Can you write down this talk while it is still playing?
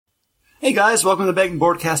Hey guys, welcome to the Begging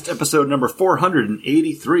Boardcast episode number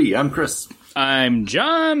 483. I'm Chris. I'm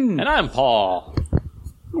John. And I'm Paul.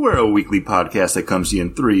 We're a weekly podcast that comes to you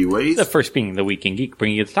in three ways. The first being The Week in Geek,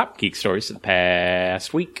 bringing you the top geek stories of the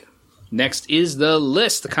past week. Next is the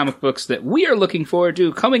list, the comic books that we are looking forward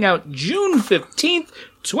to coming out June 15th,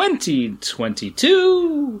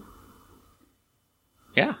 2022.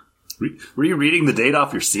 Yeah. Were you reading the date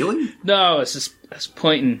off your ceiling? No, it's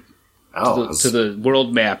pointing to the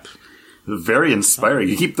world map. Very inspiring.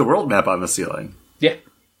 You keep the world map on the ceiling. Yeah.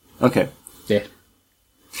 Okay. Yeah.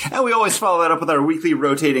 And we always follow that up with our weekly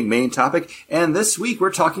rotating main topic. And this week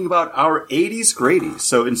we're talking about our 80s Grady's.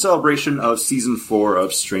 So in celebration of season 4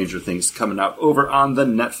 of Stranger Things coming out over on the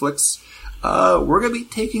Netflix, we're going to be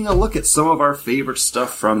taking a look at some of our favorite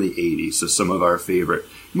stuff from the 80s. So some of our favorite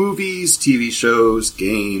movies, TV shows,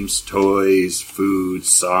 games, toys, food,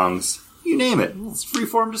 songs, you name it. It's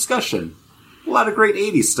freeform discussion. A lot of great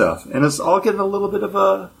 80s stuff. And it's all getting a little bit of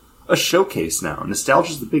a showcase now.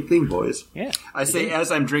 Nostalgia's the big thing, boys. Yeah. I say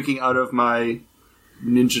as I'm drinking out of my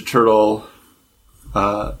Ninja Turtle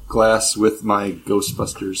glass with my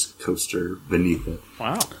Ghostbusters coaster beneath it.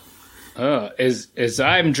 Wow. As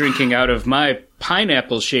I'm drinking out of my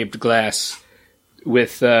pineapple-shaped glass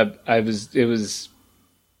with, it was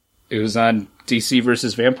on DC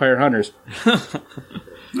versus Vampire Hunters.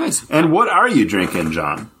 Nice. And what are you drinking,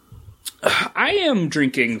 John? I am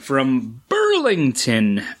drinking from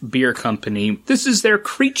Burlington Beer Company. This is their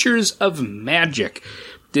Creatures of Magic.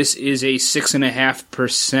 This is a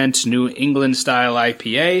 6.5% New England-style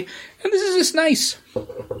IPA, and this is just nice.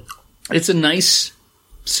 It's a nice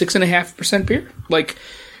 6.5% beer. Like,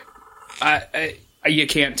 you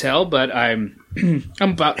can't tell, but I'm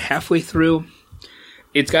about halfway through.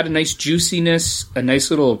 It's got a nice juiciness, a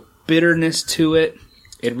nice little bitterness to it.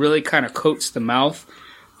 It really kind of coats the mouth.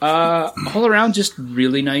 All around, just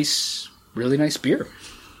really nice beer.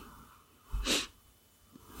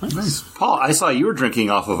 Nice. Paul, I saw you were drinking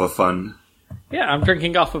off of a fun... Yeah, I'm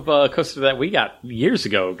drinking off of a coaster that we got years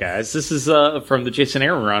ago, guys. This is from the Jason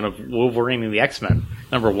Aaron run of Wolverine and the X-Men,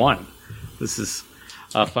 #1. This is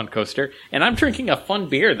a fun coaster. And I'm drinking a fun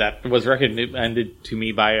beer that was recommended to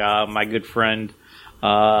me by my good friend...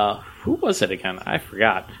 who was it again? I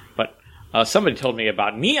forgot. But somebody told me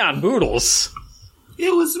about Neon Boodles.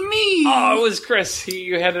 It was me! Oh, it was Chris.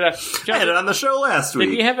 You had it. I had it on the show last week.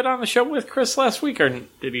 Did you have it on the show with Chris last week, or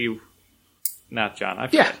did you? Not John. I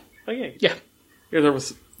Yeah. Oh, yeah. Yeah. There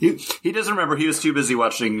was. He doesn't remember. He was too busy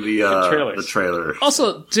watching the trailer.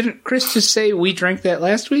 Also, didn't Chris just say we drank that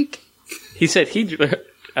last week? He said he.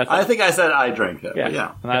 I think I said I drank it.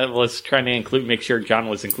 Yeah. And I was trying to make sure John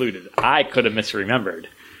was included. I could have misremembered.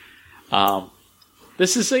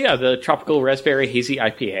 This is the Tropical Raspberry Hazy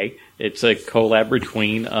IPA. It's a collab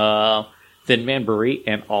between Thin Man Brewery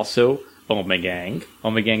and also Omegang.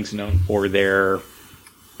 Omegang's known for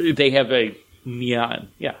they have a neon,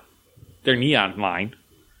 their neon line,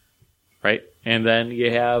 right? And then you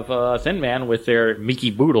have Thin Man with their Mickey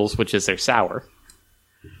Boodles, which is their sour.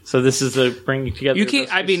 So this is bringing together. You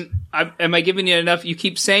keep. I mean, am I giving you enough? You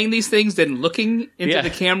keep saying these things, then looking into the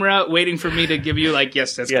camera, waiting for me to give you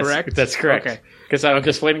yes, that's correct. That's correct. Okay. Because I was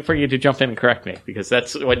just waiting for you to jump in and correct me, because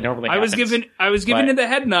that's what normally happens. I was giving you the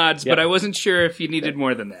head nods, but I wasn't sure if you needed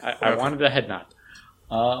more than that. I wanted a head nod.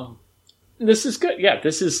 This is good. Yeah,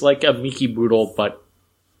 this is like a Mickey Boodle, but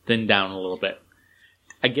thinned down a little bit.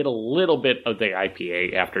 I get a little bit of the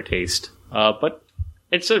IPA aftertaste, but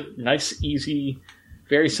it's a nice, easy,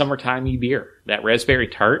 very summertimey beer. That raspberry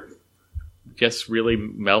tart just really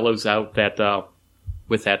mellows out that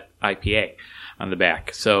with that IPA on the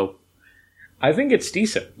back. So I think it's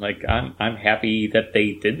decent. Like, I'm happy that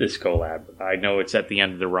they did this collab. I know it's at the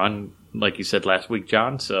end of the run, like you said last week,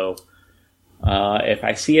 John. So if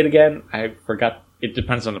I see it again, I forgot. It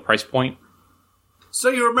depends on the price point. So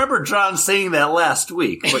you remember John saying that last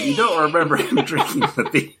week, but you don't remember him drinking the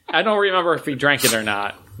beer. I don't remember if he drank it or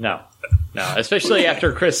not. No. Especially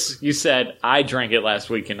after, Chris, you said I drank it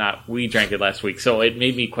last week and not we drank it last week. So it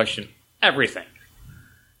made me question everything.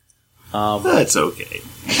 That's okay.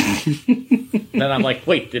 Then I'm like,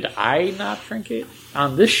 wait, did I not drink it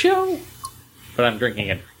on this show? But I'm drinking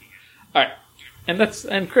it. All right.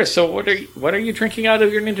 And Chris, so what are you drinking out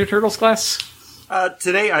of your Ninja Turtles glass?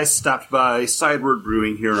 Today I stopped by Sideward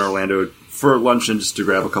Brewing here in Orlando for luncheon just to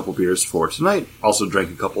grab a couple beers for tonight. Also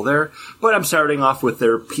drank a couple there. But I'm starting off with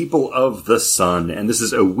their People of the Sun. And this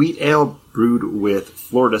is a wheat ale brewed with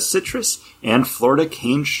Florida citrus and Florida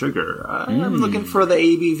cane sugar. I'm looking for the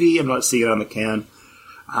ABV. I'm not seeing it on the can.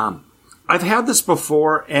 I've had this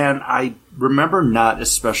before, and I remember not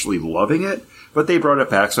especially loving it. But they brought it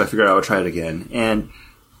back, so I figured I would try it again. And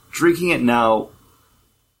drinking it now,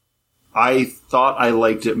 I thought I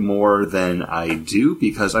liked it more than I do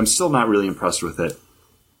because I'm still not really impressed with it.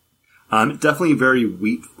 Definitely very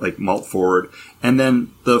wheat, like malt forward. And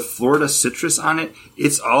then the Florida citrus on it,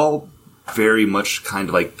 it's all very much kind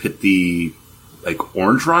of like pithy, like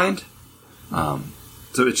orange rind.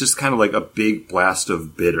 So it's just kind of like a big blast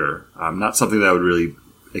of bitter. Not something that I would really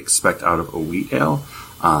expect out of a wheat ale.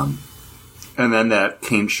 And then that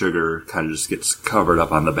cane sugar kind of just gets covered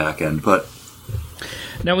up on the back end. But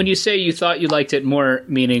now, when you say you thought you liked it more,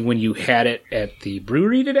 meaning when you had it at the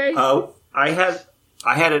brewery today? I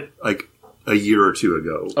had it like a year or two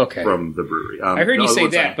ago from the brewery. I heard you say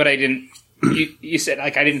that, but I didn't. You said,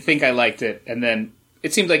 like, I didn't think I liked it, and then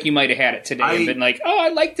it seemed like you might have had it today and been like, oh, I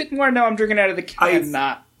liked it more. Now I'm drinking out of the can.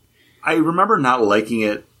 I remember not liking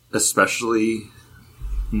it especially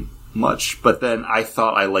much, but then I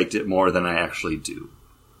thought I liked it more than I actually do.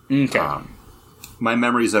 Okay. My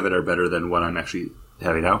memories of it are better than what I'm actually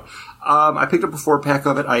having now. I picked up a 4-pack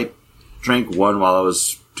of it. I drank one while I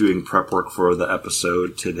was doing prep work for the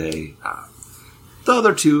episode today. The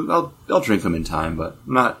other two, I'll drink them in time, but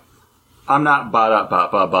I'm not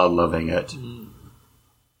loving it.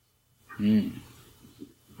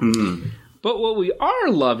 But what we are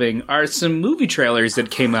loving are some movie trailers that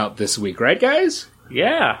came out this week, right, guys?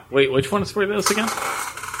 Yeah. Wait, which ones were those again?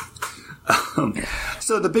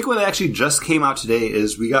 So the big one that actually just came out today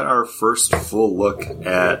is we got our first full look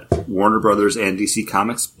at Warner Brothers and DC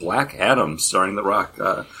Comics' Black Adam, starring The Rock.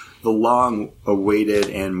 The long-awaited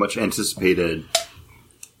and much-anticipated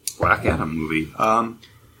Black Adam movie.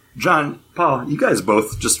 John, Paul, you guys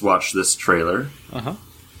both just watched this trailer. Uh-huh.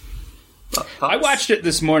 I watched it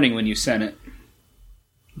this morning when you sent it.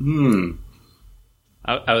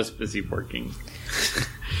 I was busy working.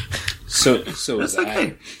 So that's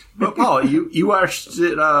okay. But Paul, you watched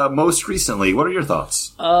it most recently. What are your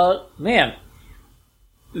thoughts? Man,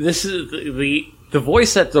 this is the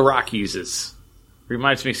voice that The Rock uses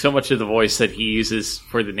reminds me so much of the voice that he uses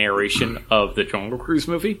for the narration of the Jungle Cruise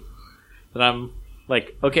movie that I'm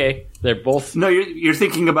like, okay, they're both. No, you're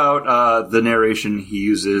thinking about the narration he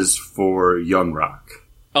uses for Young Rock.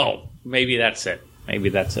 Oh, maybe that's it.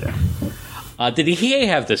 Did he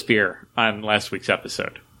have this beer on last week's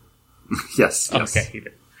episode? Yes. Okay, he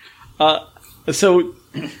did. So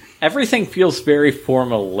everything feels very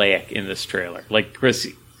formulaic in this trailer. Like, Chris,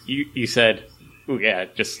 you said, oh yeah,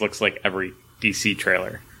 it just looks like every DC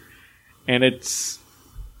trailer. And it's,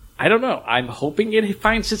 I don't know, I'm hoping it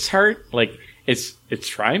finds its heart. Like, it's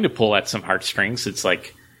trying to pull at some heartstrings. It's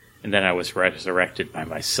like, and then I was resurrected by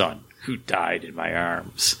my son, who died in my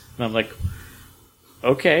arms. And I'm like,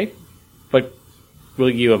 okay, but will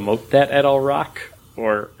you emote that at all, Rock?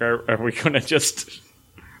 Or are we going to just...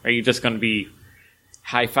 Are you just going to be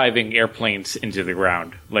high-fiving airplanes into the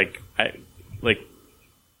ground? Like,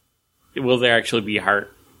 will there actually be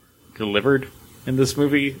heart delivered in this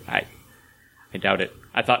movie? I doubt it.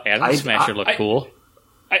 I thought Atom Smasher looked cool.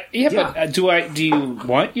 But do you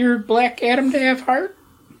want your Black Adam to have heart?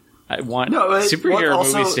 I want superhero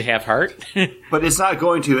movies to have heart. But it's not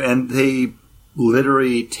going to, and they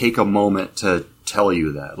literally take a moment to tell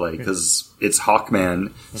you that. Like, because it's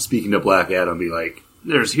Hawkman speaking to Black Adam, be like,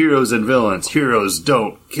 there's heroes and villains. Heroes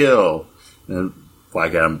don't kill. And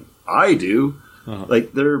Black Adam, I do. Uh-huh.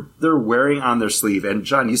 Like, they're wearing on their sleeve. And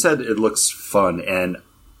John, you said it looks fun. And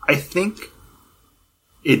I think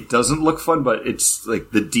it doesn't look fun, but it's like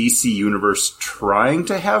the DC universe trying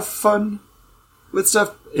to have fun with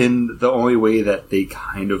stuff in the only way that they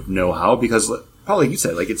kind of know how. Because, probably like you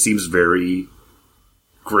said, like, it seems very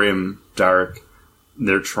grim, dark.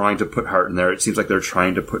 They're trying to put heart in there. It seems like they're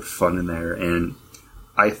trying to put fun in there. And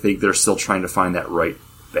I think they're still trying to find that right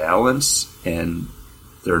balance, and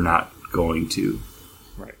they're not going to.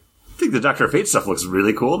 Right. I think the Dr. Fate stuff looks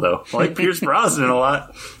really cool, though. I like Pierce Brosnan a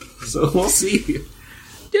lot, so we'll see.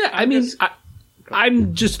 Yeah, I mean,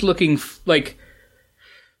 I'm just looking,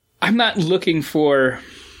 I'm not looking for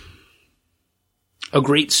a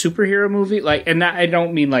great superhero movie, and I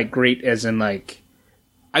don't mean, great as in,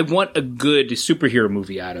 I want a good superhero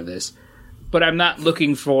movie out of this, but I'm not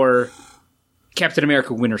looking for Captain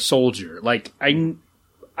America Winter Soldier. I'm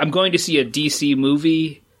going to see a DC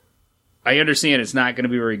movie. I understand it's not going to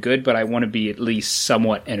be very good, but I want to be at least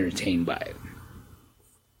somewhat entertained by it.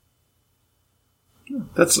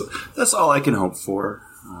 That's all I can hope for.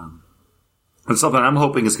 And something I'm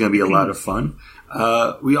hoping is going to be a lot of fun.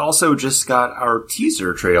 We also just got our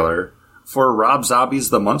teaser trailer for Rob Zombie's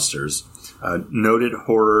The Munsters. Noted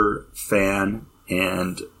horror fan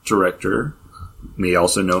and director. May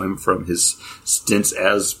also know him from his stints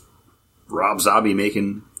as Rob Zombie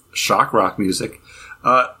making shock rock music.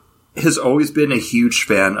 has always been a huge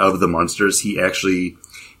fan of the Munsters. He actually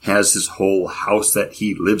has his whole house that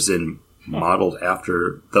he lives in modeled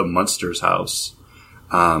after the Munsters house.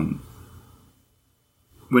 When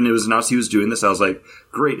it was announced he was doing this, I was like,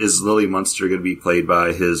 great, is Lily Munster going to be played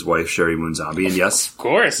by his wife, Sherry Moon Zombie? And yes. Of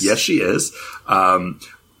course. Yes, she is.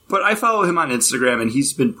 But I follow him on Instagram, and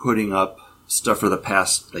he's been putting up stuff for the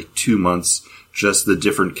past, 2 months, just the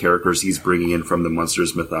different characters he's bringing in from the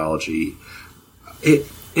Munsters mythology.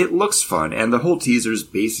 It looks fun, and the whole teaser is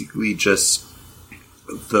basically just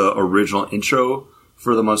the original intro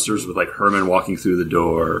for the Munsters with, Herman walking through the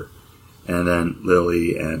door, and then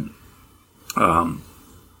Lily and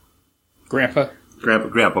Grandpa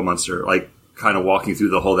Munster, kind of walking through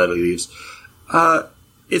the hole that he leaves.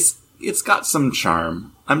 It's got some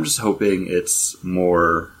charm. I'm just hoping it's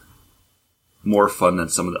more fun than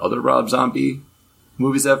some of the other Rob Zombie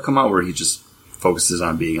movies that have come out, where he just focuses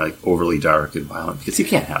on being overly dark and violent, because he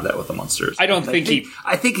can't have that with the Munsters. I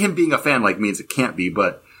think him being a fan means it can't be,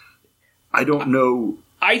 but I don't know.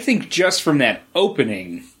 I think just from that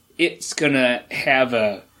opening, it's gonna have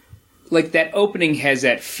that opening has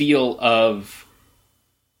that feel of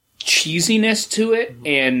cheesiness to it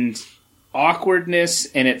and awkwardness,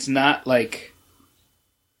 and it's not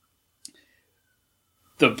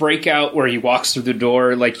the breakout where he walks through the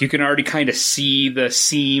door. You can already kind of see the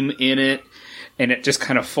seam in it, and it just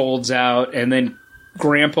kind of folds out, and then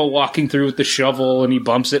Grandpa walking through with the shovel, and he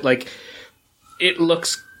bumps it. It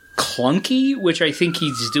looks clunky, which I think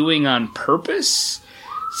he's doing on purpose.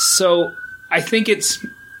 So I don't think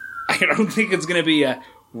it's going to be a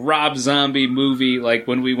Rob Zombie movie like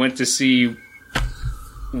when we went to see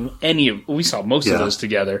we saw most of those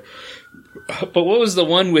together. But what was the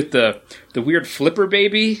one with the weird flipper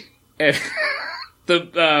baby?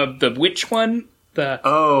 The witch one?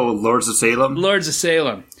 Lords of Salem? Lords of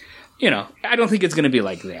Salem. I don't think it's going to be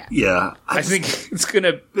like that. Yeah. I think it's going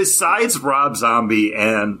to... Besides Rob Zombie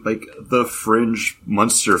and, the fringe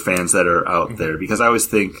Munster fans that are out there, because I always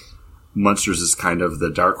think Munsters is kind of the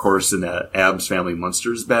dark horse in that Addams Family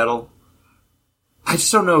Munsters battle. I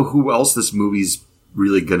just don't know who else this movie's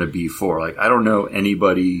really going to be for. I don't know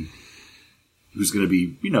anybody who's going to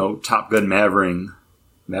be, Top Gun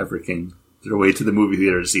mavericking their way to the movie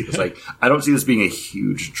theater to see this. I don't see this being a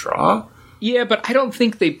huge draw. Yeah, but I don't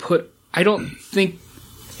think they put... I don't think...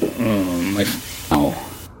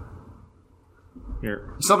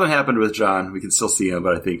 Here. Something happened with John. We can still see him,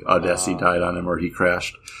 but I think Audacity died on him or he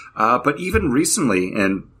crashed. But even recently,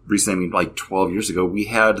 and recently I mean 12 years ago, we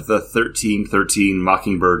had the 1313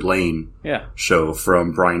 Mockingbird Lane show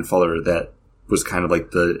from Brian Fuller that was kind of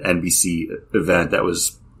the NBC event that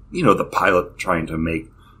was, the pilot trying to make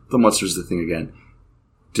the Munsters the thing again.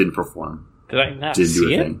 Didn't perform. Did I not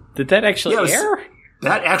see it? Did that actually air?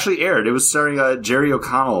 That actually aired. It was starring Jerry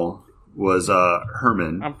O'Connell was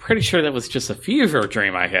Herman. I'm pretty sure that was just a fever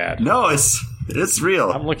dream I had. No, it's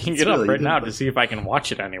real. I'm looking it up right now to see if I can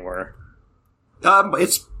watch it anywhere.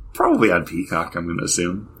 It's probably on Peacock, I'm going to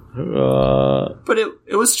assume. But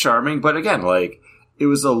it was charming. But again, it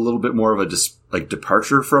was a little bit more of a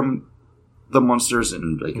departure from the Munsters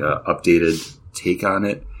and a updated take on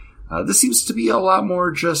it. This seems to be a lot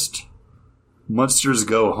more just Munsters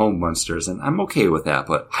go home Munsters, and I'm okay with that.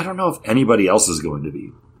 But I don't know if anybody else is going to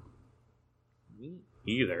be.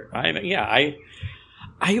 Either. I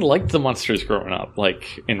liked the Munsters growing up,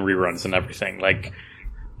 in reruns and everything.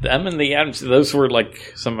 Them and the Addams, those were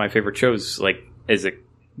some of my favorite shows, as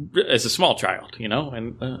a small child,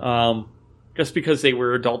 and just because they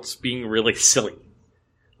were adults being really silly.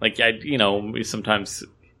 Sometimes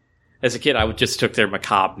as a kid I just took their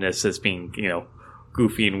macabreness as being,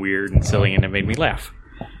 goofy and weird and silly, and it made me laugh.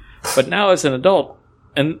 But now as an adult,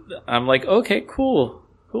 and I'm okay, cool,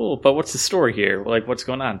 but what's the story here? What's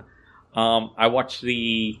going on? I watched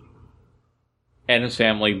the Addams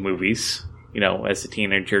Family movies, as a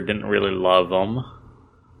teenager, didn't really love them.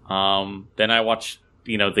 Then I watched,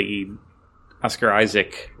 the Oscar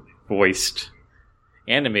Isaac voiced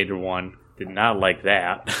animated one, did not like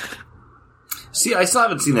that. See, I still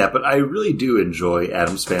haven't seen that, but I really do enjoy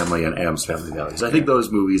Addams Family and Addams Family Values. I think those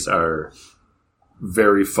movies are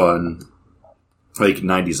very fun,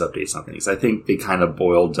 90s updates on things. I think they kind of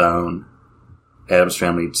boiled down Addams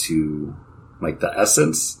Family to, the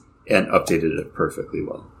essence and updated it perfectly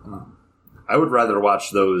well. I would rather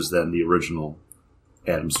watch those than the original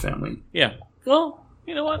Addams Family. Yeah. Well,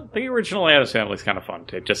 you know what? The original Addams Family is kind of fun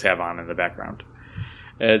to just have on in the background.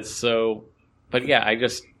 But yeah, I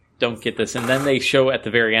just don't get this. And then they show at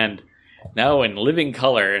the very end, now in living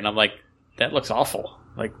color, and I'm like, that looks awful.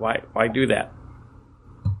 Why do that?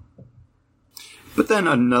 But then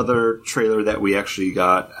another trailer that we actually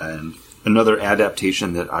got, and another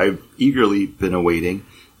adaptation that I've eagerly been awaiting,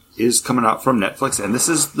 is coming out from Netflix, and this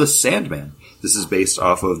is The Sandman. This is based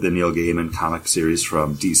off of the Neil Gaiman comic series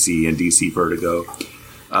from DC and DC Vertigo.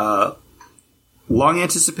 Long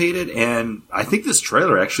anticipated, and I think this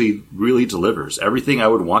trailer actually really delivers. Everything I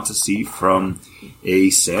would want to see from a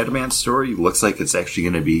Sandman story looks like it's actually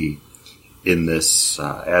going to be in this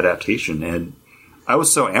adaptation, and I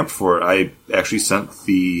was so amped for it. I actually sent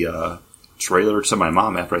the trailer to my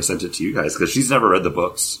mom after I sent it to you guys, because she's never read the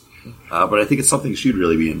books, but I think it's something she'd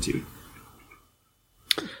really be into.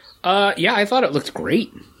 Yeah, I thought it looked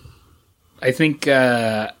great. I think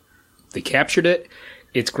they captured it.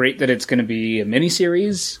 It's great that it's going to be a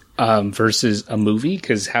miniseries versus a movie,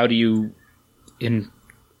 because how do you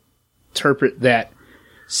interpret that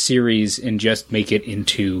series and just make it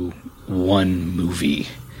into one movie?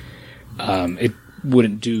 It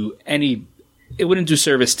wouldn't do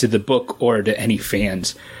service to the book or to any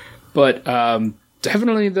fans. But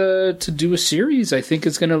definitely to do a series, I think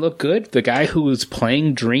is going to look good. The guy who is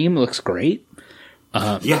playing Dream looks great.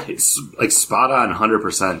 Yeah, it's like spot on,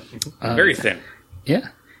 100%. Very thin. Yeah.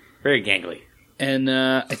 Very gangly. And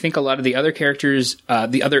I think a lot of the other characters,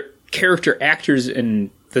 the other character actors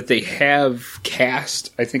that they have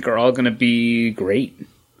cast, I think are all going to be great.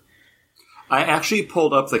 I actually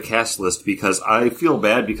pulled up the cast list because I feel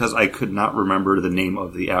bad because I could not remember the name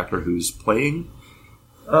of the actor who's playing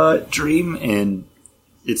Dream, and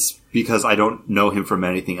it's because I don't know him from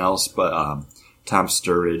anything else but Tom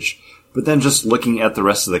Sturridge. But then just looking at the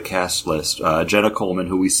rest of the cast list, Jenna Coleman,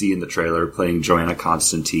 who we see in the trailer, playing Joanna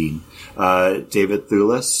Constantine. David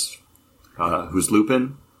Thewlis, who's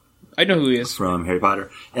Lupin. I know who he is. From Harry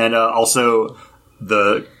Potter. And also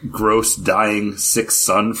the gross, dying, sick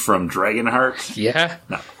son from Dragonheart. Yeah.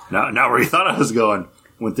 Not where you thought I was going.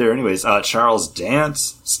 Went there anyways. Charles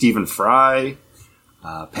Dance, Stephen Fry,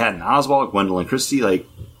 Patton Oswalt, Gwendolyn Christie. Like,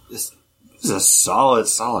 this is a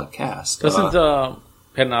solid cast. Doesn't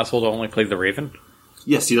Patton Oswalt only play the Raven?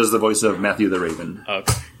 Yes, he does the voice of Matthew the Raven.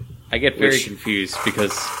 Okay. I get very confused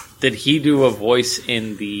because did he do a voice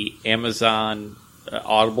in the Amazon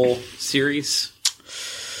Audible series?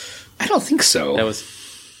 I don't think so. That was.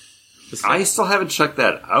 I still haven't checked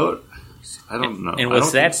that out. I don't know. And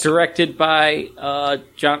was that directed by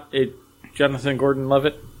Jonathan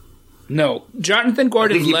Gordon-Levitt? No, Jonathan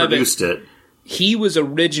Gordon-Levitt. He produced it. He was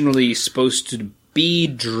originally supposed to be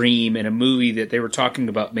Dream in a movie that they were talking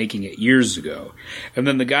about making it years ago. And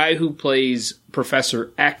then the guy who plays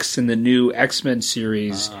Professor X in the new X-Men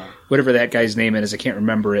series, whatever that guy's name is, I can't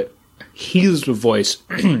remember it. He's the voice,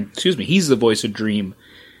 excuse me, he's the voice of Dream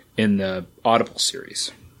in the Audible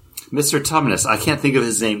series. Mr. Tumnus, I can't think of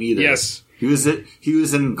his name either. Yes. He was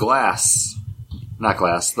in Glass. Not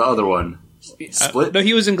Glass, the other one. Split? No,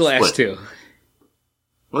 he was in Glass Split. too.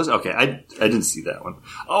 Was okay. I didn't see that one.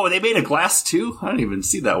 Oh, they made a Glass 2? I didn't even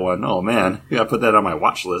see that one. Oh man, I gotta put that on my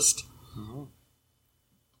watch list.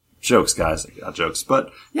 Jokes, guys. I got jokes.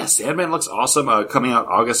 But yeah, Sandman looks awesome. Coming out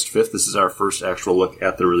August 5th. This is our first actual look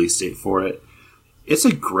at the release date for it. It's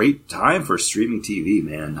a great time for streaming TV,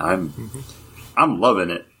 man. I'm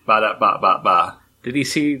loving it. Ba-da-ba-ba-ba. Did you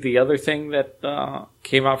see the other thing that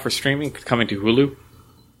came out for streaming coming to Hulu?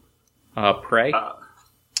 Prey?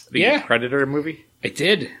 The Predator movie? I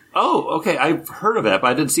did. Oh, okay. I've heard of that,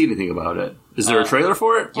 but I didn't see anything about it. Is there a trailer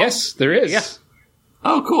for it? Yes, there is. Yeah.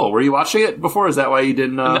 Oh, cool. Were you watching it before? Is that why you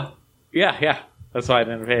didn't... No. Yeah. That's why I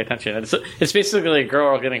didn't pay attention. It's basically a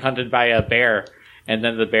girl getting hunted by a bear, and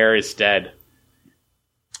then the bear is dead.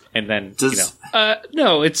 And then,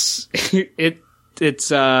 no, it's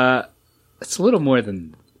a little more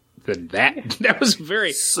than that. That was a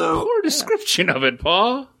very poor description of it,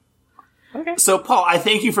 Paul. Okay. So, Paul, I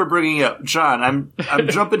thank you for bringing it up. John, I'm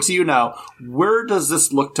jumping to you now. Where does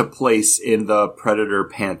this look to place in the Predator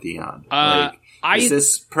pantheon? Is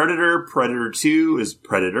this Predator, Predator 2, is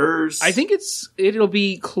Predators? I think it'll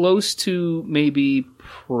be close to maybe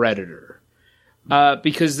Predator.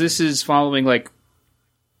 Because this is following, like,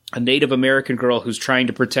 a Native American girl who's trying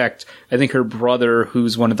to protect, I think, her brother,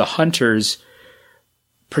 who's one of the hunters,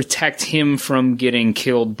 protect him from getting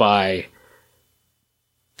killed by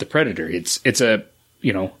the Predator. It's a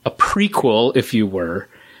prequel, if you were.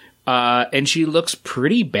 And she looks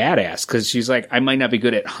pretty badass because she's like, I might not be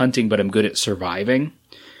good at hunting, but I'm good at surviving.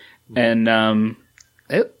 And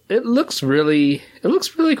it looks really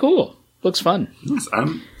cool. Looks fun. Yes,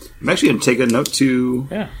 I'm actually going to take a note to.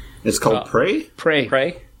 Yeah, it's called Prey.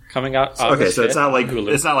 Prey coming out. Okay, so it's not like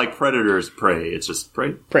Hulu. It's not like Predators Prey. It's just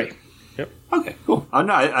Prey. Prey. Yep. Okay, cool.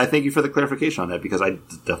 No, I thank you for the clarification on that because I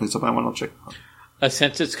definitely something I want to check out.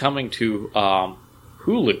 since it's coming to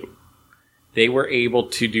Hulu, they were able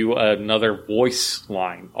to do another voice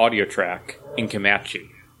line audio track in Comanche.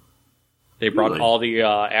 They brought all the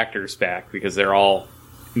actors back because they're all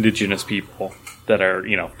indigenous people that are,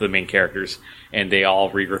 the main characters, and they all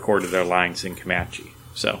re-recorded their lines in Comanche.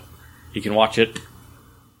 So you can watch it.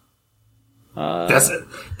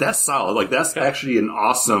 That's solid. Like, that's actually an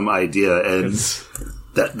awesome idea, and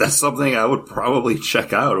that's something I would probably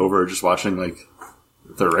check out over just watching like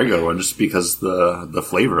the regular one, just because the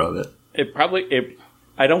flavor of it.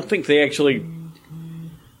 I don't think they actually.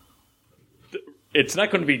 It's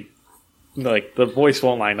not going to be like the voice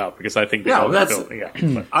won't line up because I think they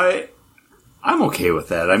I'm okay with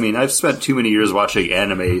that. I mean, I've spent too many years watching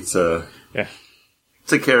anime to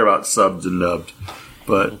care about subbed and dubbed.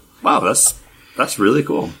 But wow, that's really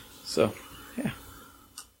cool. So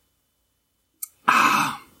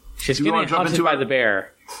she's getting hunted by the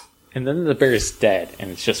bear, and then the bear is dead,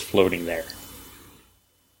 and it's just floating there.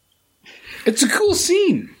 It's a cool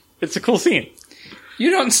scene. It's a cool scene. You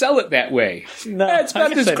don't sell it that way. No, it's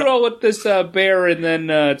about this girl with this bear, and then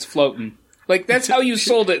it's floating. Like, that's how you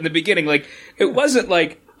sold it in the beginning. Like, it wasn't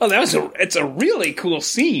like, it's a really cool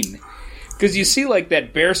scene. Because you see, like,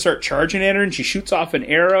 that bear start charging at her, and she shoots off an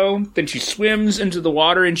arrow, then she swims into the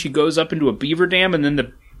water, and she goes up into a beaver dam, and then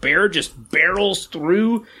the bear just barrels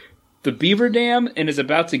through the beaver dam, and is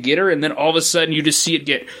about to get her, and then all of a sudden you just see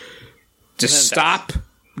it stop,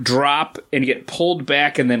 drop, and get pulled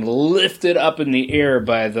back, and then lifted up in the air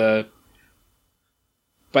by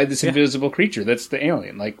this invisible creature. That's the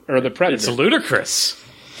alien, or the predator. It's ludicrous.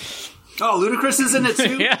 Oh, Ludacris is in it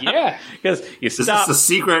too? Yeah. Because you stop, is this a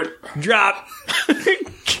secret? Drop,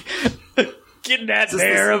 get that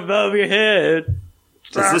bear above your head.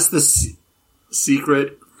 Is this the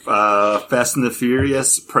secret Fast and the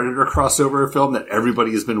Furious Predator crossover film that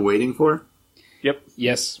everybody has been waiting for? Yep.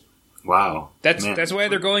 Yes. Wow. That's why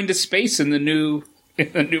they're going to space in the new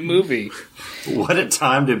movie. What a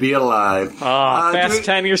time to be alive.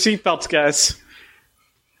 Fasten your seatbelts, guys.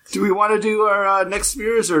 Do we want to do our next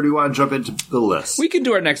beers, or do we want to jump into the list? We can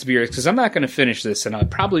do our next beers, because I'm not going to finish this, and I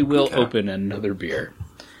probably will open another beer.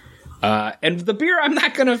 And the beer I'm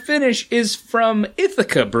not going to finish is from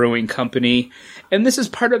Ithaca Brewing Company, and this is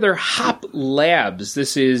part of their Hop Labs.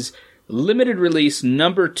 This is limited release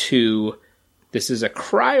number 2. This is a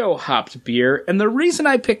cryo-hopped beer, and the reason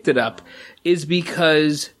I picked it up is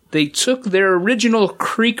because they took their original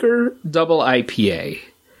Creeker Double IPA.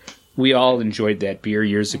 We all enjoyed that beer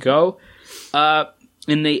years ago. And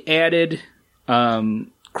they added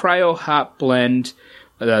cryo hop blend.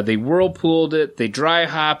 They whirlpooled it. They dry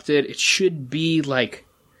hopped it. It should be like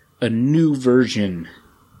a new version.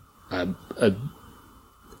 A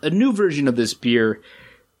new version of this beer.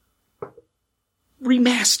 A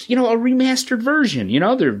remastered version. They're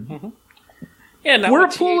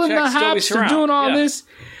whirlpooling the hops. They're doing all this.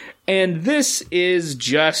 And this is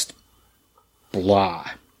just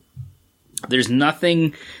blah. There's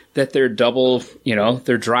nothing that they're double,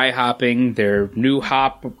 they're dry hopping, they're new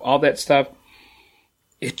hop, all that stuff.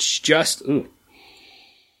 It's just, it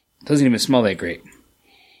doesn't even smell that great.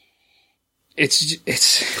 It's.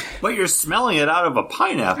 But you're smelling it out of a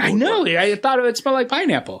pineapple. I know. I thought it smelled like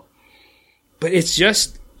pineapple, but it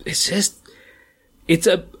just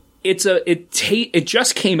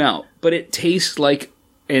came out, but it tastes like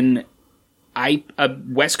a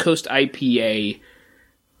West Coast IPA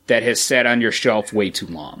that has sat on your shelf way too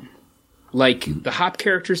long. Like, the hop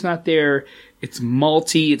character's not there. It's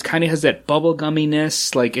malty. It kind of has that bubble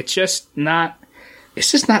gumminess. Like, it's just not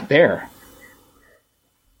there.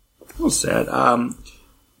 Well, sad.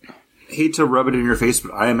 Hate to rub it in your face,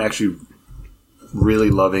 but I am actually really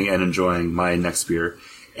loving and enjoying my next beer.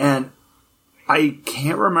 And I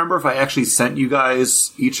can't remember if I actually sent you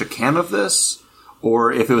guys each a can of this,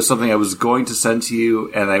 or if it was something I was going to send to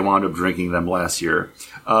you and I wound up drinking them last year.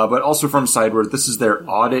 But also from Sideward, this is their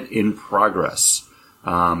Audit in Progress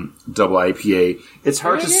double IPA. It's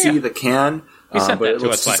hard to see the can, but it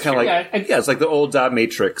looks just kind of like, it's like the old Dot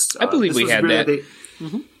Matrix. I believe we had that.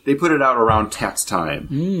 They put it out around tax time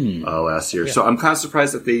last year. Yeah. So I'm kind of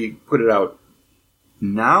surprised that they put it out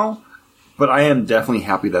now, but I am definitely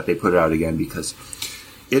happy that they put it out again because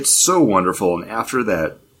it's so wonderful. And after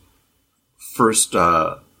that first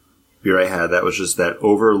beer I had, that was just that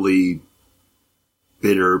overly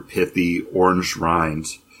bitter, pithy orange rind.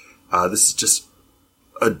 This is just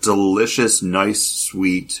a delicious, nice,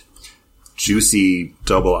 sweet, juicy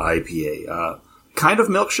double IPA. Kind of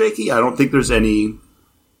milkshakey. I don't think there's any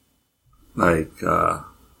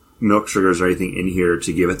milk sugars or anything in here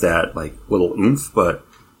to give it that little oomph, but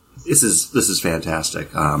this is fantastic.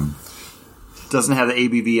 Doesn't have the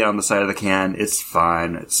ABV on the side of the can. It's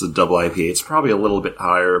fine. It's a double IPA. It's probably a little bit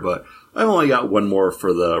higher, but I've only got one more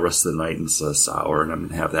for the rest of the night, and it's a sour, and I'm going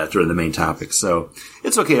to have that during the main topic. So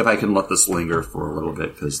it's okay if I can let this linger for a little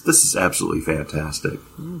bit, because this is absolutely fantastic.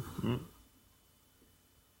 Mm-hmm.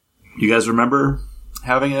 You guys remember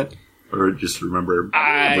having it? Or just remember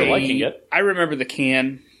liking it? I remember the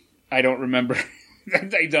can. I don't remember.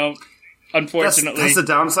 I don't, unfortunately. That's the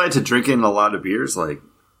downside to drinking a lot of beers. Like,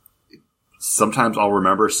 sometimes I'll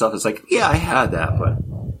remember stuff. It's like, yeah, I had that, but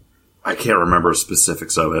I can't remember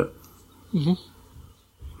specifics of it. Mm-hmm.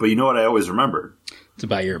 But you know what I always remember? To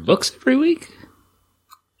buy your books every week?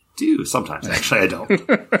 Do. Sometimes, actually, I don't.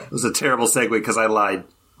 It was a terrible segue because I lied.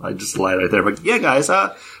 I just lied right there. But yeah, guys,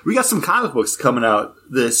 we got some comic books coming out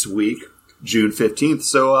this week, June 15th.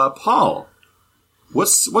 So, Paul,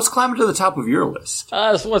 what's climbing to the top of your list?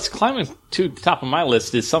 So what's climbing to the top of my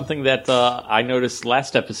list is something that I noticed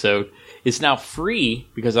last episode is now free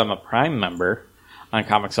because I'm a Prime member on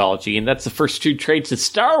Comixology, and that's the first 2 trades of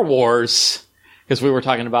Star Wars. Because we were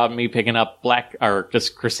talking about me picking up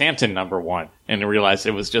just Chrysanthemum #1, and I realized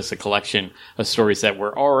it was just a collection of stories that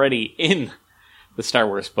were already in the Star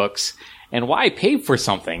Wars books. And why pay for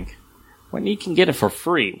something when you can get it for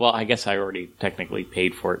free? Well, I guess I already technically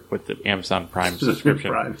paid for it with the Amazon Prime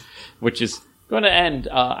subscription, which is going to end,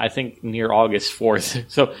 I think, near August 4th.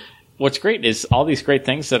 So what's great is all these great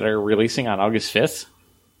things that are releasing on August 5th.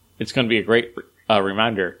 It's going to be a great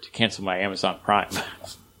reminder to cancel my Amazon Prime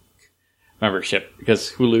membership,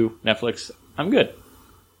 because Hulu, Netflix, I'm good.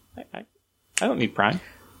 I don't need Prime.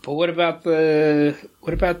 But what about the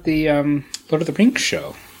Lord of the Rings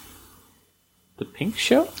show? The Pink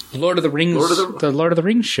Show? Lord of the Rings. The Lord of the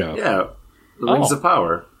Rings show. Yeah, the Rings of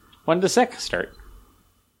Power. When does that start?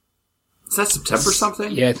 Is that September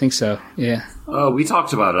something? Yeah, I think so. Yeah. Oh, we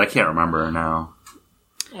talked about it. I can't remember now.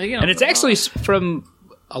 Well, you know, and it's actually from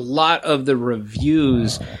a lot of the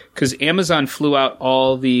reviews, because Amazon flew out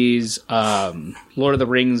all these Lord of the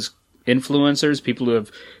Rings influencers, people who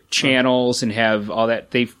have channels and have all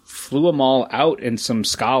that. They flew them all out, and some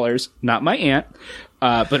scholars, not my aunt,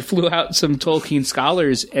 but flew out some Tolkien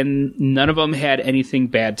scholars, and none of them had anything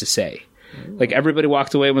bad to say. Like, everybody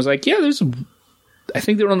walked away and was like, yeah, I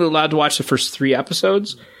think they were only allowed to watch the first 3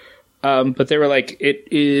 episodes, but they were like, it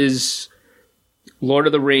is Lord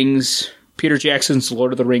of the Rings, Peter Jackson's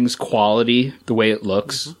Lord of the Rings quality, the way it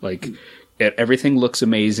looks. Like, everything looks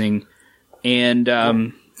amazing. And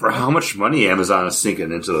for how much money Amazon is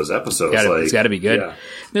sinking into those episodes, it's got to be good. Yeah.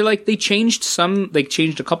 They're like, they changed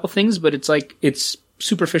a couple things, but it's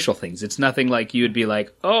superficial things. It's nothing like you would be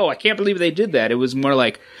like, oh, I can't believe they did that. It was more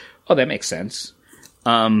like, oh, that makes sense.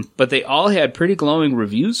 But they all had pretty glowing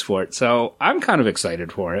reviews for it, so I'm kind of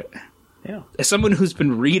excited for it. Yeah. As someone who's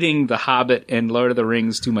been reading The Hobbit and Lord of the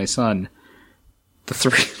Rings to my son, the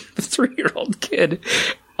 3-year-old kid,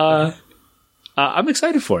 I'm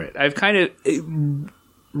excited for it. I've kind of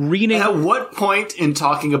reading. At what point in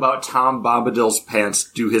talking about Tom Bombadil's pants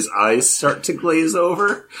do his eyes start to glaze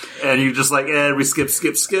over? And you're just like, we skip.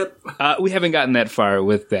 We haven't gotten that far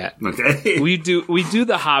with that. Okay. We do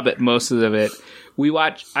The Hobbit most of it. We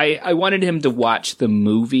watch. I wanted him to watch the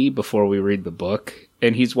movie before we read the book,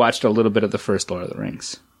 and he's watched a little bit of the first Lord of the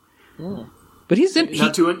Rings. Mm. But he's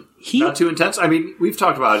not too intense. I mean, we've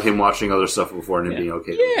talked about him watching other stuff before and him being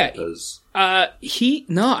okay. Yeah, he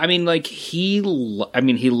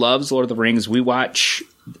loves Lord of the Rings. He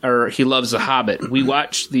loves The Hobbit. We've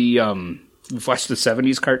watched the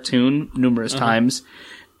 70s cartoon numerous times,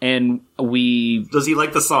 and does he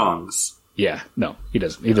like the songs? Yeah, no, he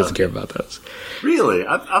doesn't. He doesn't care about those. Really?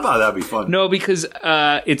 I thought that'd be fun. No, because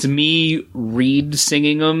it's me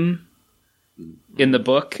singing them in the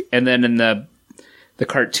book, and then in the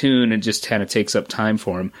cartoon, it just kind of takes up time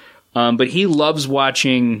for him. But he loves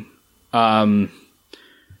watching Smaug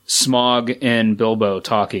and Bilbo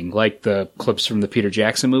talking, like the clips from the Peter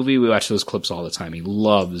Jackson movie. We watch those clips all the time. He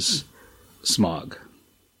loves Smaug.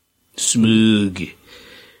 Smaug.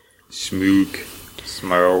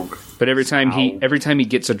 But every time he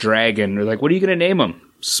gets a dragon, they're like, "What are you going to name him?"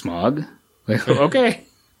 Smaug. Like, okay,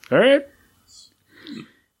 all right.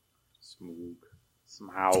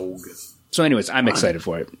 Smaug. So, anyways, I'm excited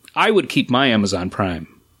for it. I would keep my Amazon Prime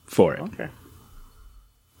for it. Okay.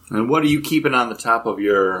 And what are you keeping on the top of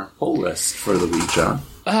your pull list for the week, John?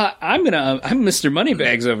 I'm Mr.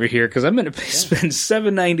 Moneybags over here because I'm gonna spend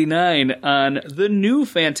 $7.99 on the new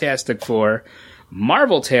Fantastic Four,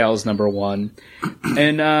 Marvel Tales #1,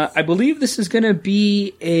 and I believe this is gonna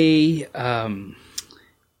be an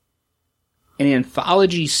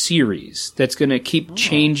anthology series that's gonna keep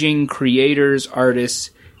changing creators,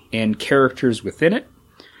 artists, and characters within it.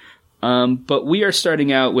 But we are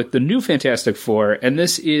starting out with the new Fantastic Four, and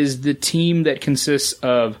this is the team that consists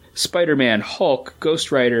of Spider-Man, Hulk,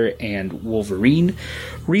 Ghost Rider, and Wolverine.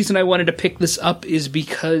 Reason I wanted to pick this up is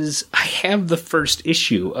because I have the first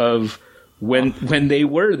issue of when they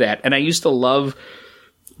were that, and I used to love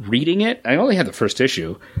reading it. I only had the first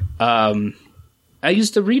issue. I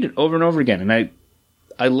used to read it over and over again, and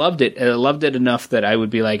I loved it, and I loved it enough that I would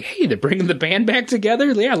be like, hey, they're bringing the band back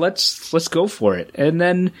together? Yeah, let's go for it. And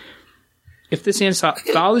then if this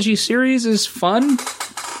anthology series is fun,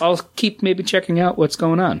 I'll keep maybe checking out what's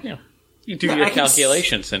going on. Yeah. You do your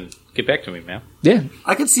calculations and get back to me, man. Yeah.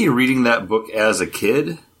 I could see reading that book as a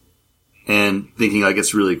kid and thinking like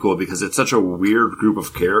it's really cool because it's such a weird group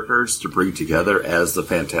of characters to bring together as the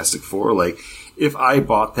Fantastic Four. Like, if I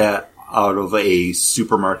bought that out of a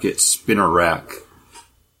supermarket spinner rack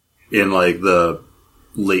in like the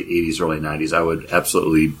late 80s, early 90s, I would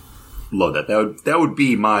absolutely love that. That would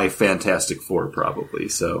be my Fantastic Four, probably.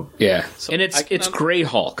 So yeah, so and it's Grey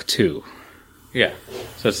Hulk too. Yeah,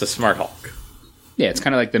 so it's the Smart Hulk. Yeah, it's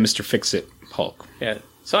kind of like the Mr. Fix-It Hulk. Yeah,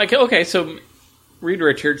 so so Reed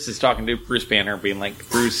Richards is talking to Bruce Banner, being like,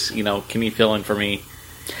 Bruce, can you fill in for me?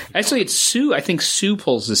 Actually, it's Sue. I think Sue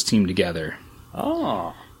pulls this team together.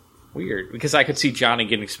 Oh, weird. Because I could see Johnny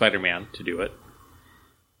getting Spider-Man to do it.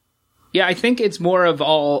 Yeah, I think it's more of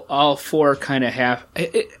all four kind of half.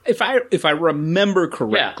 If I remember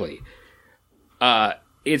correctly,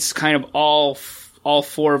 it's kind of all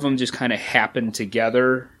four of them just kind of happen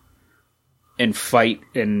together and fight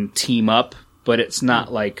and team up, but it's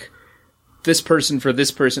not like this person for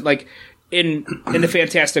this person. Like in the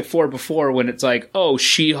Fantastic Four before, when it's like, oh,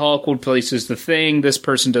 She-Hulk replaces the Thing, this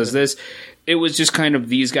person does this. It was just kind of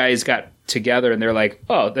these guys got together and they're like,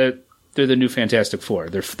 oh, they're the new Fantastic Four.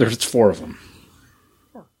 There's four of them.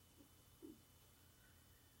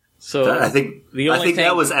 So I think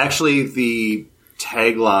that was actually the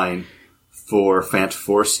tagline for Fant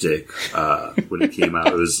Four Stick when it came out.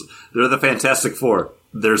 It was, they're the Fantastic Four.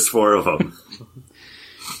 There's four of them.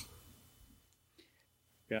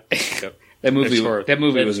 Yeah. That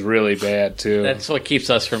movie was really bad too. That's what keeps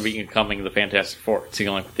us from becoming the Fantastic Four. It's the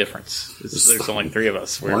only difference. There's only three of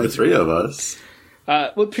us. Only three of us.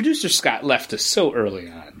 Well, producer Scott left us so early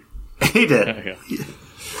on. He did. Yeah.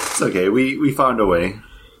 It's okay. We found a way.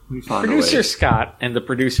 Producer Scott and the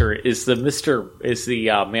producer is the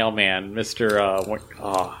mailman, Mr.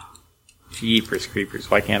 Jeepers Creepers.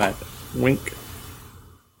 Why can't I?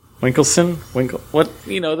 Winkleson? What?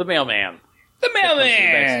 The mailman. The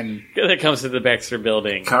mailman! That comes to the Baxter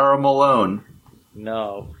building. Carl Malone.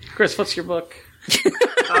 No. Chris, what's your book?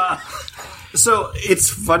 So it's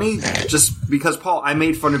funny just because, Paul, I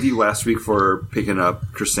made fun of you last week for picking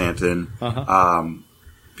up Chrysanthemum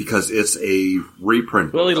because it's a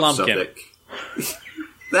reprint Willie of Lumpkin.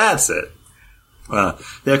 That's it.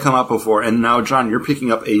 They have come out before, and now, John, you're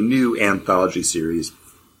picking up a new anthology series.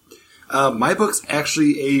 My book's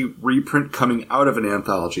actually a reprint coming out of an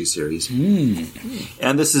anthology series.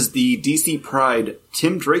 And this is the DC Pride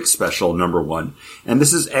Tim Drake Special #1. And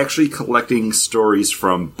this is actually collecting stories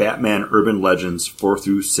from Batman Urban Legends 4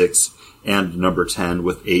 through 6 and #10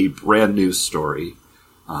 with a brand new story.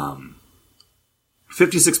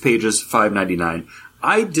 56 pages, $5.99.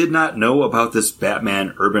 I did not know about this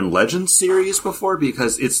Batman Urban Legends series before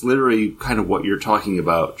because it's literally kind of what you're talking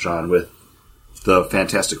about, John, with the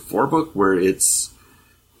Fantastic Four book, where it's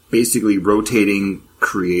basically rotating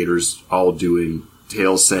creators all doing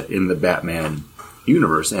tales set in the Batman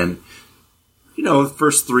universe. And, the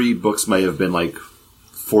first three books might have been like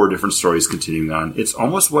 4 different stories continuing on. It's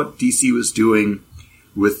almost what DC was doing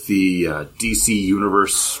with the DC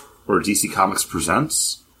Universe or DC Comics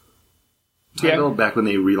Presents title back when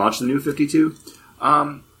they relaunched the New 52.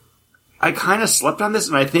 I kind of slept on this,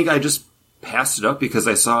 and I think I just passed it up because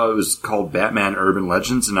I saw it was called Batman Urban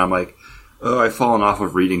Legends, and I'm like, oh, I've fallen off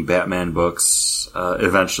of reading Batman books.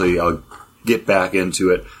 Eventually I'll get back into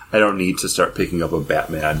it. I don't need to start picking up a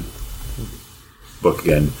Batman book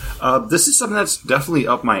again. This is something that's definitely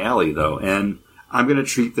up my alley, though, and I'm going to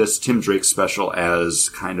treat this Tim Drake special as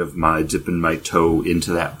kind of my dipping my toe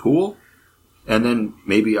into that pool, and then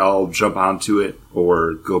maybe I'll jump onto it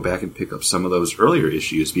or go back and pick up some of those earlier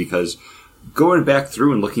issues, because going back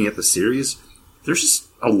through and looking at the series, there's just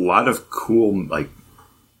a lot of cool, like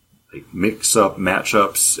mix-up,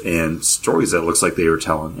 matchups, and stories that it looks like they were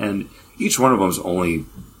telling. And each one of them is only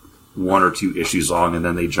 1 or 2 issues long, and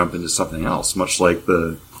then they jump into something else, much like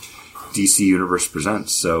the DC Universe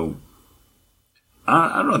Presents. So,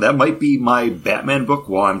 I don't know, that might be my Batman book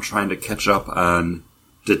while I'm trying to catch up on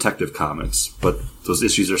Detective Comics. But those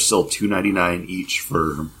issues are still $2.99 each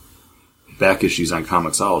for back issues on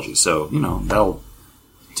Comixology. So, that'll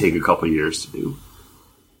take a couple years to do.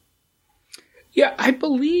 Yeah, I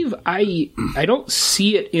believe I don't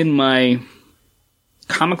see it in my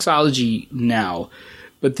Comixology now,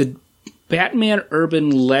 but the Batman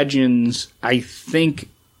Urban Legends, I think,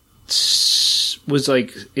 was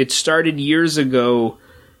like, it started years ago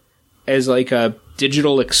as like a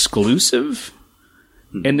digital exclusive,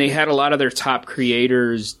 and they had a lot of their top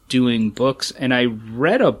creators doing books, and I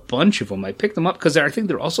read a bunch of them. I picked them up because I think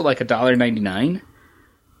they're also like $1.99.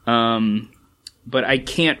 But I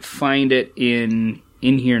can't find it in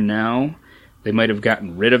here now. They might have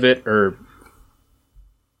gotten rid of it, or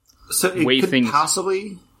so it could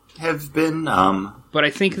possibly have been. But I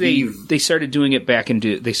think they started doing it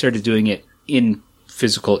they started doing it in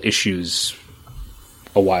physical issues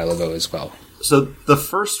a while ago as well. So the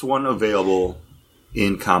first one available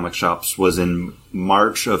in comic shops was in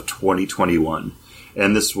March of 2021,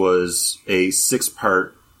 and this was a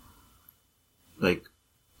 6-part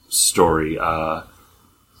story,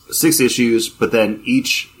 6 issues, but then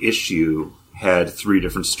each issue had 3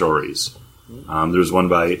 different stories. There was one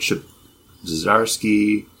by Chip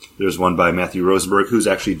Zdarsky. There's one by Matthew Rosenberg, who's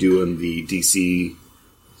actually doing the DC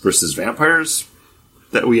versus Vampires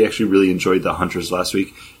that we actually really enjoyed, the Hunters, last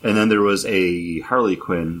week. And then there was a Harley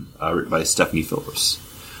Quinn written by Stephanie Phillips.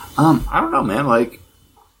 I don't know, man.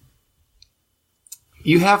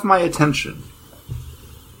 You have my attention.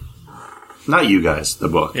 Not you guys, the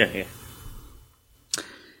book. Yeah.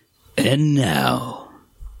 And now,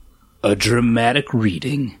 a dramatic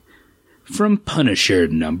reading from Punisher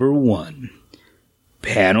 #1,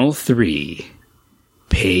 Panel 3,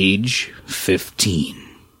 page 15.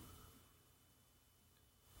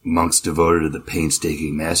 Monks devoted to the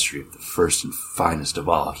painstaking mastery of the first and finest of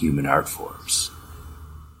all human art forms.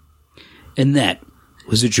 And that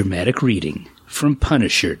was a dramatic reading from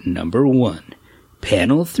Punisher #1,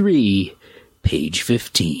 Panel 3, page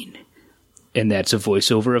 15. And that's a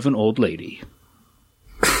voiceover of an old lady.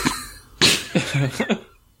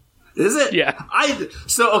 Is it? Yeah.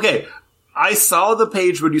 I saw the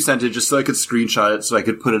page when you sent it just so I could screenshot it so I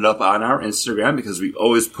could put it up on our Instagram because we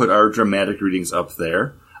always put our dramatic readings up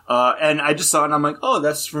there. And I just saw it and I'm like, oh,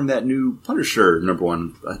 that's from that new Punisher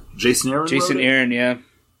 #1. Jason Aaron? Jason Aaron, yeah.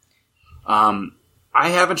 I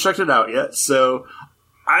haven't checked it out yet, so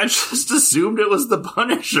I just assumed it was the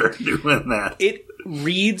Punisher doing that. It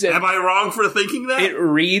reads... Am I wrong for thinking that? It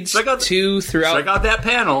reads throughout... Check out that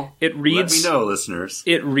panel. It reads... Let me know, listeners.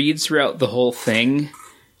 It reads throughout the whole thing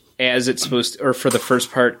as it's supposed to... Or for the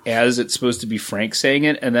first part, as it's supposed to be Frank saying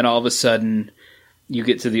it, and then all of a sudden you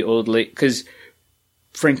get to the old lady... Because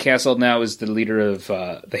Frank Castle now is the leader of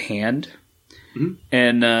The Hand. Mm-hmm.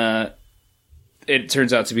 And it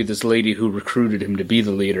turns out to be this lady who recruited him to be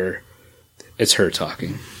the leader. It's her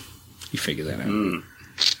talking. You figure that out.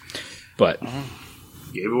 But...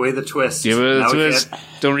 Gave away the twist. Give away the twist.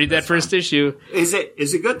 Don't read that first issue. Is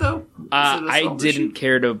it good, though? I didn't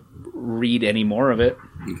care to read any more of it.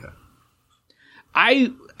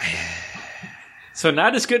 Okay. So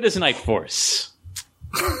not as good as Night Force.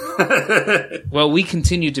 Well, we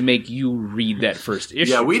continued to make you read that first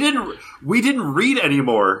issue. Yeah, we didn't read any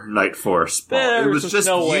more Night Force, Paul. It was just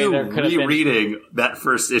you rereading that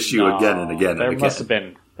first issue again and again and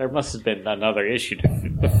again. There must have been another issue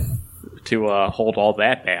to hold all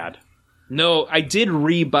that bad. No, I did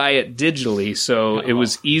rebuy it digitally, so it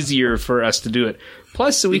was easier for us to do it.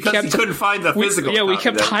 Plus, we because you couldn't find the physical. We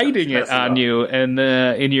kept hiding it on you and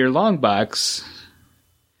in your long box.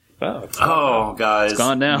 Oh, guys, it's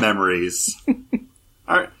gone now. Memories.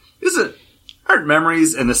 Aren't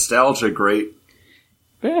memories and nostalgia great?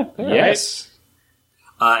 Yeah. Yes.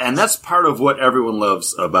 Right. And that's part of what everyone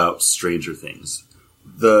loves about Stranger Things.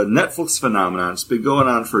 The Netflix phenomenon, it's been going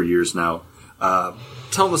on for years now.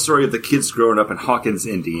 Telling the story of the kids growing up in Hawkins,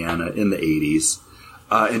 Indiana in the 80s.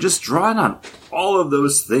 And just drawing on all of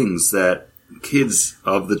those things that kids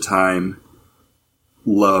of the time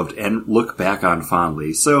loved and look back on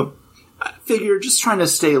fondly. So I figure just trying to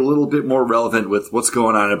stay a little bit more relevant with what's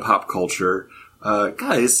going on in pop culture.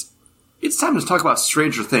 Guys, it's time to talk about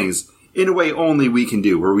Stranger Things in a way only we can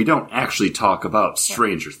do, where we don't actually talk about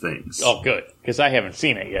Stranger Things. Oh, good, because I haven't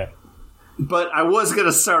seen it yet. But I was going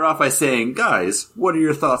to start off by saying, guys, what are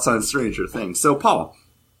your thoughts on Stranger Things? So, Paul,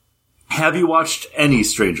 have you watched any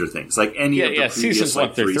Stranger Things? Like any of the previous seasons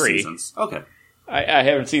 1 through 3 seasons? Okay. I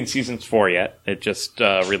haven't seen seasons 4 yet. It just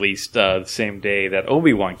released the same day that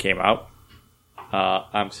Obi-Wan came out.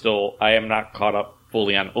 I am not caught up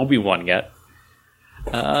fully on Obi-Wan yet.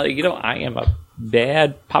 I am a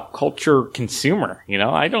bad pop culture consumer.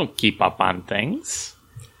 I don't keep up on things.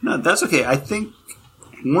 No, that's okay. I think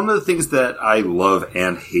one of the things that I love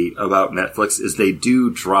and hate about Netflix is they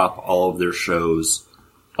do drop all of their shows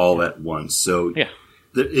all at once. So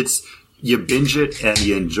it's you binge it and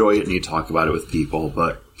you enjoy it and you talk about it with people.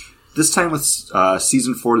 But this time with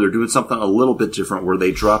season 4, they're doing something a little bit different where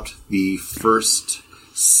they dropped the first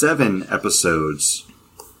 7 episodes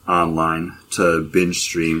online to binge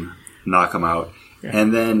stream, knock them out. Yeah.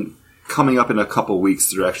 And then coming up in a couple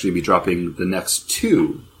weeks, they're actually be dropping the next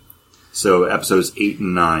 2. So episodes 8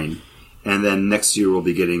 and 9. And then next year we'll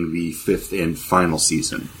be getting the 5th and final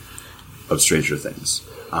season of Stranger Things.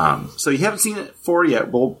 So you haven't seen it 4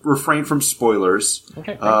 yet. We'll refrain from spoilers.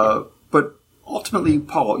 Okay. But ultimately,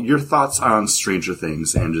 Paul, your thoughts on Stranger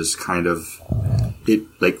Things and just kind of it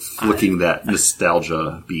like flicking that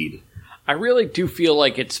nostalgia bead. I really do feel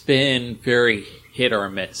like it's been very hit or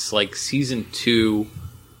miss. Like season 2,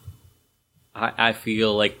 I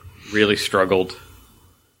feel like really struggled.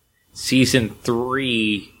 Season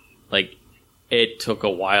 3, like it took a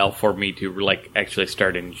while for me to like actually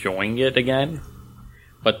start enjoying it again.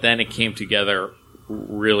 But then it came together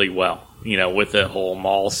really well, you know, with the whole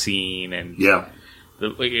mall scene and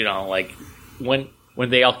you know, like when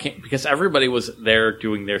they all came, because everybody was there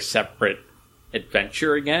doing their separate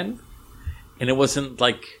adventure again, and it wasn't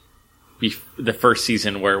like the first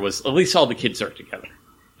season where it was at least all the kids are together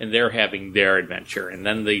and they're having their adventure, and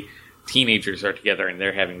then the teenagers are together and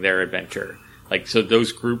they're having their adventure. Like, so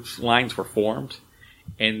those group lines were formed,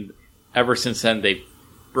 and ever since then they've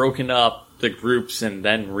broken up the groups and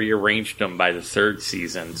then rearranged them by the 3rd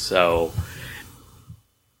season. So,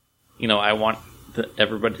 you know, I want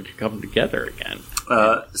everybody to come together again.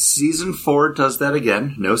 Season 4 does that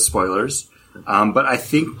again. No spoilers. But I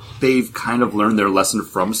think they've kind of learned their lesson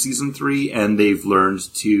from season 3, and they've learned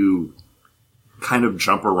to kind of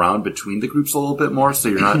jump around between the groups a little bit more, so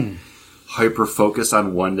you're not hyper-focused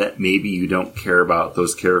on one that maybe you don't care about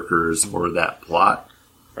those characters or that plot.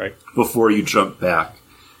 Right. Before you jump back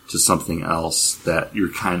to something else that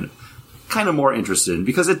you're kind of more interested in,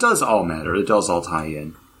 because it does all matter. It does all tie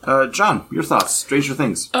in. John, your thoughts? Stranger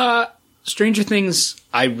Things. Stranger Things,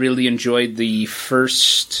 I really enjoyed the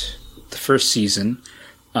first season.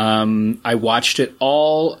 I watched it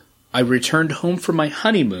all. I returned home from my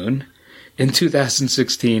honeymoon in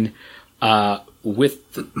 2016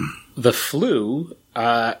 with the flu,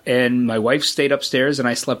 and my wife stayed upstairs and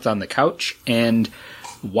I slept on the couch and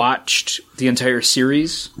watched the entire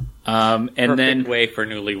series. And Perfect then way for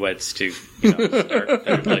newlyweds to start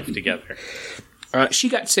their life together. She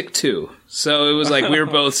got sick too, so it was like we were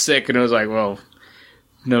both sick, and it was like, well,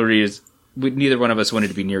 no reason. Neither one of us wanted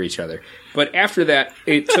to be near each other. But after that,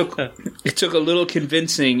 it took a little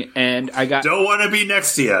convincing, and I got don't want to be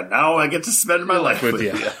next to you. Now I get to spend my life with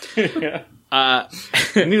you.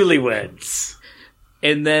 Newlyweds,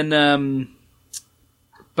 and then,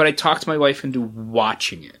 but I talked my wife into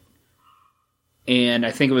watching it, and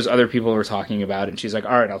I think it was other people who were talking about it, and she's like,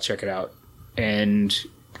 "All right, I'll check it out," and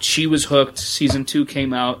she was hooked. Season 2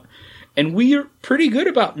 came out, and we are pretty good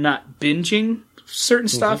about not binging certain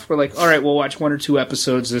stuff. We're like, all right, we'll watch 1 or 2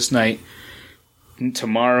 episodes this night. And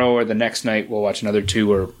tomorrow or the next night, we'll watch another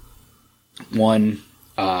 2 or 1.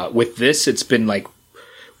 With this, it's been like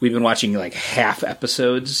we've been watching like half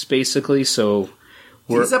episodes, basically. So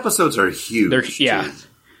these episodes are huge. Yeah.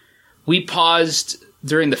 We paused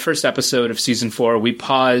during the first episode of season 4. We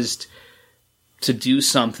paused to do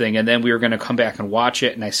something, and then we were going to come back and watch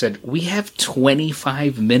it, and I said, we have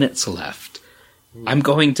 25 minutes left. I'm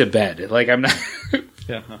going to bed. Like, I'm not...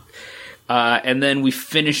 and then we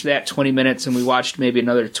finished that 20 minutes, and we watched maybe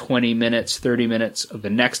another 20 minutes, 30 minutes of the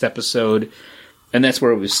next episode, and that's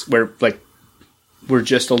where we're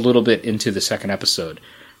just a little bit into the second episode.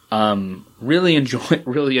 Really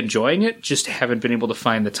enjoying it, just haven't been able to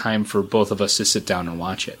find the time for both of us to sit down and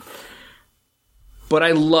watch it. But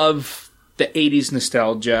I love the 80s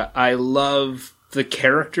nostalgia. I love the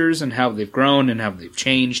characters and how they've grown and how they've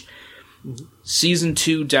changed. Season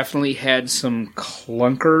 2 definitely had some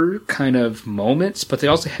clunker kind of moments, but they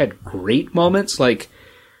also had great moments, like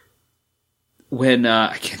when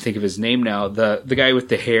I can't think of his name now, the guy with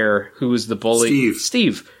the hair who was the bully.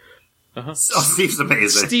 Steve. Uh-huh. Oh, Steve's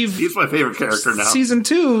amazing. He's my favorite character now. Season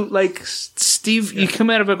 2, like Steve, you come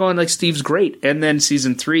out of it going like Steve's great, and then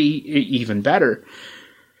season 3 even better.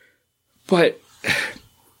 But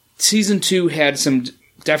season 2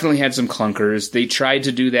 definitely had some clunkers. They tried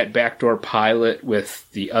to do that backdoor pilot with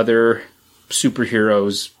the other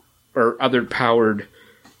superheroes or other powered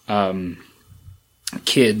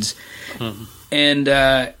kids. Mm-hmm. And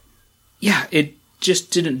it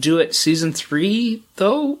just didn't do it. Season 3,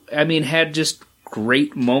 though, I mean, had just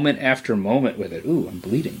great moment after moment with it. Ooh, I'm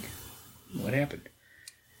bleeding. What happened?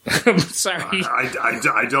 I'm sorry. I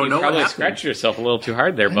don't know what Probably happened. scratched yourself a little too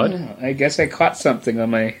hard there, bud. I guess I caught something on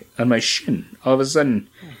my shin. All of a sudden,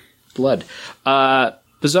 blood.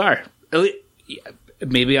 Bizarre.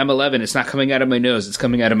 Maybe I'm 11. It's not coming out of my nose. It's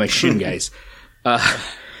coming out of my shin, guys.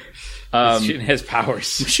 Shin has powers.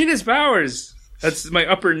 Shin has powers. That's my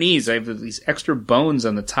upper knees. I have these extra bones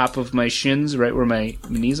on the top of my shins, right where my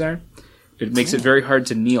knees are. It makes it very hard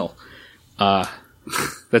to kneel.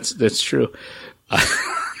 That's true.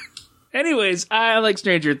 Anyways, I like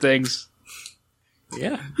Stranger Things.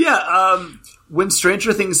 Yeah. Yeah, when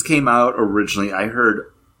Stranger Things came out originally, I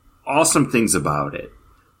heard awesome things about it.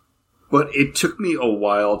 But it took me a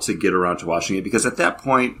while to get around to watching it because at that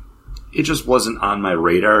point, it just wasn't on my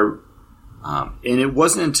radar. And it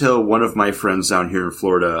wasn't until one of my friends down here in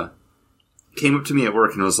Florida came up to me at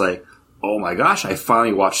work and was like, "Oh my gosh, I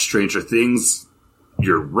finally watched Stranger Things.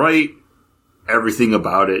 You're right. Everything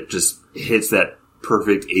about it just hits that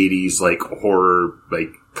perfect 80s, like, horror, like,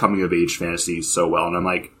 coming-of-age fantasy so well." And I'm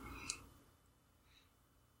like,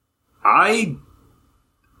 I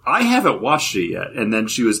haven't watched it yet. And then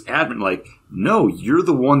she was adamant, like, "No, you're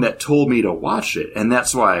the one that told me to watch it, and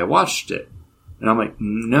that's why I watched it." And I'm like,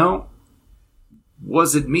 "No,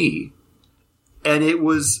 was it me?" And it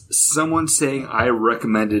was someone saying I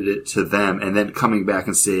recommended it to them and then coming back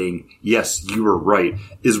and saying, "Yes, you were right,"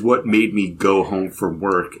 is what made me go home from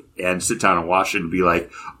work and sit down and watch it and be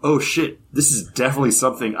like, "Oh shit, this is definitely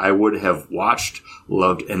something I would have watched,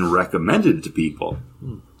 loved, and recommended to people."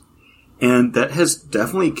 And that has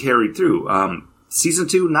definitely carried through. Season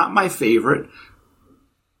 2, not my favorite,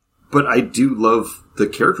 but I do love the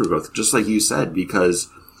character growth, just like you said, because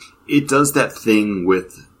it does that thing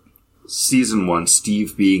with Season 1,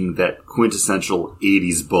 Steve being that quintessential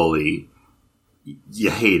 80s bully.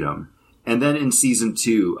 You hate him. And then in Season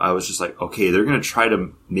 2, I was just like, okay, they're going to try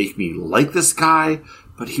to make me like this guy,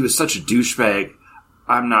 but he was such a douchebag,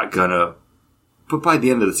 I'm not gonna. But by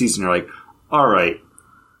the end of the season, you're like, all right,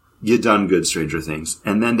 you done good, Stranger Things.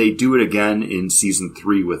 And then they do it again in Season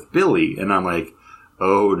 3 with Billy, and I'm like,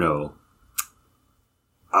 oh no.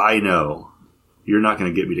 I know. You're not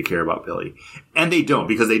going to get me to care about Billy. And they don't,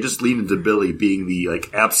 because they just lean into Billy being the,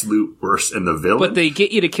 like, absolute worst and the villain. But they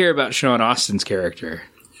get you to care about Sean Austin's character.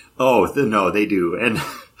 Oh, no, they do. And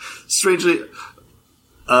strangely,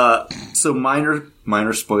 so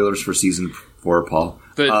minor spoilers for Season 4, Paul.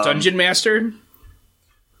 The Dungeon Master?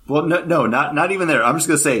 Well, no, not even there. I'm just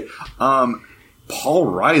going to say, Paul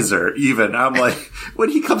Reiser, even. I'm like, when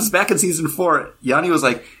he comes back in Season 4, Yanni was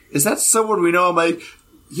like, is that someone we know? I'm like,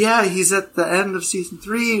 yeah, he's at the end of Season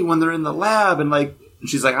 3 when they're in the lab, and like, and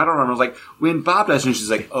she's like, I don't remember. I was like, when Bob dies, and she's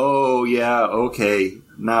like, oh yeah, okay,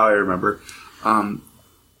 now I remember.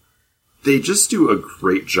 They just do a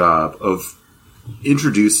great job of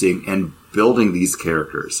introducing and building these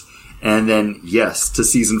characters. And then, yes, to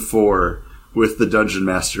Season 4 with the Dungeon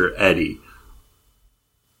Master, Eddie.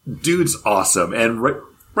 Dude's awesome. And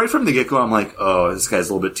right from the get-go, I'm like, oh, this guy's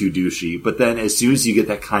a little bit too douchey. But then as soon as you get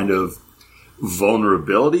that kind of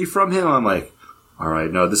vulnerability from him, I'm like, all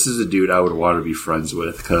right, no, this is a dude I would want to be friends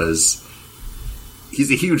with, because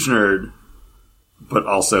he's a huge nerd, but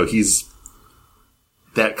also he's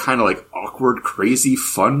that kind of like awkward, crazy,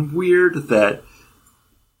 fun weird that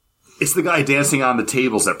it's the guy dancing on the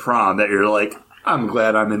tables at prom that you're like, I'm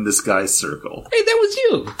glad I'm in this guy's circle. Hey, that was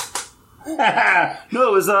you. No,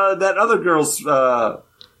 it was that other girl's that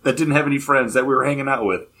didn't have any friends that we were hanging out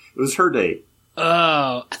with. It was her date.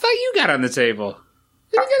 Oh, I thought you got on the table.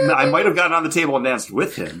 I might have gotten on the table and danced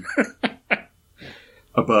with him.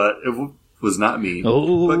 But it was not me.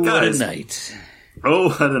 Oh, but guys, what a night. Oh,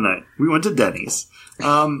 what a night. We went to Denny's.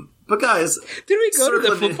 But guys... Did we go to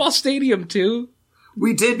the football stadium, too?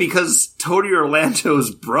 We did, because Tony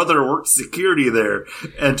Orlando's brother worked security there.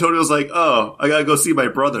 And Tony was like, oh, I gotta go see my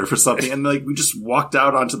brother for something. And like, we just walked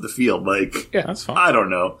out onto the field. Like, yeah, that's fine. I don't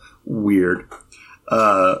know. Weird.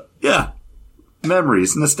 Yeah.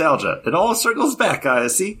 Memories, nostalgia. It all circles back,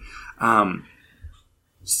 guys. See?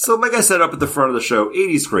 So like I said up at the front of the show,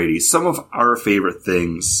 80s Grady's, some of our favorite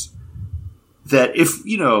things that if,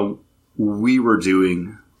 you know, we were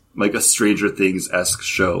doing like a Stranger Things-esque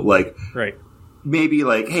show, like, right. Maybe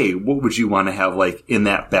like, hey, what would you want to have like in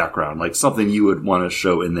that background? Like something you would want to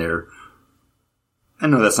show in there. I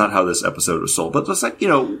know that's not how this episode was sold, but just like, you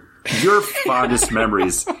know, your fondest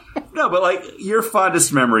memories. No, but like your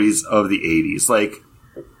fondest memories of the 80s. Like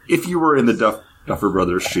if you were in the Duffer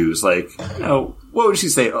Brothers' shoes, like, you know, what would you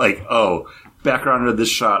say? Like, oh, background of this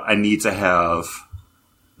shot, I need to have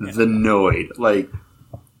the Noid. Like,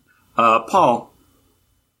 Paul,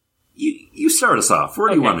 you start us off. Where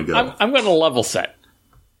do you want to go? I'm going to level set,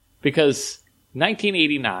 because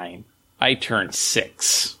 1989, I turned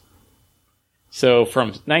 6. So from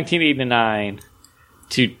 1989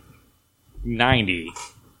 to 90,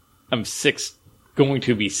 I'm 6, going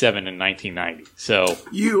to be 7 in 1990. So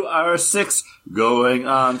You are 6, going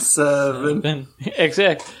on 7.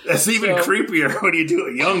 Exactly. That's even creepier when you do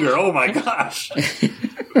it younger. Oh my gosh.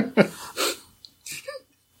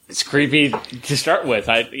 It's creepy to start with.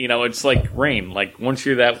 It's like Rain. Like once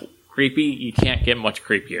you're that creepy, you can't get much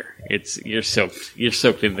creepier. You're soaked. You're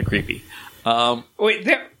soaked in the creepy. Wait,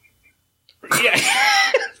 there. Yeah.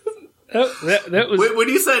 that was. When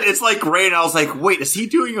you said it's like Rain, I was like, wait, is he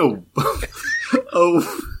doing a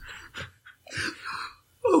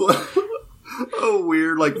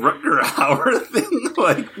weird like Rutger Hauer thing?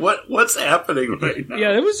 Like what's happening right now?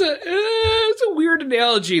 Yeah, it was a weird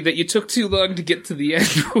analogy that you took too long to get to the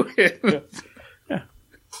end with. Yeah.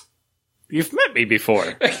 You've met me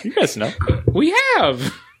before. You guys know. We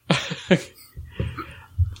have.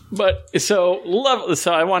 But so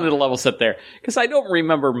I wanted to level set there because I don't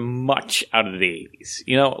remember much out of the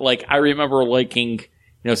 80s. Like I remember liking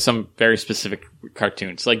some very specific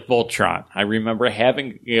cartoons like Voltron. I remember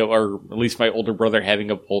having or at least my older brother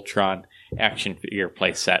having a Voltron action figure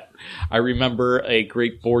play set. I remember a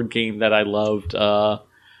great board game that I loved. I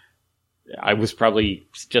was probably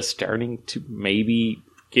just starting to maybe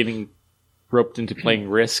getting roped into playing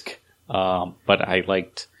Risk, but I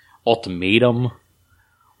liked Ultimatum,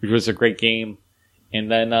 which was a great game.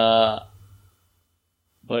 And then, the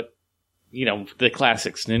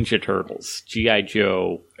classics, Ninja Turtles, G.I.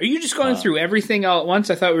 Joe. Are you just going through everything all at once?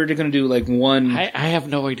 I thought we were going to do like one. I have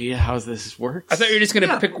no idea how this works. I thought you were just going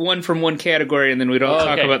to pick one from one category and then we'd all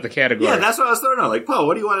talk about the category. Yeah, that's what I was throwing out. Like, Paul,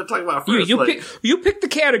 what do you want to talk about first? You pick the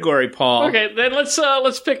category, Paul. Okay, then let's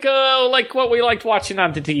pick like what we liked watching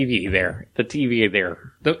on the TV there. The TV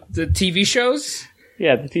there. The TV shows?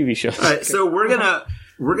 Yeah, the TV shows. All right, so we're gonna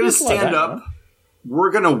stand up.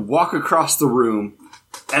 We're gonna walk across the room,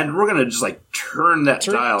 and we're gonna just like turn that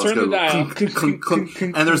dial. Turn the dial. Clunk, clunk, clunk.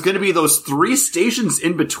 And there's gonna be those 3 stations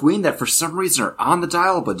in between that for some reason are on the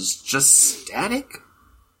dial, but it's just static.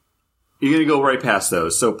 You're gonna go right past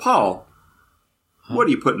those. So, Paul, what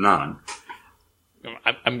are you putting on?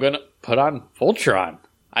 I'm gonna put on Voltron.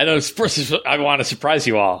 I know. I want to surprise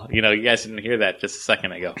you all. You guys didn't hear that just a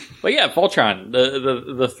second ago. But yeah, Voltron.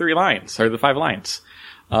 The 3 lines or the 5 lines.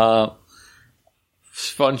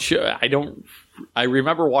 Fun show. I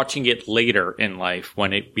remember watching it later in life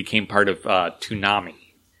when it became part of Toonami,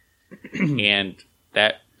 and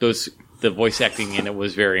the voice acting in it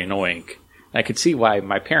was very annoying. I could see why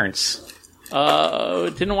my parents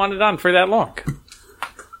didn't want it on for that long,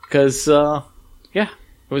 because it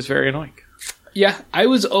was very annoying. Yeah, I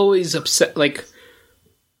was always upset. Like,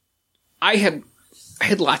 I had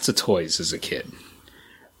lots of toys as a kid.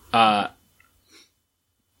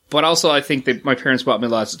 But also I think that my parents bought me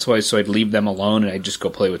lots of toys, so I'd leave them alone and I'd just go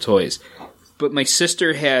play with toys. But my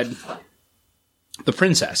sister had the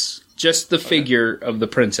princess. Just the figure of the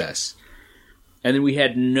princess. And then we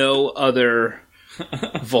had no other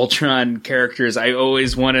Voltron characters. I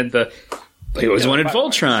always wanted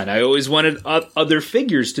Voltron. I always wanted other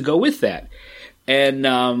figures to go with that. And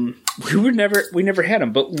we never had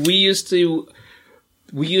them, but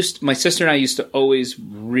my sister and I used to always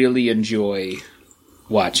really enjoy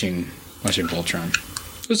watching Voltron.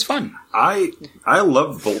 It was fun. I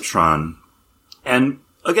loved Voltron, and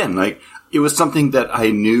again, like it was something that I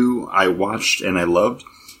knew I watched and I loved,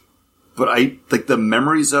 but the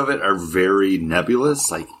memories of it are very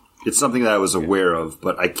nebulous. Like it's something that I was aware of,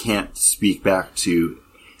 but I can't speak back to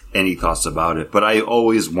any thoughts about it. But I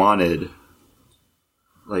always wanted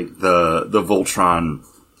like the Voltron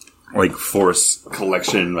like Force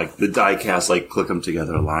collection, like the die-cast, like click them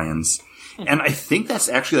together lions. And I think that's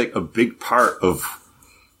actually like a big part of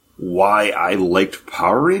why I liked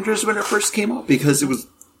Power Rangers when it first came out, because it was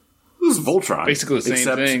Voltron. Basically the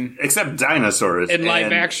same thing. Except dinosaurs. In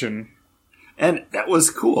live action. And that was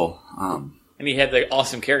cool. And he had the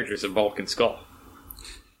awesome characters of Bulk and Skull.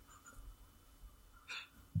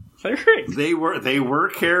 They're great. They were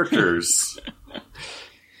characters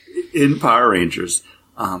in Power Rangers.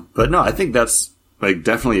 But no, I think that's like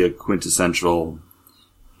definitely a quintessential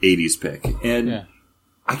 80s pick. And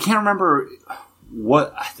I can't remember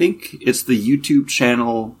I think it's the YouTube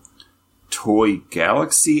channel Toy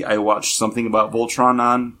Galaxy. I watched something about Voltron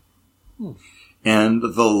on. And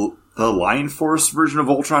the Lion Force version of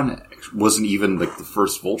Voltron wasn't even like the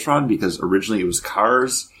first Voltron, because originally it was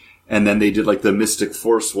Cars, and then they did like the Mystic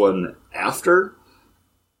Force one after.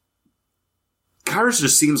 Cars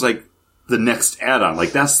just seems like the next add-on.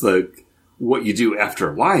 Like that's what you do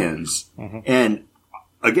after Lions. Mm-hmm. And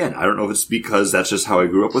again, I don't know if it's because that's just how I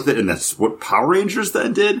grew up with it, and that's what Power Rangers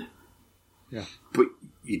then did. Yeah. But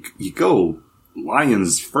you go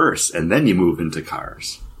Lions first, and then you move into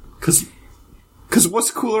Cars. Because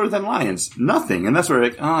what's cooler than Lions? Nothing. And that's where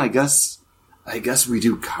like, I guess we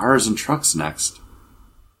do Cars and Trucks next.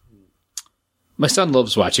 My son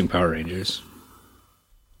loves watching Power Rangers.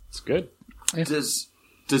 It's good. Yeah.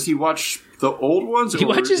 Does he watch the old ones? He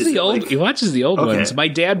watches the old. He watches the old Okay. ones. My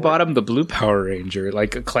dad bought him the blue Power Ranger,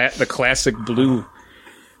 like the classic blue.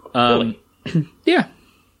 Really? Yeah.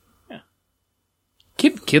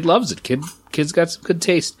 Kid loves it. Kid's got some good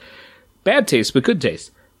taste. Bad taste, but good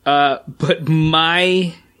taste. But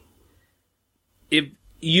if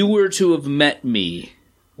you were to have met me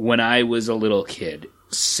when I was a little kid,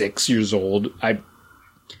 6 years old, I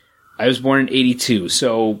was born in 82,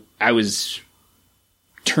 so I was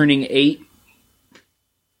turning 8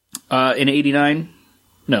 in 89.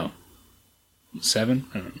 No, 7.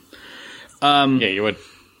 I don't know. Yeah, you would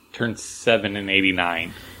turn 7 in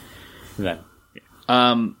 89. Then.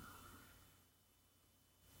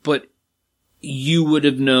 But you would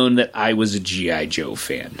have known that I was a G.I. Joe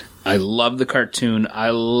fan. I loved the cartoon.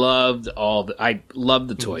 I loved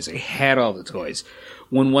the toys. I had all the toys.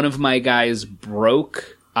 When one of my guys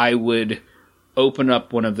broke, I would open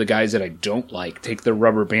up one of the guys that I don't like, take the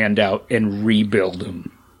rubber band out, and rebuild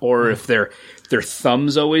them. Or if their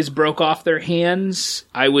thumbs always broke off their hands,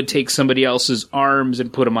 I would take somebody else's arms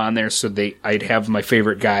and put them on there so I'd have my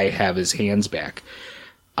favorite guy have his hands back.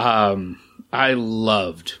 I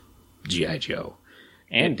loved G.I. Joe.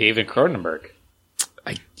 And David Cronenberg.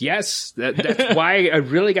 Yes, that's why I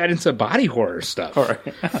really got into body horror stuff.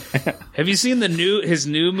 Have you seen his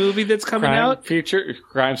new movie that's coming out?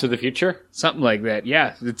 Crimes of the Future? Something like that.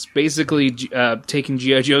 Yeah, it's basically taking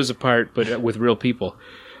G.I. Joes apart, but with real people.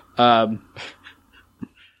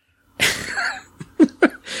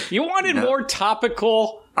 You wanted more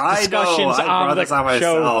topical I know, discussions I brought on the this on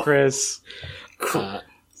show, myself. Chris.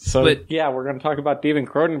 We're going to talk about David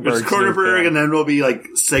Cronenberg. There's Cronenberg, and then we'll be like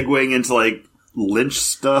segueing into like Lynch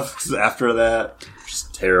stuff after that.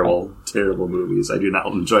 Just terrible movies. I do not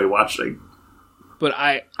enjoy watching. But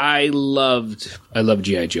I loved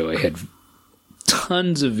G.I. Joe. I had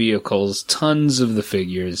tons of vehicles, tons of the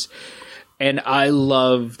figures, and I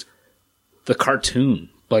loved the cartoon,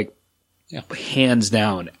 like hands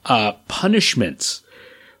down. Punishments,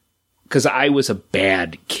 because I was a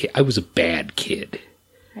bad kid.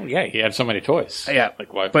 Oh, yeah, you have so many toys. Yeah,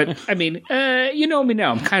 like what? But I mean, you know me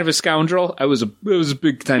now. I'm kind of a scoundrel. I was a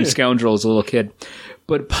big time scoundrel as a little kid.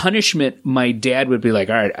 But punishment, my dad would be like,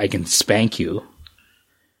 "All right, I can spank you.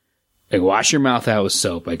 I can wash your mouth out with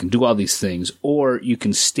soap. I can do all these things, or you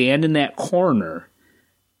can stand in that corner,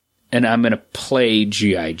 and I'm going to play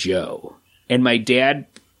G.I. Joe." And my dad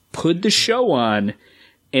put the show on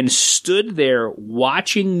and stood there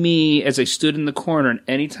watching me as I stood in the corner. And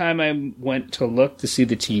anytime I went to look to see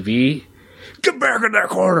the TV, get back in that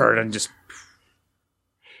corner, and just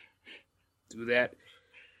do that.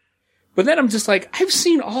 But then I'm just like, I've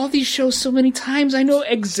seen all these shows so many times. I know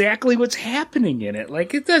exactly what's happening in it.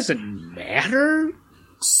 Like, it doesn't matter.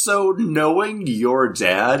 So knowing your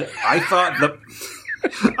dad, I thought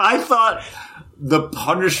the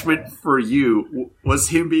punishment for you was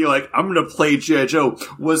him being like, I'm going to play G.I. Joe,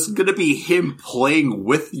 was going to be him playing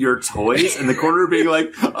with your toys in the corner being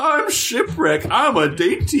like, I'm Shipwreck, I'm a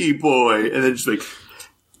dainty boy. And then just like,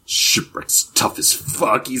 Shipwreck's tough as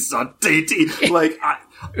fuck, he's not dainty. Like,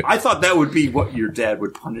 I thought that would be what your dad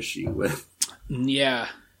would punish you with. Yeah.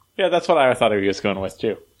 Yeah, that's what I thought he was going with,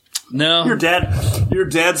 too. No. Your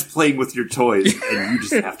dad's playing with your toys, and you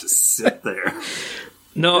just have to sit there.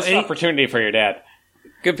 No, It's an opportunity for your dad.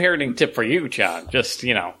 Good parenting tip for you, John. Just,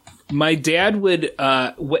 my dad would,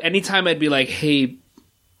 anytime I'd be like, hey,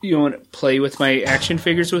 you want to play with my action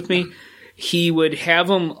figures with me? He would have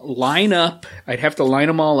them line up. I'd have to line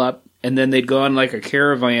them all up, and then they'd go on like a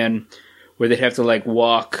caravan where they'd have to like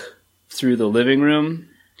walk through the living room.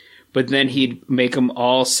 But then he'd make them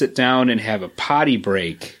all sit down and have a potty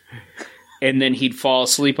break. And then he'd fall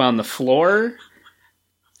asleep on the floor.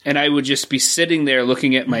 And I would just be sitting there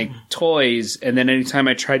looking at my toys, and then anytime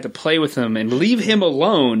I tried to play with him and leave him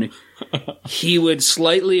alone, he would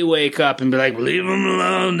slightly wake up and be like, leave him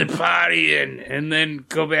alone, they're partying, and then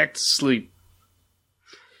go back to sleep.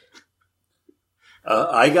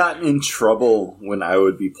 I got in trouble when I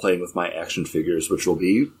would be playing with my action figures, which we'll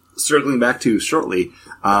be circling back to shortly,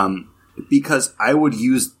 because I would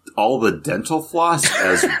use all the dental floss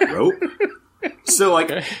as rope. So,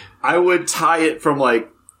 like, I would tie it from, like,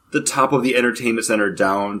 the top of the entertainment center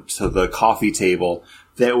down to the coffee table.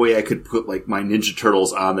 That way I could put like my Ninja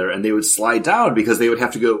Turtles on there and they would slide down because they would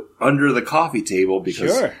have to go under the coffee table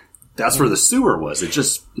because that's where the sewer was. It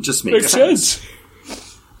just makes sense.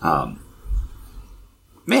 Man,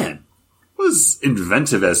 I was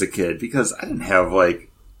inventive as a kid because I didn't have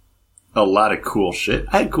like a lot of cool shit.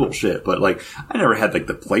 I had cool shit, but like I never had like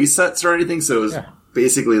the play sets or anything. So it was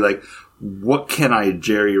basically like, what can I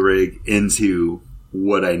jerry rig into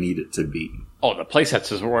what I need it to be? Oh, the play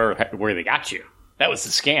sets is where they got you. That was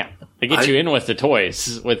the scam. They get you in with the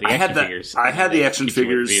toys, with the action figures. I had the action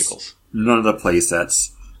figures, vehicles. None of the play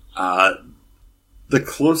sets. The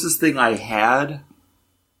closest thing I had...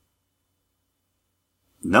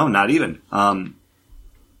 No, not even.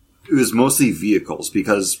 It was mostly vehicles,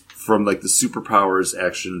 because from like the Superpowers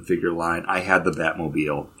action figure line, I had the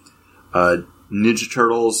Batmobile. Ninja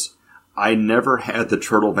Turtles, I never had the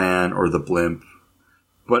Turtle Van or the Blimp,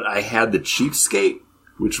 but I had the Cheapskate,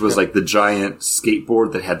 which was like the giant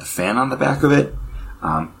skateboard that had the fan on the back of it.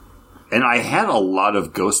 And I had a lot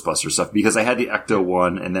of Ghostbuster stuff because I had the Ecto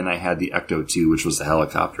 1 and then I had the Ecto 2, which was the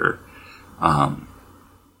helicopter.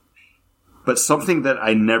 But something that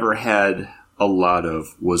I never had a lot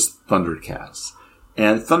of was Thundercats.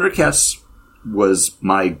 And Thundercats was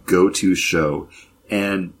my go-to show.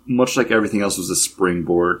 And much like everything else was a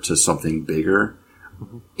springboard to something bigger.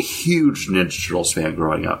 Huge Ninja Turtles fan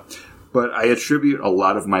growing up. But I attribute a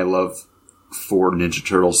lot of my love for Ninja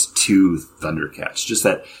Turtles to Thundercats. Just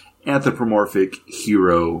that anthropomorphic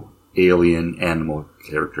hero, alien, animal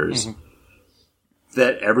characters.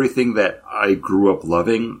 That everything that I grew up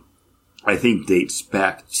loving, I think dates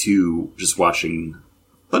back to just watching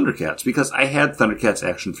Thundercats. Because I had Thundercats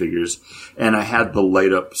action figures, and I had the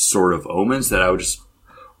light-up Sword of Omens that I would just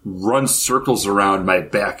run circles around my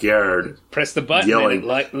backyard. Press the button yelling,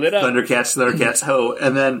 and it lit up. Thundercats, Thundercats, ho!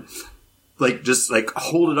 And then... just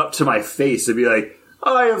hold it up to my face and be like,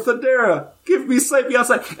 I am Thundera, slap me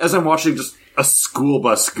outside. As I'm watching just a school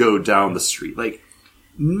bus go down the street. Like,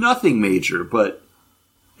 nothing major, but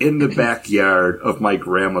in the backyard of my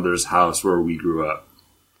grandmother's house where we grew up,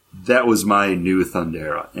 that was my new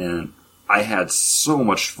Thundera. And I had so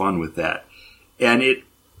much fun with that. And it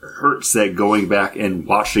hurts that going back and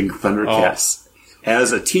watching Thundercats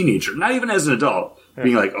as a teenager, not even as an adult,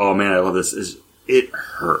 being like, oh man, I love this. It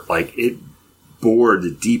hurt. Like, it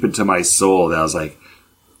bored deep into my soul that I was like,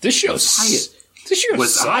 This show sucks.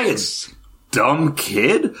 I a dumb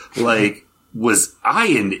kid? Like, was I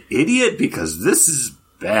an idiot? Because this is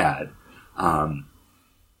bad. But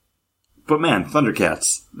man,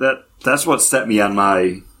 Thundercats, that's what set me on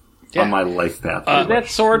my life path. Did that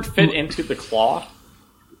sword fit into the claw?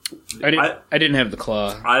 I didn't have the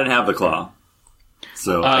claw. I didn't have the claw.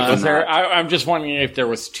 So I'm just wondering if there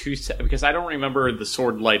was two because I don't remember the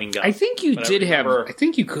sword lighting up. I think you did have. I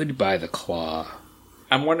think you could buy the claw.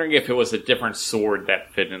 I'm wondering if it was a different sword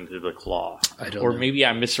that fit into the claw. I don't or know. Maybe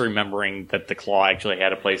I'm misremembering that the claw actually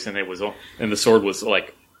had a place and the sword was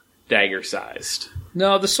like dagger sized.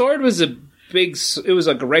 No, the sword was it was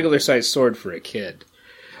like a regular sized sword for a kid.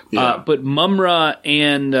 Yeah. But Mumra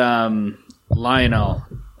and Lionel,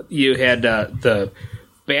 you had the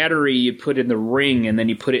battery you put in the ring and then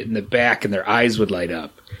you put it in the back and their eyes would light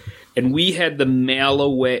up. And we had the mail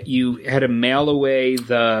away. You had to mail away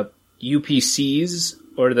the UPCs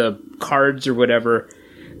or the cards or whatever,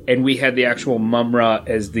 and we had the actual Mumra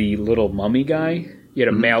as the little mummy guy. You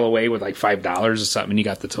had to mail away with like $5 or something, and you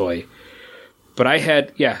got the toy. But I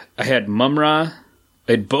had Mumra.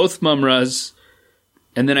 I had both Mumras,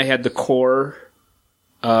 and then I had the core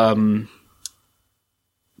Thundercats,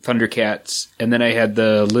 and then I had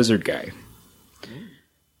the lizard guy.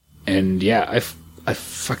 And yeah, I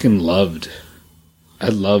fucking loved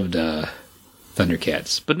Thundercats,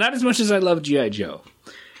 but not as much as I loved G.I. Joe.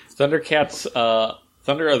 Thundercats,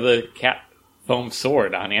 Thunder of the Cat foam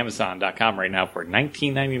sword on Amazon.com right now for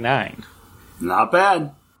 $19.99. Not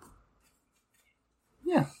bad.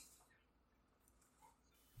 Yeah.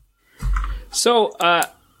 So,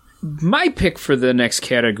 my pick for the next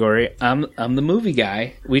category, I'm the movie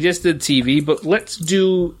guy. We just did TV, but let's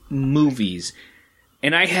do movies.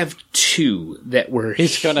 And I have two that were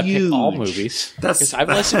He's going to pick all movies. I've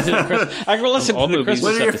listened to the Christmas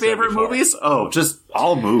What are your episode favorite before. movies? Oh, just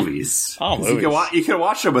all movies. All movies. You can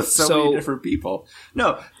watch them with so many different people.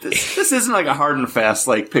 No, this isn't like a hard and fast,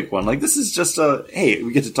 like, pick one. Like, this is just hey,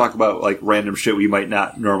 we get to talk about, like, random shit we might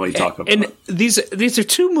not normally talk about. And these are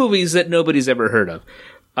two movies that nobody's ever heard of.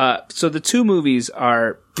 So the two movies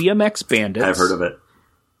are BMX Bandits. I've heard of it.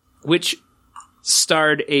 Which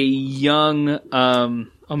starred a young,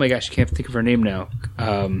 oh my gosh, I can't think of her name now.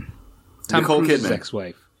 Tom Nicole Cruise's Kidman.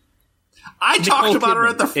 ex-wife. I talked Nicole about her Kidman.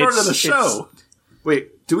 at the front of the show.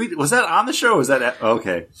 Wait, was that on the show? Or was that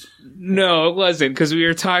okay? No, it wasn't, because we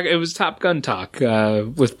were talking. It was Top Gun Talk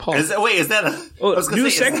with Paul. Is that a New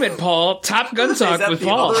segment, Paul? Top Gun Talk is that with the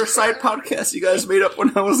Paul. other side podcast you guys made up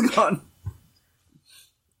when I was gone?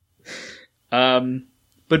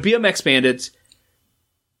 But BMX Bandits,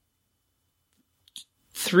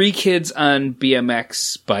 3 kids on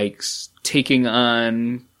BMX bikes taking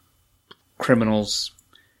on criminals.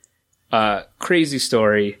 Crazy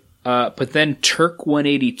story. But then Turk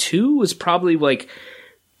 182 was probably like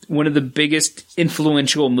one of the biggest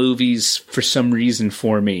influential movies for some reason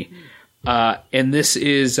for me. And this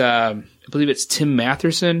is, I believe it's Tim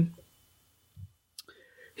Matheson.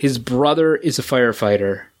 His brother is a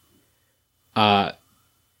firefighter.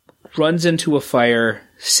 Runs into a fire,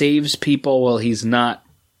 saves people while he's not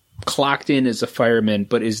clocked in as a fireman,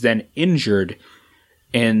 but is then injured,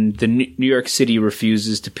 and the New York City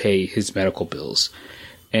refuses to pay his medical bills.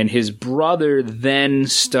 And his brother then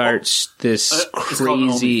starts this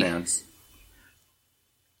crazy...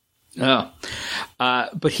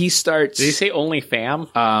 but he starts... Did he say OnlyFam?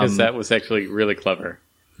 Because that was actually really clever.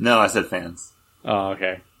 No, I said fans. Oh,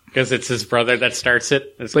 okay. Because it's his brother that starts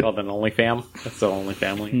it. It's called an OnlyFam. That's the only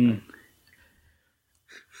family.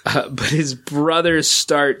 But his brother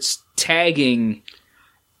starts tagging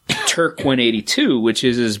Turk 182, which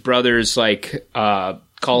is his brother's like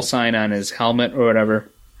call sign on his helmet or whatever.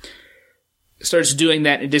 Starts doing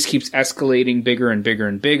that, and it just keeps escalating bigger and bigger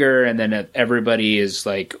and bigger, and then everybody is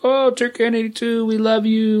like, oh, Turk 182, we love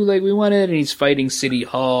you, like, we want it, and he's fighting City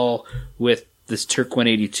Hall with this Turk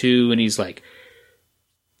 182, and he's like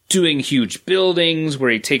doing huge buildings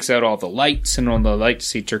where he takes out all the lights, and on the lights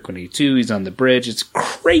see Turk 182, he's on the bridge. It's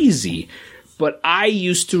crazy. But I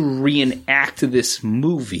used to reenact this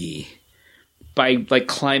movie by like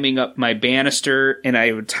climbing up my banister, and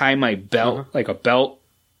I would tie my belt, like a belt,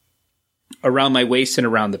 around my waist and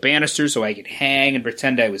around the banister so I could hang and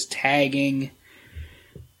pretend I was tagging.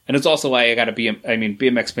 And it's also why I got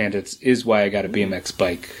BMX Bandits is why I got a BMX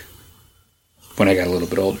bike when I got a little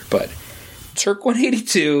bit older. But Turk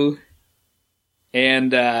 182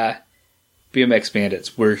 and BMX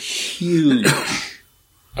Bandits were huge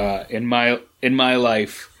in my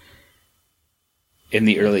life in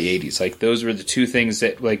the early 80s. Like, those were the two things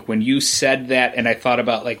that, like, when you said that and I thought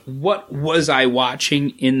about, like, what was I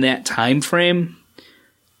watching in that time frame?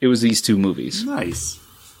 It was these two movies. Nice.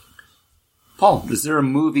 Paul, is there a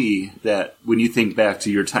movie that, when you think back to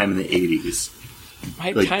your time in the 80s,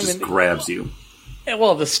 grabs you?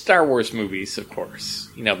 Well, the Star Wars movies, of course.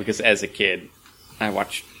 You know, because as a kid,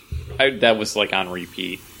 that was, like, on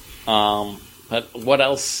repeat. But what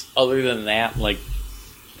else, other than that, like,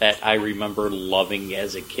 that I remember loving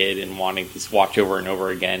as a kid and wanting to watch over and over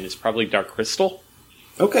again is probably Dark Crystal.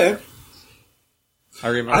 Okay. I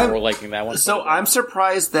remember liking that one. So I'm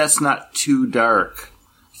surprised that's not too dark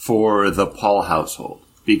for the Paul household,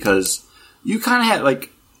 because you kind of had like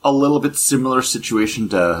a little bit similar situation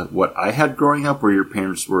to what I had growing up, where your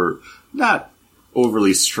parents were not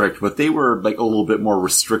overly strict, but they were like a little bit more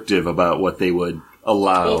restrictive about what they would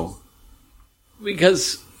allow. Well,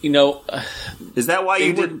 because, you know... Is that why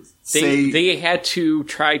you didn't say... They had to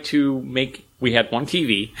try to make... We had one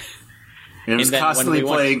TV. And it was constantly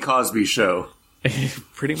playing Cosby Show.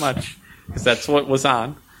 Pretty much. Because that's what was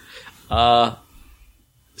on.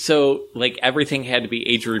 So, like, everything had to be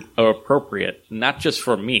age appropriate. Not just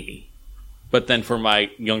for me, but then for my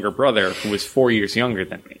younger brother, who was 4 years younger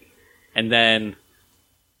than me. And then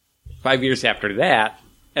 5 years after that,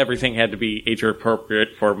 everything had to be age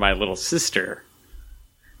appropriate for my little sister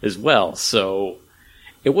as well. So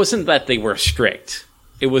it wasn't that they were strict.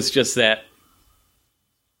 It was just that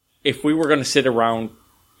if we were going to sit around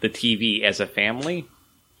the TV as a family,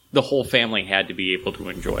 the whole family had to be able to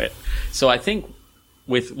enjoy it. So I think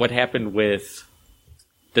with what happened with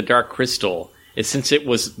the Dark Crystal is, since it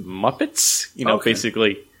was Muppets, you know,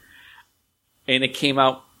 basically, and it came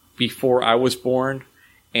out before I was born,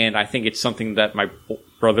 and I think it's something that my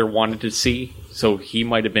brother wanted to see, so he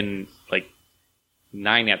might have been like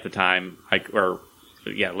 9 at the time,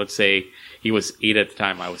 let's say he was 8 at the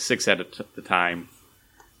time, I was 6 at the time.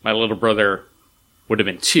 My little brother would have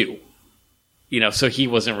been 2. You know, so he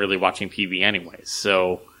wasn't really watching TV anyways.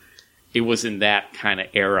 So it was in that kind of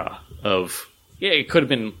era of, it could have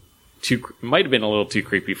been might have been a little too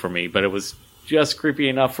creepy for me, but it was just creepy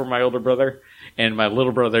enough for my older brother. And my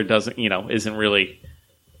little brother isn't really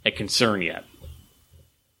a concern yet.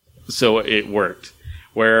 So it worked.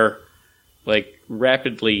 Where, like,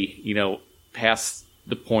 rapidly, you know, past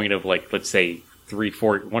the point of, like, let's say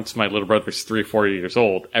 3-4, once my little brother's 3 or 4 years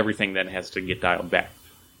old, everything then has to get dialed back.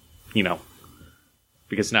 You know,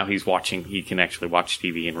 because now he can actually watch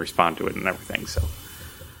TV and respond to it and everything. So,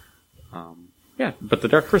 yeah. But the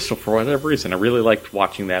Dark Crystal, for whatever reason, I really liked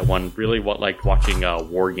watching that one. Really, liked watching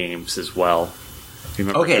War Games as well. If you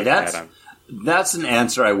remember Okay, that's an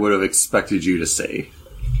answer I would have expected you to say.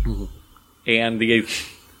 And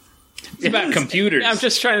It's about computers. I'm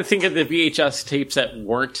just trying to think of the VHS tapes that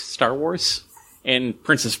weren't Star Wars and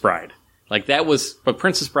Princess Bride. But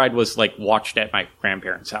Princess Bride was watched at my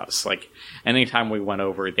grandparents' house. Anytime we went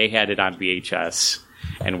over, they had it on VHS,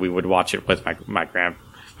 and we would watch it with my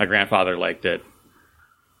grandfather liked it,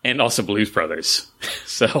 and also Blues Brothers.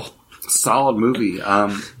 So solid movie.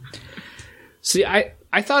 See,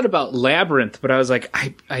 I thought about Labyrinth, but I was like,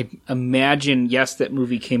 I imagine, yes, that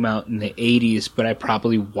movie came out in the 80s, but I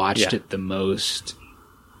probably watched it the most.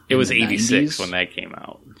 It was 86 90s. when that came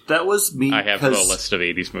out. That was me. I have a list of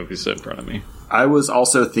 80s movies in front of me. I was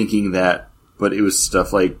also thinking that, but it was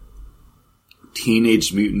stuff like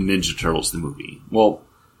Teenage Mutant Ninja Turtles, the movie. Well,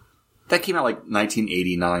 that came out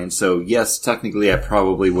 1989, so yes, technically I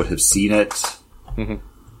probably would have seen it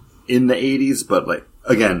in the 80s, but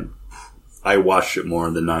again, I watched it more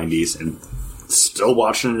in the 90s and still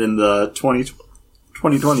watching it in the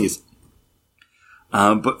 2020s.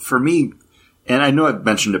 But for me, and I know I've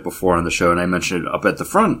mentioned it before on the show, and I mentioned it up at the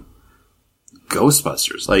front,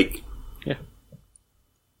 Ghostbusters. Yeah.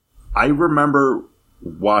 I remember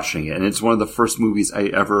watching it, and it's one of the first movies I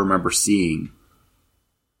ever remember seeing.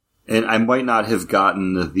 And I might not have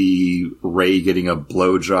gotten the Ray getting a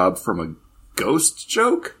blowjob from a ghost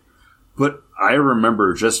joke, but I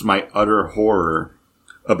remember just my utter horror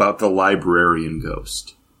about the librarian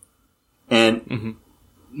ghost. And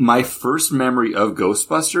my first memory of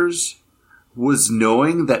Ghostbusters was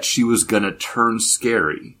knowing that she was going to turn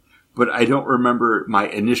scary. But I don't remember my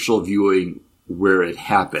initial viewing where it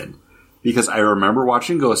happened. Because I remember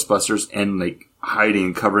watching Ghostbusters and hiding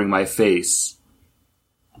and covering my face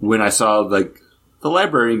when I saw the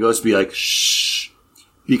librarian ghost be shh.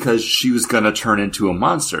 Because she was going to turn into a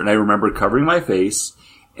monster. And I remember covering my face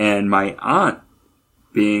and my aunt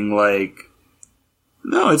being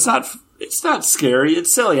no, it's not scary.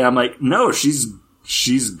 It's silly. And I'm like, no, she's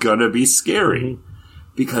going to be scary.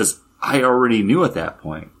 Because I already knew at that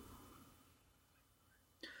point.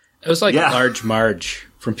 It was Large Marge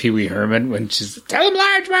from Pee Wee Herman when she's, tell him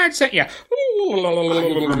Large Marge sent you.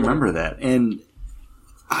 I remember that. And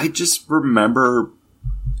I just remember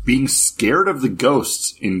being scared of the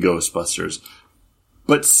ghosts in Ghostbusters,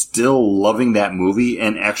 but still loving that movie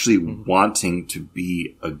and actually wanting to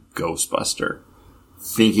be a Ghostbuster.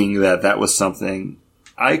 Thinking that was something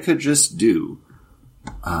I could just do.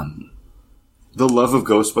 The love of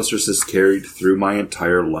Ghostbusters has carried through my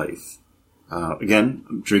entire life. Again,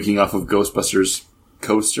 I'm drinking off of Ghostbusters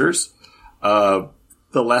coasters. The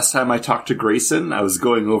last time I talked to Grayson, I was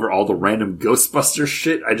going over all the random Ghostbusters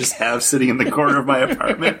shit I just have sitting in the corner of my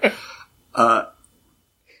apartment. I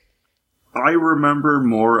remember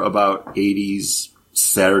more about 80s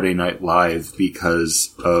Saturday Night Live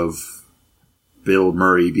because of Bill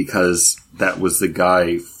Murray, because that was the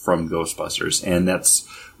guy from Ghostbusters, and that's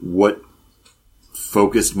what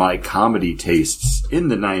focused my comedy tastes in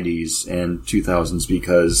the 90s and 2000s,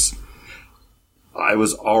 because I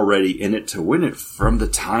was already in it to win it from the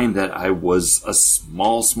time that I was a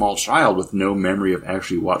small child with no memory of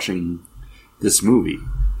actually watching this movie.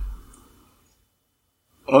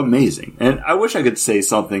 Amazing. And I wish I could say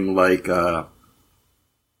something like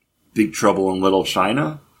Big Trouble in Little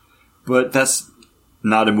China, but that's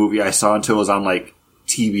not a movie I saw until it was on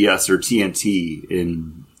TBS or TNT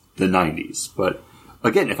in the 90s. But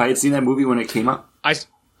again, if I had seen that movie when it came out, I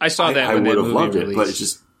saw that I when would that have movie loved released. it, but it's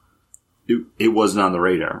just it wasn't on the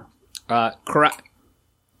radar.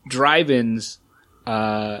 Drive-ins,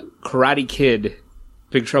 Karate Kid,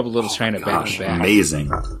 Big Trouble in Little China, back to back.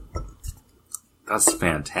 Amazing. That's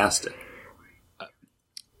fantastic.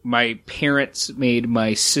 My parents made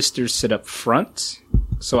my sister sit up front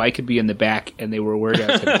so I could be in the back, and they were worried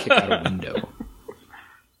I was going to kick out a window.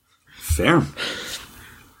 Fair.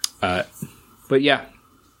 But yeah,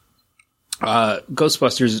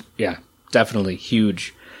 Ghostbusters, yeah, definitely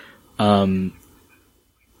huge. And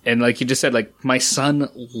like you just said, my son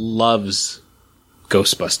loves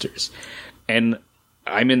Ghostbusters, and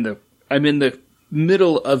I'm in the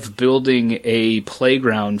middle of building a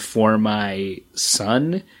playground for my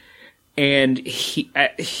son, and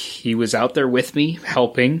he was out there with me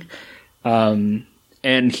helping,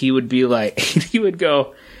 and he would be he would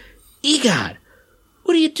go, Egon,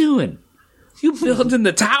 what are you doing? You building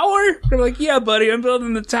the tower? I'm like, yeah, buddy, I'm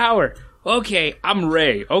building the tower. Okay, I'm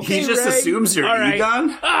Ray. Okay, he just Ray? assumes you're All right. Egon?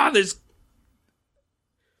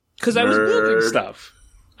 Because I was building stuff.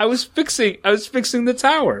 I was fixing the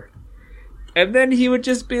tower. And then he would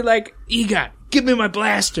just be like, Egon, give me my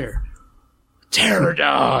blaster. Terror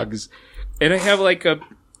dogs. And I have like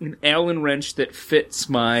an Allen wrench that fits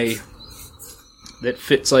like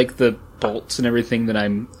the bolts and everything that I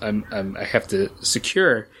have to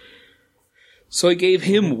secure. So I gave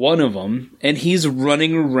him one of them, and he's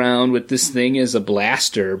running around with this thing as a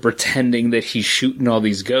blaster, pretending that he's shooting all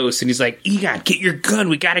these ghosts. And he's like, Egon, get your gun.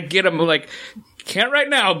 We got to get him. I'm like, can't right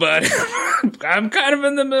now, bud. I'm kind of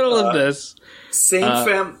in the middle of this.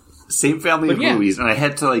 Same family of movies, and I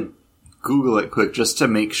had to like Google it quick just to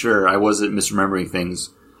make sure I wasn't misremembering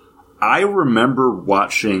things. I remember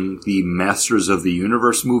watching the Masters of the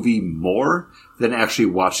Universe movie more than actually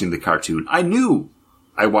watching the cartoon. I knew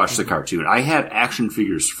I watched the cartoon. I had action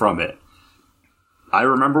figures from it. I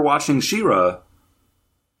remember watching She-Ra,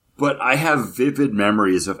 but I have vivid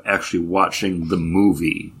memories of actually watching the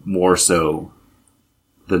movie more so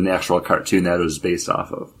than the actual cartoon that it was based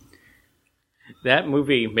off of. That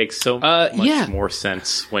movie makes so much more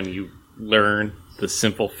sense when you learn the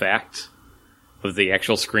simple fact of the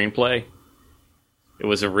actual screenplay. It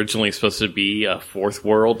was originally supposed to be a Fourth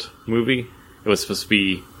World movie. It was supposed to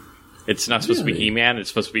be... It's not supposed to be He-Man. It's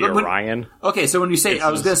supposed to be Orion. Okay, so when you say... I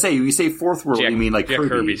was going to say, when you say Fourth World, you mean like Jack Kirby.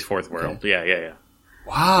 Kirby's Fourth World. Okay. Yeah.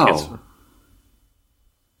 Wow.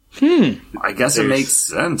 I guess it makes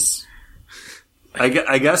sense. I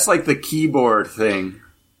guess like the keyboard thing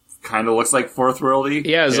kind of looks like Fourth World-y.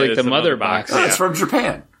 Yeah, it's like the mother box. Oh, it's from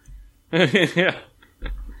Japan. Yeah.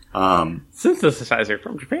 Synthesizer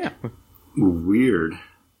from Japan. Weird.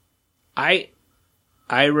 I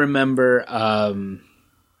remember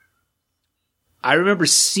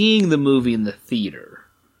seeing the movie in the theater,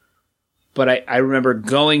 but I remember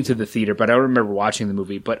going to the theater, but I don't remember watching the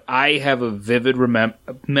movie. But I have a vivid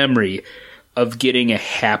memory of getting a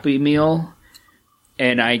Happy Meal,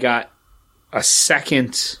 and I got a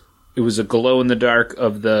second. It was a glow in the dark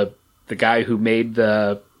of the guy who made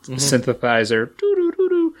the synthesizer,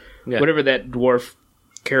 whatever that dwarf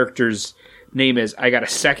character's name is. I got a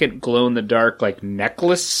second glow in the dark like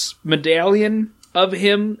necklace medallion of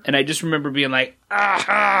him, and I just remember being like,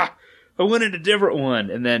 aha! I wanted a different one,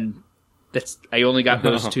 and then I only got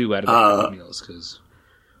those two out of the Happy Meals because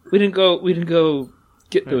we didn't go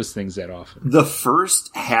get those things that often. The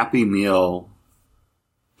first Happy Meal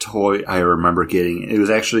toy I remember getting, it was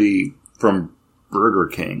actually from Burger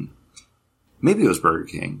King. Maybe it was Burger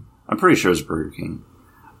King. I'm pretty sure it was Burger King.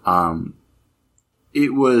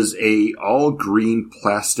 It was a all green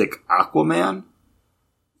plastic Aquaman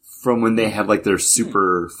from when they had like their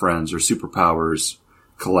Super Friends or Superpowers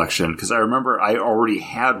collection. Because I remember I already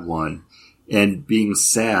had one and being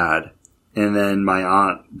sad, and then my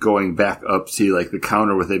aunt going back up to like the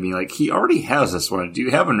counter with it being like, he already has this one. Do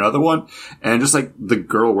you have another one? And just like the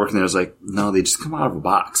girl working there was like, no, they just come out of a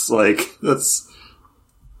box. Like that's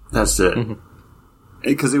it.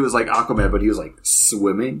 Because it was like Aquaman, but he was like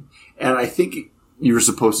swimming. And I think you were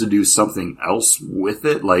supposed to do something else with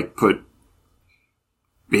it, like put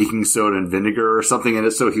baking soda and vinegar or something in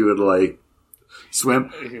it so he would like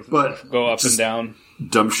swim. But go up and down.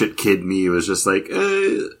 Dumb shit kid me was just like,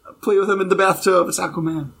 play with him in the bathtub. It's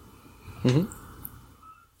Aquaman.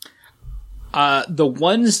 The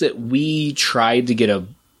ones that we tried to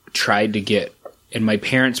get, and my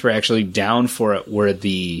parents were actually down for it, were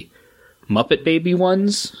the Muppet Baby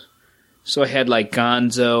ones. So I had like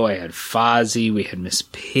Gonzo, I had Fozzie, we had Miss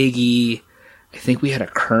Piggy. I think we had a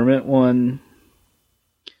Kermit one.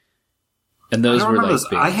 And those were like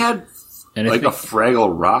big. I had like a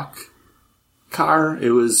Fraggle Rock car.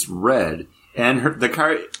 It was red. And the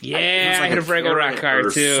car... Yeah, like I had a Fraggle Rock car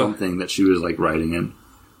too. Something that she was like riding in.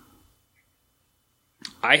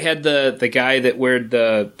 I had the guy that wore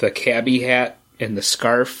the cabbie hat and the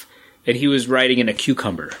scarf, and he was riding in a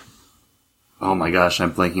cucumber. Oh my gosh,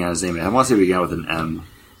 I'm blanking on his name. I want to say we began with an M.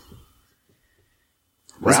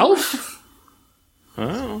 Ralph?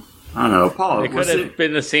 Oh. I don't know. Paul, it could have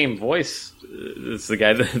been the same voice as the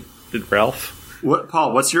guy that did Ralph.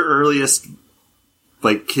 Paul, what's your earliest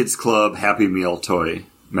like kids club Happy Meal toy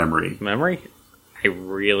memory? I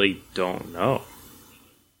really don't know.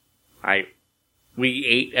 We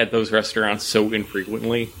ate at those restaurants so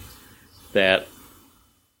infrequently that,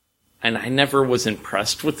 and I never was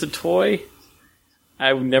impressed with the toy.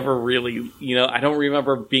 I never really, I don't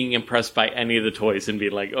remember being impressed by any of the toys and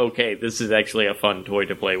being like, okay, this is actually a fun toy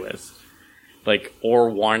to play with. Like, or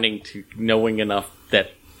knowing enough that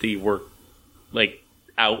they were, like,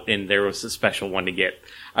 out and there was a special one to get.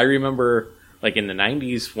 I remember, like, in the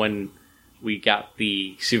 90s when we got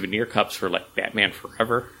the souvenir cups for, like, Batman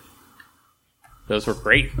Forever. Those were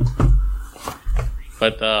great.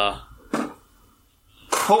 But,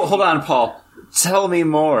 Hold on, Paul. Tell me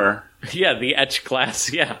more. yeah, the etch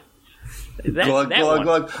glass, yeah. Glug, glug,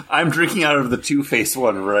 glug. I'm drinking out of the Two-Face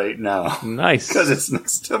one right now. Nice. Because it's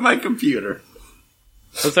next to my computer.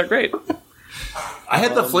 Those are great. I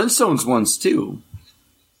had the Flintstones ones, too.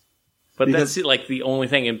 But that's like the only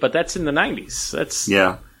thing. But that's in the 90s.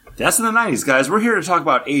 Yeah. That's in the 90s, guys. We're here to talk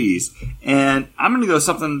about 80s. And I'm going to go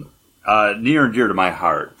something near and dear to my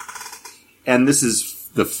heart. And this is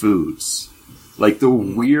the foods. Like the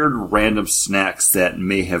weird random snacks that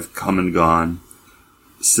may have come and gone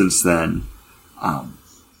since then.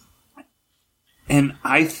 And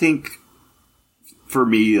I think for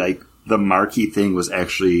me, like the marquee thing was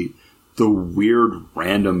actually the weird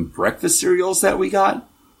random breakfast cereals that we got.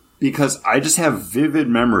 Because I just have vivid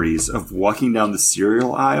memories of walking down the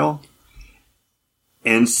cereal aisle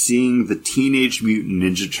and seeing the Teenage Mutant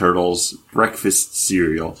Ninja Turtles breakfast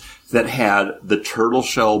cereal that had the turtle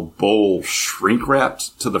shell bowl shrink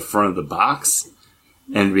wrapped to the front of the box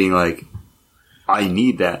and being like, I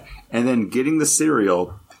need that. And then getting the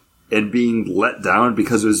cereal and being let down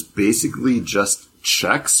because it was basically just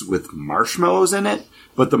Chex with marshmallows in it,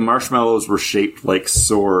 but the marshmallows were shaped like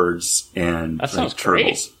swords and that sounds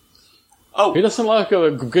turtles. Great. Oh, who doesn't like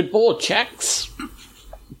a good bowl of Chex?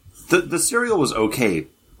 The cereal was okay,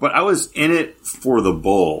 but I was in it for the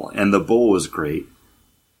bowl, and the bowl was great.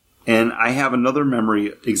 And I have another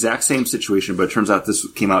memory, exact same situation, but it turns out this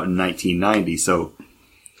came out in 1990, so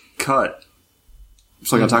cut.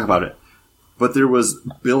 So I'm going to talk about it. But there was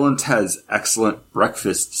Bill and Ted's Excellent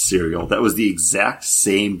Breakfast cereal that was the exact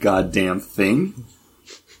same goddamn thing,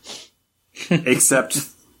 except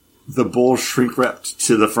the bowl shrink wrapped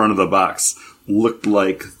to the front of the box looked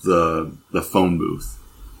like the phone booth.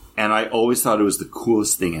 And I always thought it was the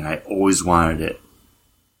coolest thing, and I always wanted it.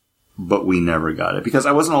 But we never got it, because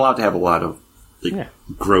I wasn't allowed to have a lot of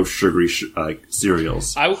gross, sugary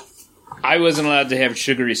cereals. I wasn't allowed to have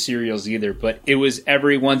sugary cereals either, but it was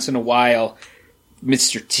every once in a while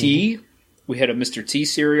Mr. T. Mm-hmm. We had a Mr. T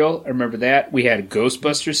cereal. I remember that. We had a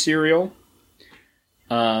Ghostbusters cereal.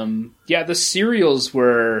 The cereals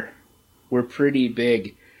were pretty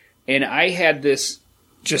big. And I had this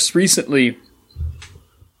just recently.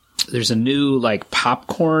 There's a new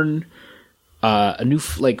popcorn, a new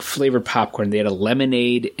flavored popcorn. They had a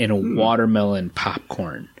lemonade and a watermelon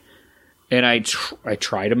popcorn. And I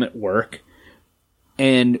tried them at work.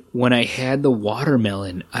 And when I had the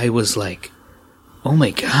watermelon, I was like, oh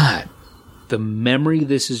my God, the memory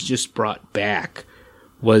this has just brought back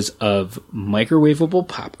was of microwavable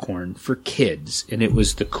popcorn for kids, and it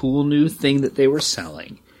was the cool new thing that they were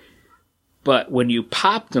selling. But when you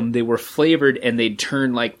popped them, they were flavored, and they'd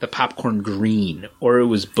turn the popcorn green, or it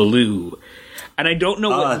was blue. And I don't know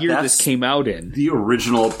what year this came out in. The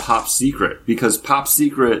original Pop Secret, because Pop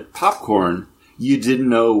Secret popcorn, you didn't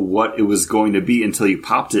know what it was going to be until you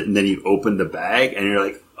popped it, and then you opened the bag, and you're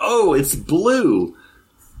like, oh, it's blue.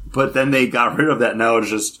 But then they got rid of that. Now it's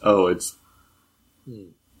just, it's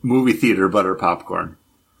movie theater butter popcorn,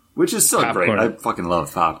 which is still great. I fucking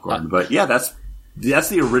love popcorn. But yeah, that's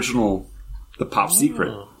the original, the Pop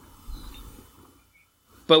Secret.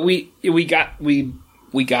 But we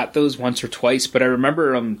got those once or twice. But I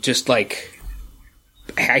remember just I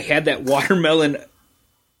had that watermelon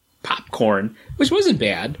popcorn, which wasn't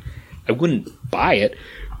bad. I wouldn't buy it.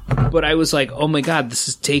 But I was like, oh my God,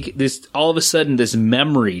 this all of a sudden this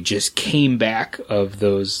memory just came back of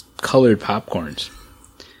those colored popcorns.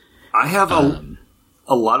 I have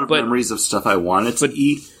a lot of memories of stuff I wanted to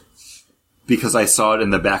eat because I saw it in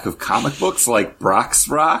the back of comic books, like Brock's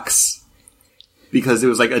Rocks. Because it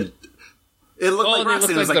was like it looked like Rocks,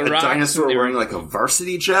 and it was like a dinosaur wearing like a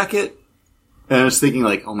varsity jacket. And I was thinking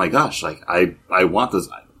oh my gosh, I want those.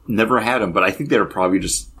 I never had them, but I think they were probably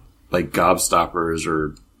just like Gobstoppers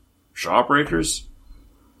or Jawbreakers.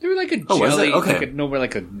 They were like a jelly,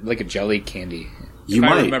 like a jelly candy. If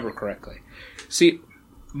I remember correctly. See,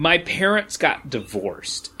 my parents got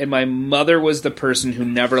divorced, and my mother was the person who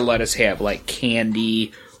never let us have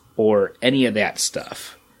candy or any of that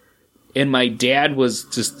stuff. And my dad was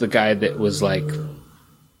just the guy that was like,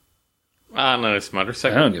 no, it's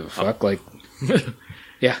motorcycle. I don't give a fuck.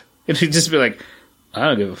 Yeah, and he'd just be like, I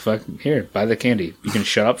don't give a fuck. Here, buy the candy. You can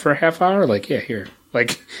shut up for a half hour. Yeah, here.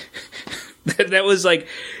 That was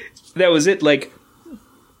it.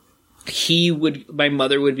 My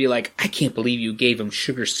mother would be like, I can't believe you gave him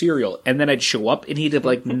sugar cereal. And then I'd show up and he'd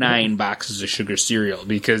have 9 boxes of sugar cereal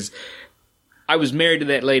because I was married to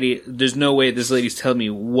that lady. There's no way this lady's telling me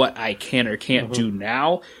what I can or can't do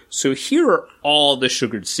now. So here are all the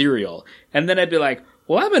sugared cereal. And then I'd be like,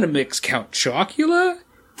 well, I'm going to mix Count Chocula.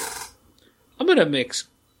 I'm going to mix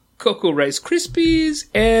Cocoa Rice Krispies,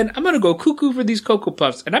 and I'm going to go cuckoo for these Cocoa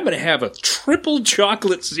Puffs, and I'm going to have a triple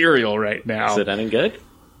chocolate cereal right now. Is it any good?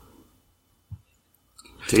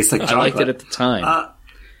 Tastes like I chocolate. liked it at the time.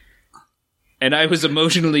 And I was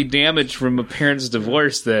emotionally damaged from a parent's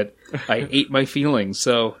divorce that I ate my feelings,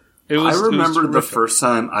 so it was I remember the terrific. first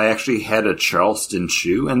time I actually had a Charleston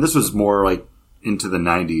chew, and this was more like into the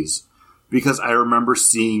 90s, because I remember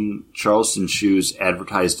seeing Charleston chews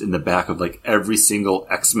advertised in the back of like every single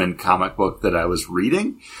X-Men comic book that I was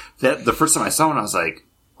reading. That the first time I saw one, I was like,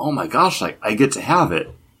 oh my gosh, like I get to have it.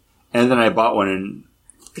 And then I bought one, and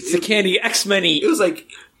It's the candy X-Men eat. it was like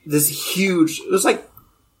this huge, it was like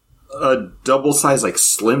a double size like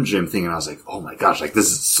Slim Jim thing, and I was like, oh my gosh, like this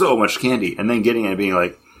is so much candy. And then getting it and being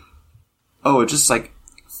like, oh, it's just like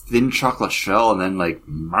thin chocolate shell and then like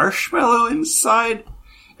marshmallow inside.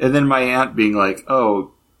 And then my aunt being like,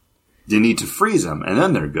 oh, you need to freeze them and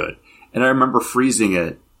then they're good. And I remember freezing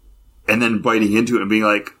it and then biting into it and being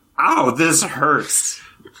like, ow, this hurts.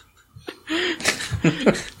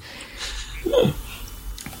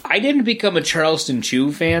 I didn't become a Charleston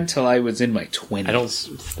Chew fan till I was in my 20s.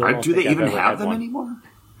 I don't. Do they think I've even ever have had them one. anymore?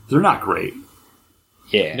 They're not great.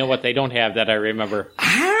 Yeah. You know what they don't have that I remember?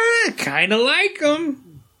 I kind of like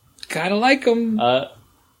them. Kind of like them. I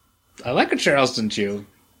like a Charleston Chew.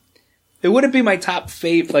 It wouldn't be my top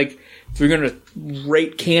fave. Like, if you're going to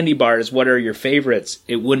rate candy bars, what are your favorites?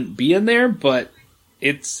 It wouldn't be in there, but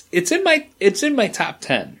it's in my top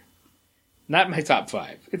 10. Not my top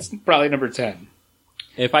 5. It's probably number 10.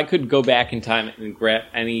 If I could go back in time and grab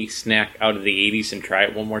any snack out of the 80s and try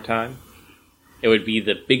it one more time, it would be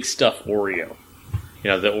the Big Stuff Oreo. You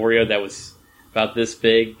know, the Oreo that was about this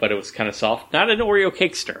big, but it was kind of soft. Not an Oreo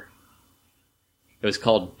Cakester. It was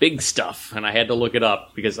called Big Stuff, and I had to look it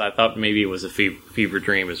up because I thought maybe it was a fever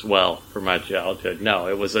dream as well for my childhood. No,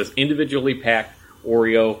 it was an individually packed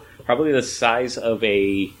Oreo, probably the size of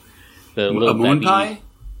a moon pie?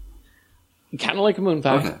 Kind of like a moon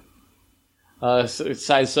pie. Okay.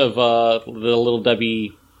 Size of the Little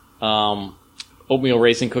Debbie oatmeal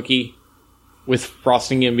raisin cookie with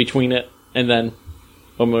frosting in between it, and then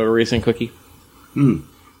oatmeal raisin cookie.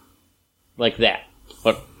 Like that,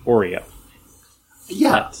 but Oreo.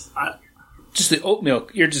 Yeah. Just the oatmeal.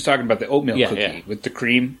 You're just talking about the oatmeal cookie with the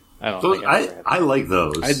cream. I don't Those, think I've ever had I like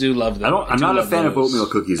those. I do love them. I'm not a fan of oatmeal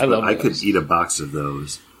cookies, I but love I could those. eat a box of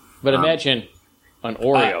those. But imagine an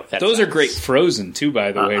Oreo. Those are great frozen, too,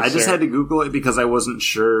 by the way. I just sir. had to Google it because I wasn't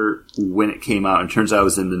sure when it came out. It turns out it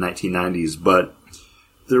was in the 1990s. But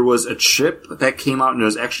there was a chip that came out, and it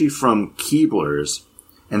was actually from Keebler's,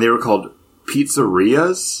 and they were called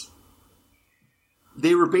Pizzerias.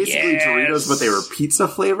 They were basically Yes. Doritos, but they were pizza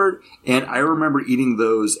flavored. And I remember eating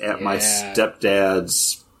those at my Yeah.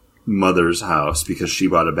 stepdad's mother's house because she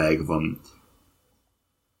bought a bag of them.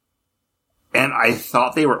 And I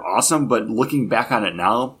thought they were awesome, but looking back on it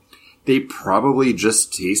now, they probably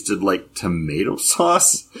just tasted like tomato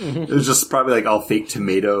sauce. It was just probably like all fake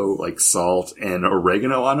tomato, like salt and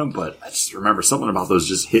oregano on them, but I just remember something about those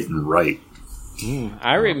just hitting right.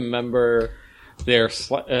 I remember their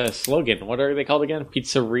slogan. What are they called again?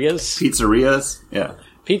 Pizzerias? Pizzerias? Yeah.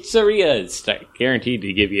 Pizzerias. Guaranteed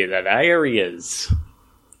to give you the diarrheas.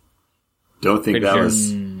 Don't think Pretty that sure.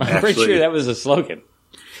 was I'm actually... pretty sure that was a slogan.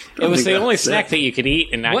 It was think the only that's snack it. that you could eat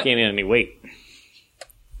and not What? gain any weight.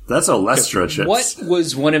 That's Olestra chips. What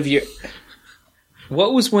was one of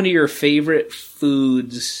your favorite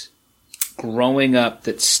foods growing up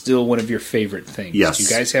that's still one of your favorite things? Yes. Do you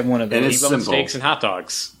guys have one of And those? it's T-bone simple. steaks and hot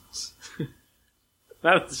dogs.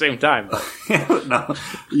 Not at the same time. But No.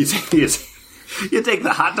 You take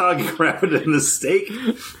the hot dog and wrap it in the steak?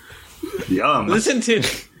 Yum. listen to...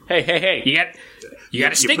 Hey. You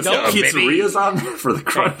got a steak put some dog, baby. pizzerias on there for the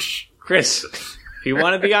crunch. Chris, if you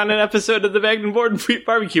want to be on an episode of the Bagged Board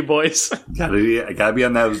Barbecue Boys, Gotta be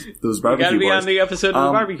on those you barbecue gotta be boys. on the episode of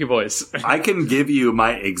the Barbecue Boys. I can give you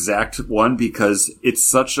my exact one because it's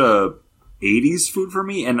such a 80s food for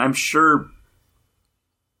me, and I'm sure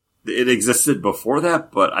it existed before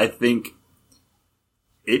that, but I think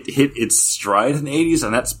it hit its stride in the 80s,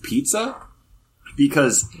 and that's pizza.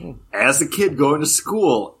 Because as a kid going to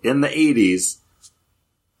school in the 80s,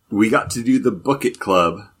 we got to do the Book It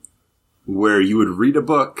Club, where you would read a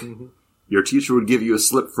book, your teacher would give you a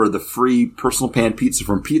slip for the free personal pan pizza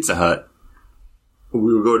from Pizza Hut.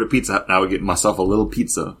 We would go to Pizza Hut, and I would get myself a little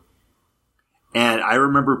pizza. And I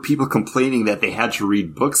remember people complaining that they had to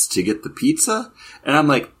read books to get the pizza, and I'm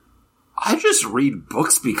like, I just read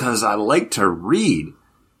books because I like to read.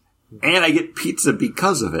 And I get pizza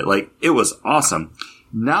because of it. Like, it was awesome.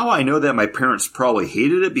 Now I know that my parents probably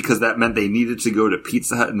hated it because that meant they needed to go to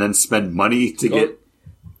Pizza Hut and then spend money to get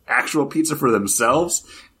actual pizza for themselves.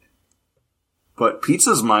 But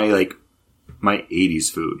pizza's my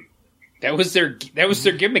 80s food. That was their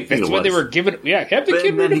gimmick. That's what they were giving. Yeah, have the kid.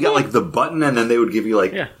 And then you got like the button, and then they would give you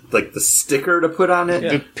like the sticker to put on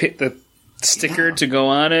it. The sticker to go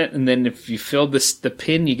on it, and then if you filled the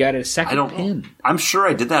pin, you got a second pin. I'm sure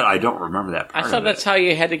I did that. I don't remember that part. I thought that's how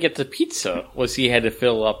you had to get the pizza. Was you had to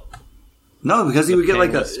fill up? No, because he would get like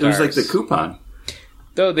it was like the coupon.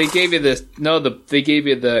 No, they gave you they gave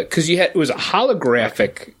you because it was a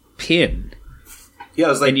holographic pin. Yeah, it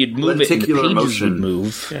was like and you'd move it, and the pages motion would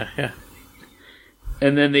move. Yeah.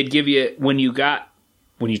 And then they'd give you when you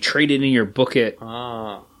traded in your book it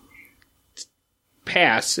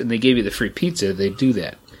pass, and they gave you the free pizza. They'd do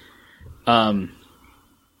that. I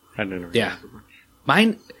didn't know. Yeah,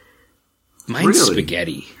 mine's really?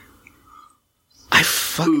 spaghetti. I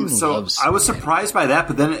fucking love spaghetti. I was surprised by that,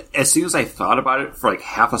 but then as soon as I thought about it for like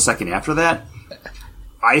half a second after that,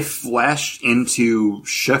 I flashed into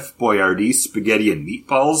Chef Boyardee spaghetti and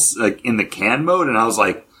meatballs like in the can mode, and I was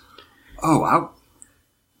like, "Oh,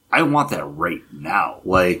 I want that right now!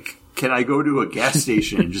 Like, can I go to a gas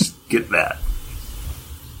station and just get that?"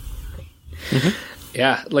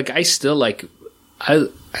 Yeah, like I still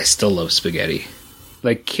love spaghetti.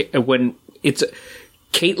 Like when it's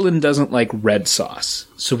Caitlin doesn't like red sauce,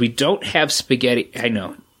 so we don't have spaghetti. I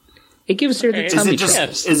know. It gives her the tummy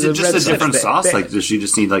troubles. Is it just a different sauce? Like, does she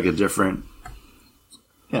just need like a different?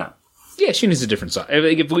 Yeah. Yeah, she needs a different sauce.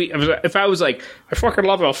 If I was like, I fucking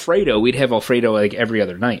love Alfredo, we'd have Alfredo like every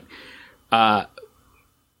other night. But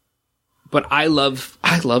I love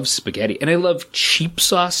spaghetti, and I love cheap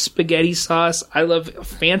sauce spaghetti sauce. I love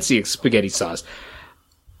fancy spaghetti sauce.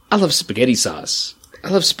 I love spaghetti sauce. I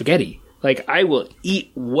love spaghetti. Like, I will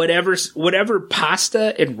eat whatever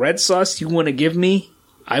pasta and red sauce you want to give me.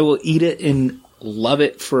 I will eat it and love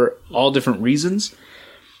it for all different reasons.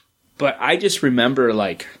 But I just remember,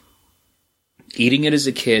 like, eating it as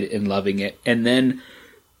a kid and loving it, and then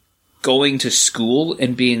going to school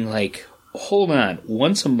and being like, hold on,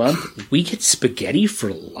 once a month we get spaghetti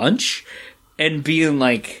for lunch? And being,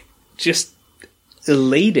 like, just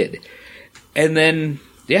elated. And then,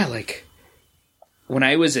 yeah, like, when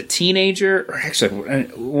I was a teenager, or actually,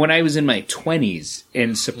 when I was in my 20s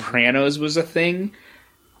and Sopranos was a thing,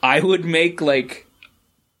 I would make, like,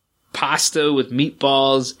 pasta with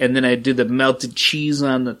meatballs, and then I'd do the melted cheese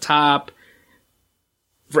on the top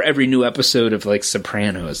for every new episode of, like,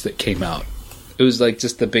 Sopranos that came out. It was, like,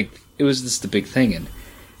 just the big thing, and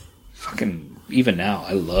fucking, even now,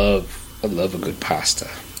 I love a good pasta.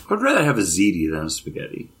 I'd rather have a ziti than a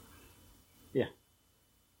spaghetti. Yeah.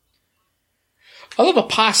 I love a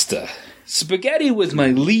pasta. Spaghetti was my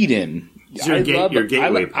lead-in. Your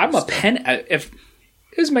gateway pasta. I'm a penne.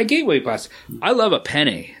 This is my gateway pasta. I love a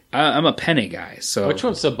penne. I'm a penne guy. So which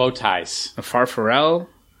one's the bow ties? A farfarelle.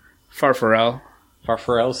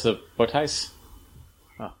 Farfarelle's the bow ties?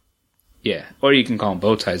 Oh. Yeah. Or you can call them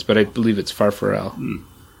bow ties, but I believe it's farfarelle. Mm.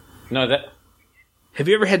 No, that... Have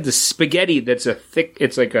you ever had the spaghetti that's a thick...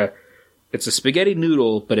 It's a spaghetti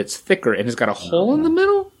noodle, but it's thicker, and it's got a hole in the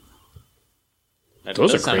middle?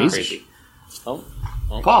 Those are crazy. Oh,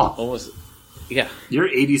 Paul. Almost... Yeah. Your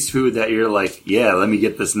 80s food that you're like, yeah, let me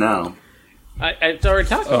get this now. I already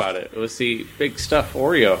talked about it. It was the Big Stuff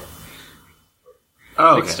Oreo.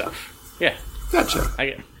 Oh, Big okay. Stuff. Yeah. Gotcha.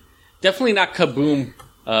 Definitely not Kaboom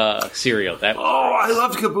cereal. I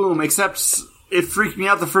loved Kaboom, except it freaked me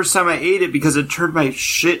out the first time I ate it because it turned my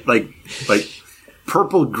shit like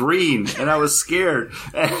purple green, and I was scared.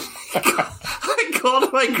 And I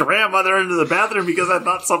called my grandmother into the bathroom because I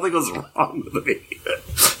thought something was wrong with me.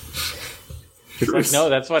 It's like, no,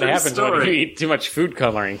 that's what happens when you eat too much food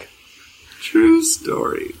coloring. True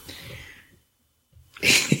story.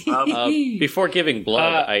 Before giving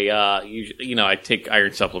blood, I take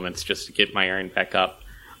iron supplements just to get my iron back up,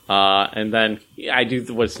 and then I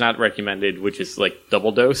do what's not recommended, which is like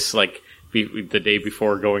double dose. Like the day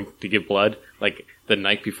before going to give blood, like the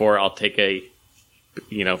night before, I'll take a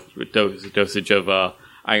dosage of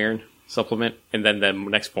iron supplement, and then the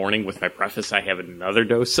next morning with my breakfast, I have another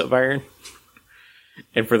dose of iron.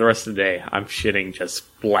 And for the rest of the day, I'm shitting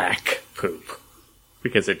just black poop.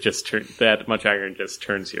 Because it just that much iron just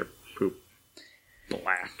turns your poop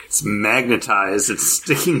black. It's magnetized. It's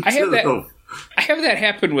sticking I have that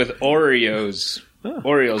happen with Oreos. Oh.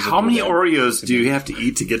 Oreos. How many Oreos do you have to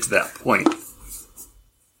eat to get to that point?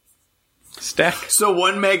 Stack. So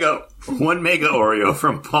one mega Oreo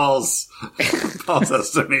from Paul's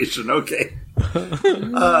estimation. Okay.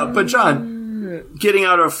 But John, getting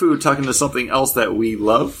out of food, talking to something else that we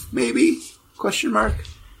love, maybe? Question mark.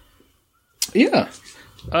 Yeah.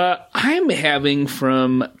 I'm having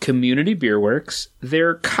from Community Beer Works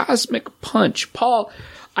their Cosmic Punch. Paul,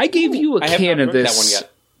 I gave you a can of this that one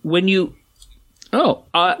yet. when you. Oh,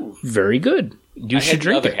 very good. You should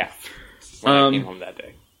drink it. Half when I came home that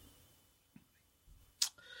day.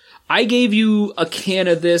 I gave you a can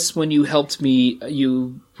of this when you helped me.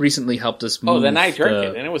 You recently helped us move. Oh, then I drank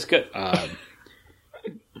it, and it was good.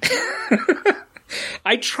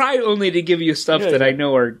 I try only to give you stuff that I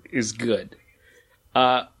know is good.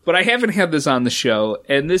 But I haven't had this on the show,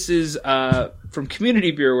 and this is from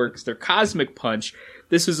Community Beer Works, their Cosmic Punch.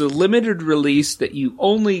 This is a limited release that you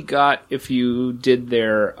only got if you did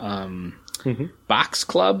their box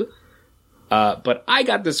club. But I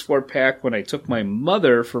got this 4-pack when I took my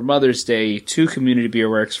mother for Mother's Day to Community Beer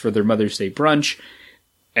Works for their Mother's Day brunch.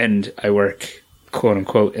 And I work, quote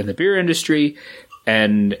unquote, in the beer industry.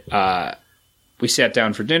 And we sat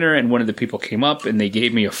down for dinner, and one of the people came up and they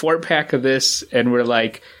gave me a 4-pack of this. And we're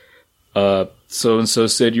like, so-and-so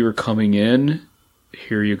said you were coming in.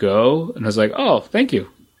 Here you go. And I was like, oh, thank you.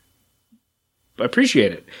 I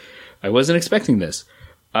appreciate it. I wasn't expecting this.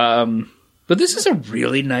 But this is a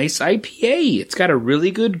really nice IPA. It's got a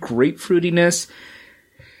really good grapefruitiness.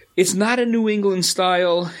 It's not a New England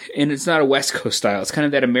style, and it's not a West Coast style. It's kind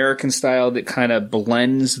of that American style that kind of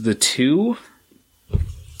blends the two.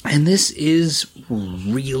 And this is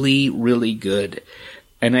really, really good.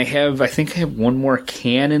 And I think I have one more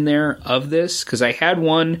can in there of this, because I had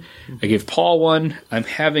one. I gave Paul one. I'm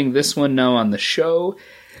having this one now on the show.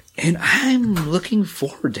 And I'm looking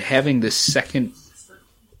forward to having the second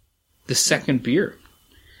beer.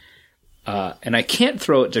 And I can't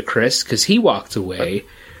throw it to Chris because he walked away.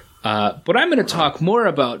 But I'm going to talk more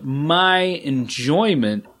about my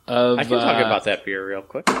enjoyment of... I can talk about that beer real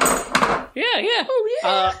quick. Yeah. Oh,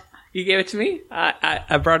 yeah. You gave it to me.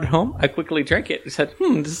 I brought it home. I quickly drank it. I said,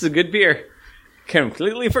 this is a good beer.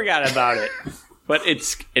 Completely forgot about it. But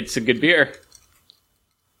it's a good beer.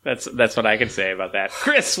 That's what I can say about that.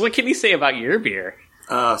 Chris, what can you say about your beer?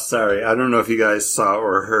 Sorry. I don't know if you guys saw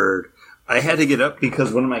or heard. I had to get up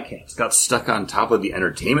because one of my cats got stuck on top of the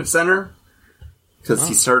entertainment center because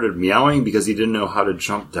he started meowing because he didn't know how to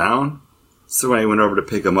jump down. So when I went over to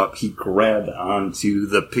pick him up, he grabbed onto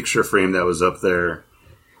the picture frame that was up there.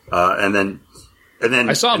 And then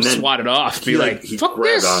I saw him swat it off. Be like, he fuck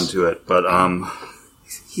grabbed this. onto it, but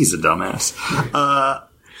he's a dumbass.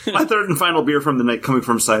 My third and final beer from the night, coming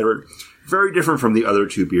from Cider, very different from the other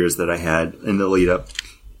two beers that I had in the lead up.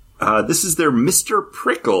 This is their Mr.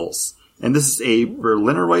 Prickles, and this is a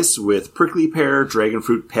Berliner Weiss with prickly pear, dragon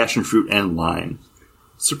fruit, passion fruit, and lime.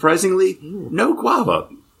 Surprisingly, no guava.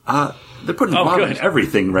 They're putting guava in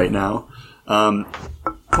everything right now.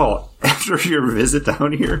 Paul, after your visit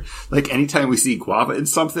down here, like anytime we see guava in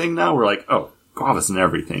something now, we're like, oh, guava's in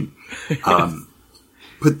everything.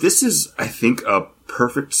 But this is, I think, a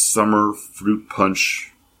perfect summer fruit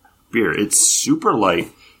punch beer. It's super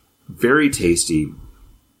light, very tasty.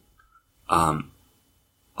 A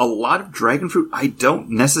lot of dragon fruit. I don't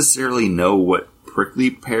necessarily know what prickly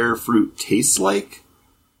pear fruit tastes like,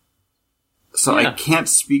 so I can't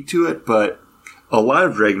speak to it, but a lot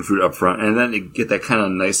of dragon fruit up front, and then you get that kind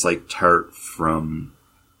of nice, like, tart from,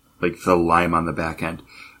 like, the lime on the back end.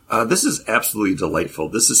 This is absolutely delightful.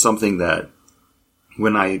 This is something that,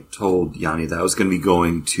 when I told Yanni that I was going to be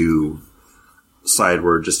going to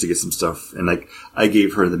Sideward just to get some stuff, and, like, I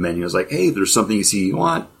gave her the menu. I was like, hey, if there's something you see you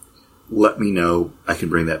want, let me know. I can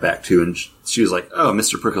bring that back, too. And she was like, oh,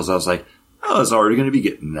 Mr. Prickles. I was like, oh, I was already going to be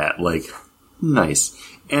getting that. Like, nice.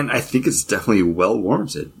 And I think it's definitely well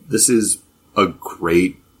warranted. This is a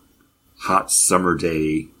great hot summer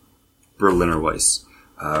day Berliner Weiss.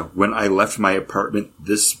 When I left my apartment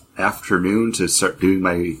this afternoon to start doing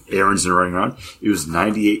my errands and running around, it was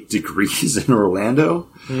 98 degrees in Orlando.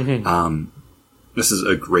 Mm-hmm. This is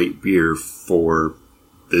a great beer for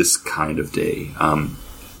this kind of day.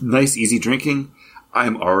 Nice, easy drinking.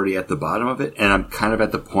 I'm already at the bottom of it, and I'm kind of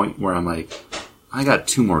at the point where I'm like, I got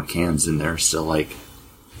 2 more cans in there, so like,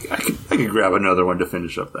 I could grab another one to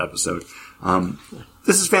finish up the episode.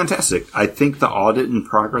 This is fantastic. I think the Audit in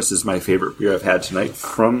Progress is my favorite beer I've had tonight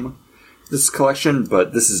from this collection,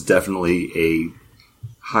 but this is definitely a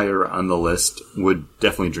higher on the list. Would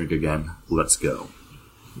definitely drink again. Let's go.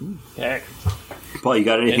 Yeah. Paul, you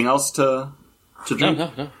got anything else to drink?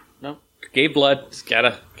 No. Gave blood. Just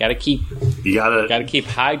gotta keep. You gotta keep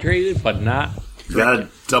hydrated, but not. You gotta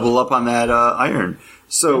double up on that iron.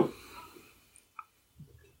 So,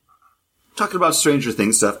 talking about Stranger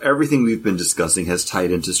Things stuff, everything we've been discussing has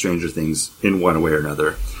tied into Stranger Things in one way or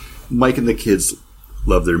another. Mike and the kids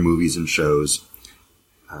love their movies and shows.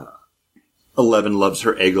 11 loves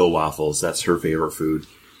her Eggo waffles. That's her favorite food.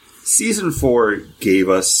 Season 4 gave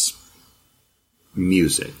us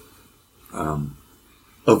music.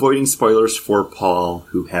 Avoiding spoilers for Paul,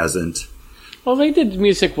 who hasn't. Well, they did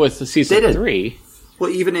music with the season 3. Well,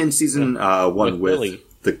 even in season 1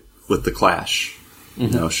 with the Clash.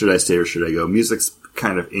 Mm-hmm. Should I stay or should I go? Music's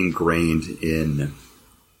kind of ingrained in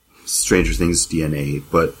Stranger Things DNA,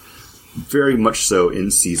 but very much so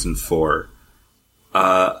in season 4.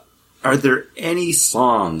 Are there any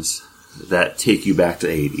songs that take you back to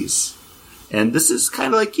 80s? And this is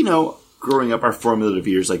kind of like, growing up our formative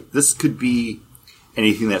years. Like, this could be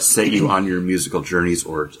anything that set you on your musical journeys,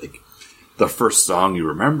 or like the first song you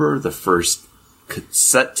remember, the first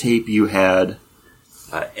cassette tape you had,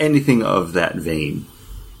 anything of that vein.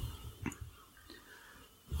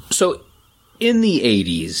 So, in the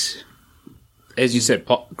 80s, as you said,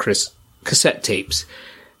 Chris, cassette tapes.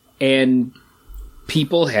 And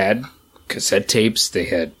people had cassette tapes. They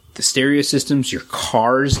had the stereo systems. Your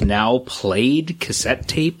cars now played cassette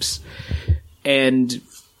tapes. And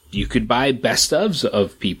you could buy best ofs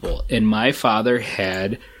of people. And my father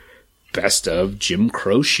had best of Jim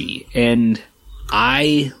Croce. And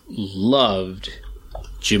I loved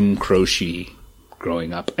Jim Croce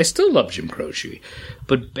growing up. I still love Jim Croce.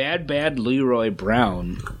 But Bad Bad Leroy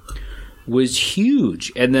Brown was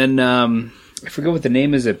huge. And then, I forget what the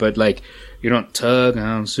name is, but like, you don't tug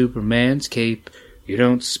on Superman's cape. You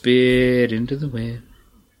don't spit into the wind.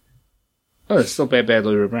 Oh, it's still Bad Bad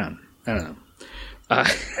Leroy Brown. I don't know.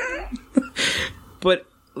 But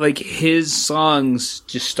like his songs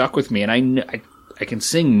just stuck with me, and I can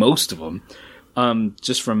sing most of them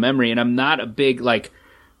just from memory. And I'm not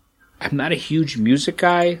a huge music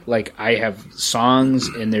guy. Like, I have songs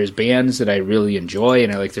and there's bands that I really enjoy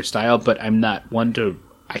and I like their style, but I'm not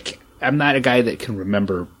I'm not a guy that can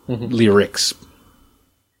remember lyrics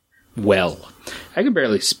well. I can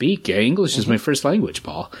barely speak. English is my first language,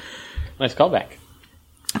 Paul. Nice callback.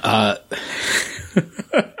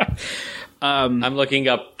 I'm looking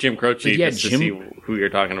up Jim Croce to see who you're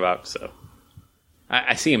talking about. So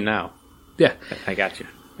I see him now. Yeah, I got you.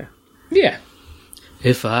 Yeah.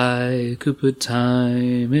 If I could put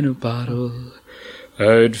time in a bottle,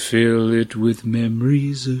 I'd fill it with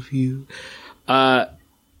memories of you. But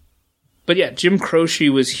yeah, Jim Croce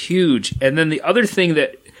was huge. And then the other thing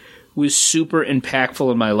that was super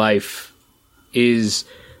impactful in my life is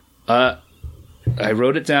I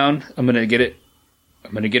wrote it down. I'm gonna get it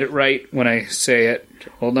right when I say it.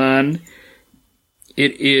 Hold on.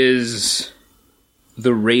 It is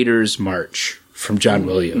the Raiders March from John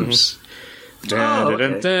Williams.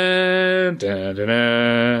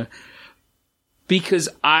 Because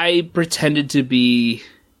I pretended to be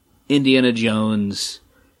Indiana Jones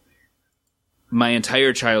my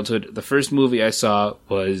entire childhood. The first movie I saw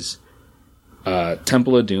was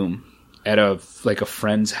Temple of Doom at a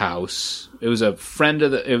friend's house. It was a friend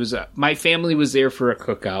of my family was there for a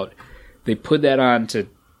cookout. They put that on to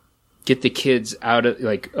get the kids out of,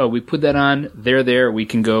 we put that on, they're there, we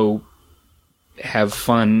can go have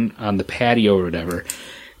fun on the patio or whatever.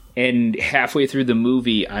 And halfway through the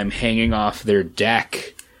movie, I'm hanging off their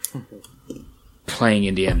deck playing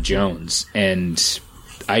Indiana Jones, and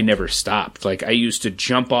I never stopped. Like, I used to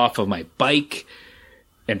jump off of my bike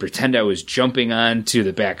and pretend I was jumping onto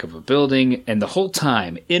the back of a building, and the whole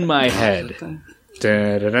time in my head,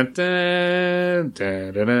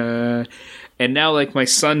 and now, like,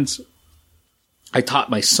 I taught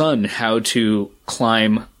my son how to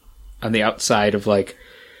climb on the outside of, like,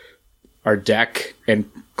 our deck and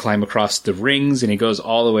climb across the rings, and he goes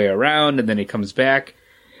all the way around, and then he comes back,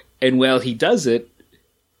 and while he does it,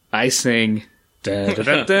 I sing, da, da,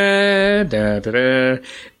 da, da, da, da, da.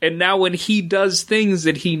 And now when he does things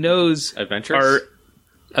that he knows are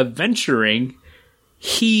adventuring,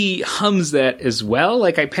 he hums that as well.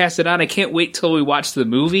 Like, I pass it on. I can't wait till we watch the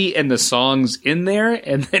movie and the song's in there,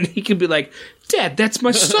 and then he can be like, Dad, that's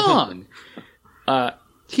my song.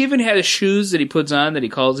 He even had shoes that he puts on that he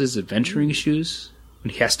calls his adventuring shoes.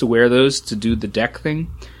 And he has to wear those to do the deck thing.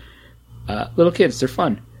 Little kids, they're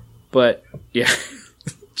fun. But, yeah.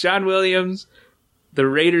 John Williams, the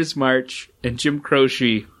Raiders March, and Jim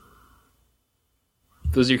Croce.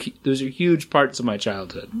 Those are huge parts of my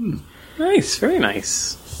childhood. Nice, very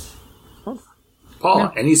nice.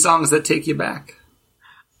 Paul, any songs that take you back?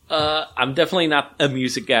 I'm definitely not a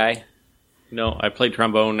music guy. No, I played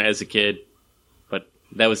trombone as a kid, but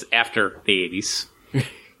that was after the 80s.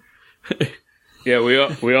 Yeah,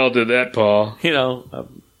 we all did that, Paul.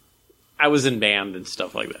 I was in band and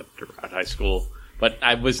stuff like that throughout high school, but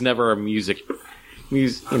I was never a music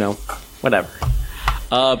whatever.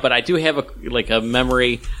 But I do have a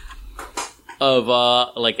memory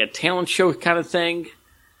of like a talent show kind of thing,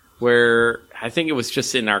 where I think it was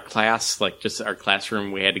just in our class, like just our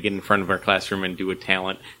classroom. We had to get in front of our classroom and do a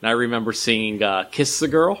talent. And I remember singing "Kiss the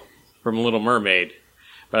Girl" from Little Mermaid,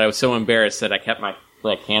 but I was so embarrassed that I kept my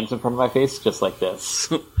hands in front of my face just like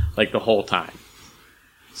this, like the whole time.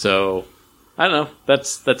 So I don't know.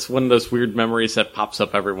 That's one of those weird memories that pops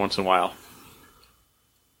up every once in a while.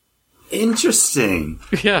 Interesting.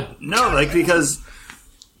 Yeah. No, because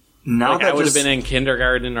now I would have been in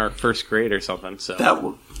kindergarten or first grade or something.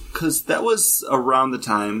 So because that was around the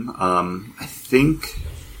time I think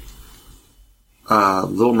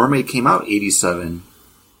Little Mermaid came out 87,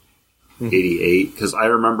 88. Because I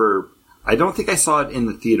remember, I don't think I saw it in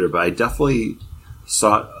the theater, but I definitely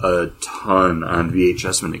saw it a ton on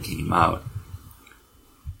VHS when it came out.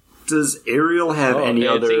 Does Ariel have any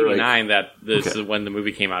other? It's 89 is when the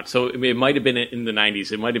movie came out. So it might have been in the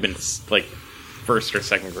 90s. It might have been like first or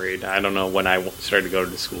second grade. I don't know when I started to go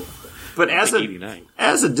to school. But as a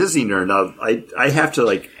Disney nerd, now I have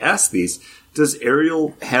to ask these. Does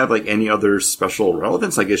Ariel have any other special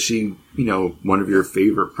relevance? Is she one of your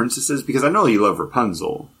favorite princesses? Because I know you love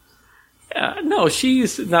Rapunzel. No,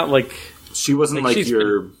 she's not She wasn't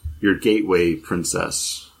your gateway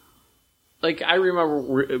princess. I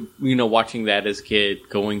remember, watching that as a kid,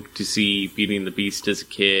 going to see Beauty and the Beast as a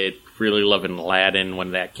kid, really loving Aladdin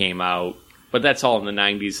when that came out. But that's all in the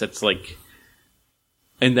 90s. That's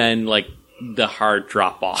and then the hard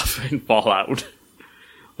drop off and fall out.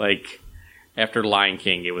 After Lion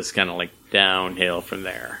King, it was kind of downhill from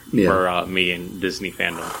there for me and Disney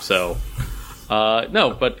fandom. So,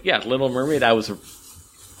 no, but yeah, Little Mermaid, I was,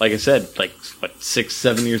 like I said, 6,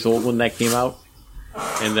 7 years old when that came out.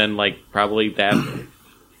 And then, probably that,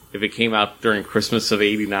 if it came out during Christmas of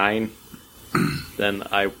 89, then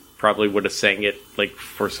I probably would have sang it,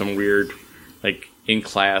 for some weird,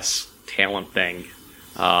 in-class talent thing.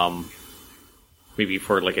 Maybe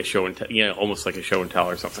for, a show and tell, almost like a show and tell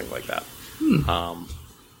or something like that.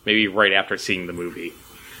 Maybe right after seeing the movie.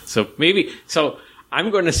 So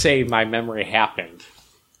I'm going to say my memory happened.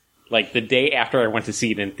 The day after I went to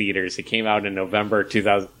see it in theaters. It came out in November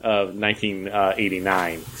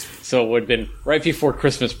 1989. So it would have been right before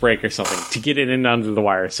Christmas break or something to get it in under the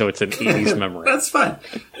wire, so it's an 80s memory. That's fine.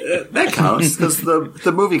 That counts, because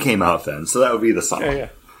the movie came out then, so that would be the song. Yeah.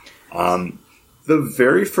 The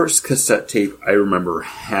very first cassette tape I remember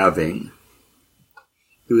having,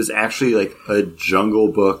 it was actually a Jungle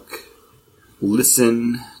Book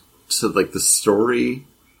listen to the story.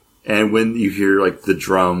 And when you hear the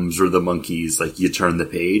drums or the monkeys, you turn the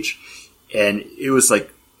page, and it was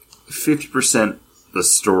 50% the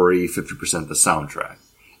story, 50% the soundtrack.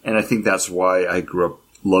 And I think that's why I grew up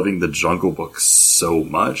loving the Jungle Book so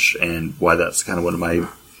much, and why that's kind of one of my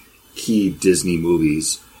key Disney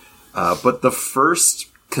movies. But the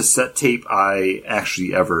first cassette tape I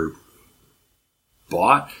actually ever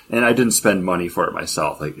bought, and I didn't spend money for it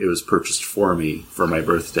myself, it was purchased for me for my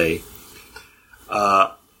birthday.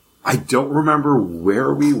 I don't remember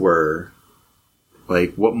where we were,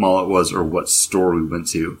 what mall it was or what store we went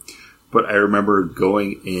to, but I remember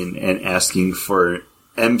going in and asking for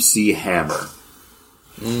MC Hammer.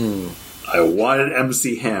 I wanted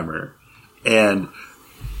MC Hammer, and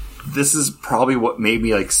this is probably what made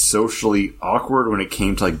me socially awkward when it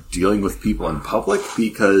came to dealing with people in public,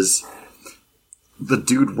 because the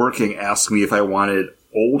dude working asked me if I wanted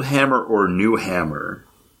old Hammer or new Hammer.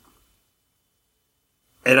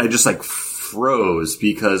 And I just froze,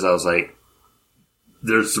 because I was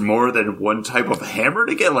there's more than one type of hammer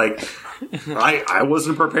to get. I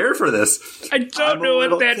wasn't prepared for this. I don't know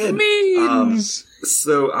what that means.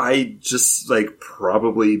 So I just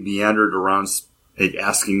probably meandered around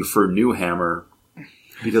asking for new Hammer,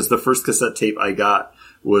 because the first cassette tape I got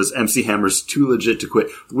was MC Hammer's Too Legit to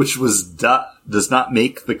Quit, which does not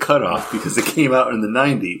make the cutoff because it came out in the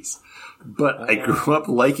 90s. But I grew up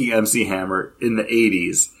liking MC Hammer in the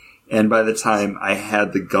 80s, and by the time I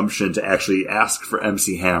had the gumption to actually ask for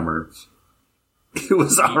MC Hammer, it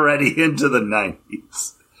was already into the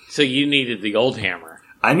 90s. So you needed the old Hammer.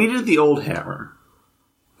 I needed the old Hammer,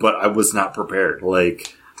 but I was not prepared.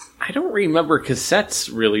 I don't remember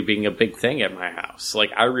cassettes really being a big thing at my house.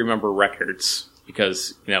 I remember records,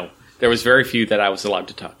 because, there was very few that I was allowed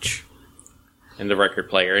to touch in the record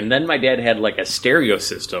player. And then my dad had a stereo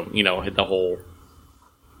system, had the whole,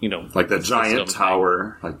 the giant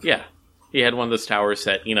tower. Yeah. He had one of those towers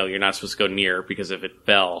that, you're not supposed to go near, because if it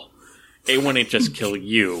fell, it wouldn't just kill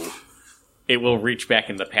you. It will reach back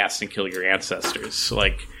in the past and kill your ancestors.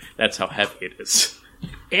 That's how heavy it is.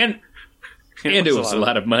 And And it was a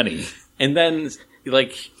lot of money. And then,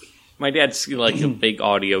 like, my dad's like a big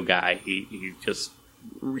audio guy. He's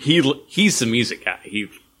the music guy.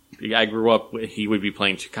 I grew up, he would be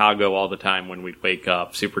playing Chicago all the time when we'd wake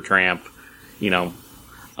up, Supertramp, ELL.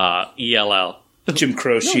 Jim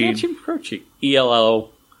Croce. No, not Jim Croce.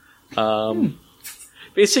 ELO.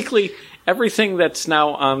 Basically, everything that's now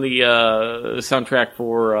on the soundtrack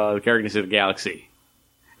for Guardians of the Galaxy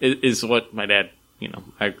is what my dad,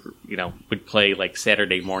 would play like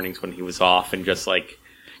Saturday mornings when he was off and just like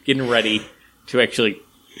getting ready to actually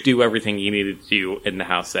do everything he needed to do in the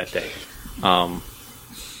house that day.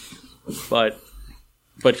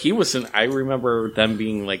 But he was I remember them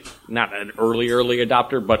being like not an early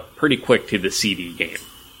adopter, but pretty quick to the CD game.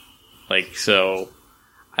 Like, so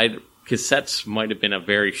cassettes might have been a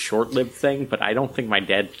very short-lived thing, but I don't think my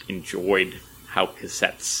dad enjoyed how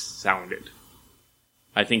cassettes sounded.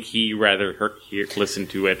 I think he rather listened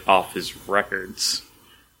to it off his records.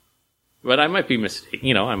 But I might be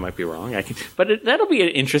mistaken. I might be wrong. That'll be an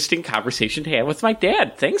interesting conversation to have with my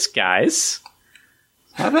dad. Thanks, guys.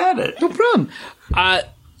 Have at it. No problem.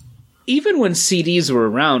 Even when CDs were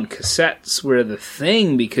around, cassettes were the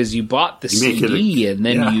thing because you bought the CD and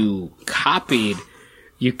then you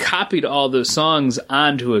copied all those songs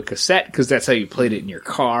onto a cassette because that's how you played it in your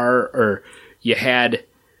car, or you had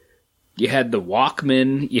the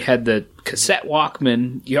Walkman, you had the cassette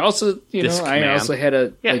Walkman. You also, I also had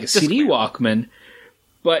a CD Walkman,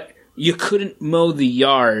 but you couldn't mow the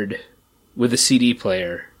yard with a CD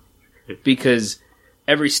player because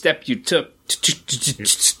every step you took,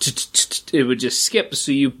 it would just skip.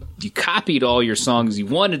 So you copied all your songs you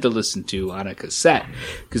wanted to listen to on a cassette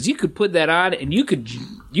because you could put that on and you could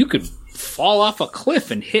fall off a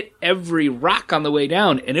cliff and hit every rock on the way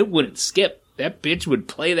down and it wouldn't skip. That bitch would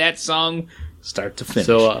play that song start to finish.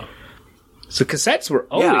 So cassettes were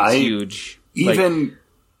always huge. Even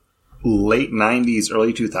late 90s,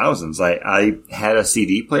 early 2000s, I had a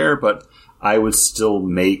CD player, but I would still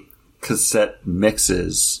make cassette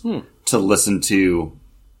mixes to listen to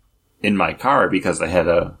in my car because it had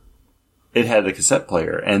a cassette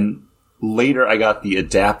player. And later I got the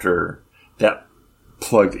adapter that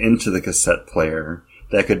plugged into the cassette player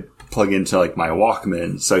that could plug into like my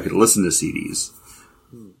Walkman so I could listen to CDs.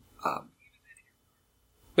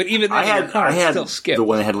 But even then, I had still skip. The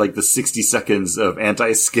one that had like the 60 seconds of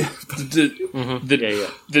anti-skip. Oh,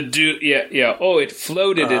 it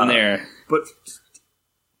floated in there. But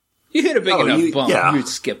you hit a big enough bump, you'd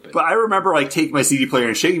skip it. But I remember like taking my CD player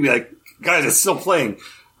and shaking and be like, guys, it's still playing.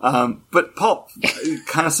 But Paul,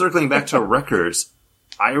 kind of circling back to records,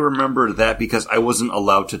 I remember that because I wasn't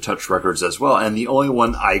allowed to touch records as well. And the only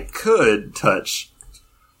one I could touch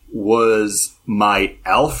was my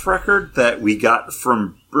Alf record that we got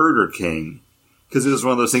from Burger King. Because it was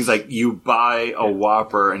one of those things like you buy a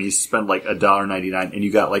Whopper and you spend like $1.99 and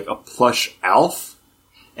you got like a plush Alf.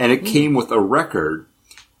 And it came with a record.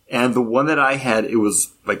 And the one that I had, it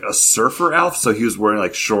was like a surfer Alf. So he was wearing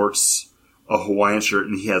like shorts, a Hawaiian shirt,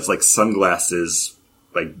 and he has like sunglasses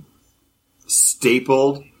like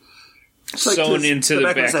stapled. Sewn into the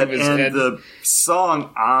back of his head. And the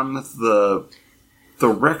song on the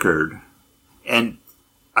record, and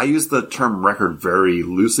I use the term record very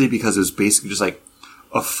loosely because it was basically just like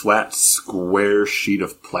a flat square sheet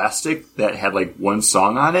of plastic that had like one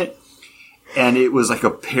song on it. And it was like a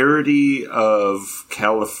parody of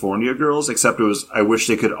California Girls, except it was, I wish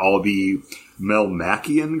they could all be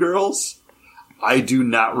Melmacian girls. I do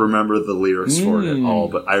not remember the lyrics for it at all,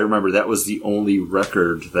 but I remember that was the only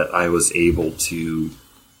record that I was able to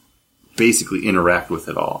basically interact with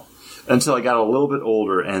at all. Until I got a little bit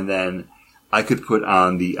older, and then I could put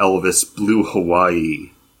on the Elvis Blue Hawaii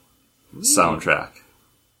soundtrack.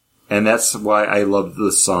 And that's why I love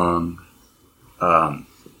the song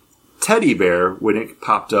Teddy Bear when it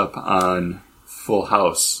popped up on Full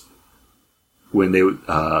House when they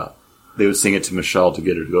would sing it to Michelle to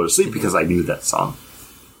get her to go to sleep because I knew that song.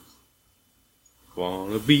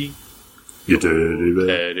 Wanna be your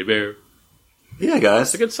teddy bear. Yeah, guys.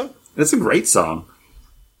 It's a good song. It's a great song.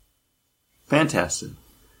 Fantastic.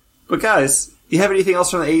 But guys, you have anything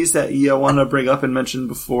else from the 80s that you want to bring up and mention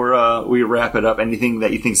before we wrap it up? Anything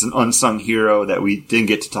that you think is an unsung hero that we didn't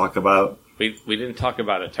get to talk about? We didn't talk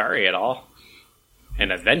about Atari at all.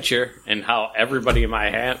 And Adventure, and how everybody in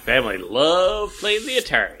my family loved playing the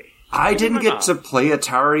Atari. I didn't get to play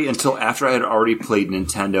Atari until after I had already played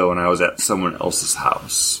Nintendo and I was at someone else's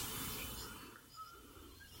house.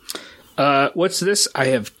 What's this? I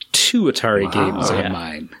have 2 Atari games on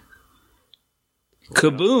mine.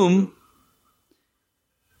 Kaboom.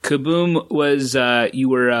 Kaboom was, you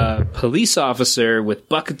were a police officer with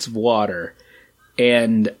buckets of water,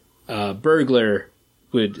 and a burglar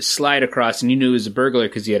would slide across, and you knew he was a burglar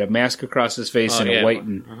because he had a mask across his face and a white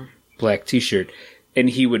and black T-shirt. And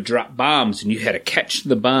he would drop bombs, and you had to catch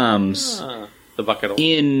the bombs the bucket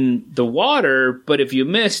in the water. But if you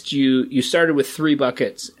missed, you started with 3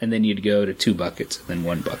 buckets, and then you'd go to 2 buckets, and then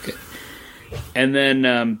 1 bucket. And then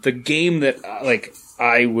the game that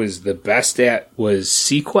I was the best at was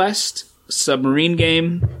Sequest, submarine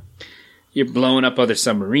game. You're blowing up other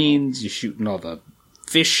submarines, you're shooting all the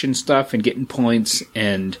fish and stuff and getting points.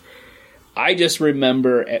 And I just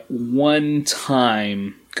remember at one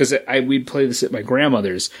time, because we'd play this at my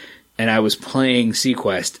grandmother's, and I was playing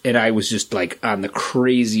Sequest, and I was just on the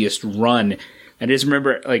craziest run. And I just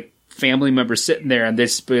remember family members sitting there and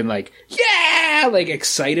this being yeah,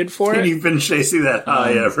 excited for it. And you've been chasing that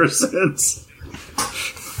high ever since.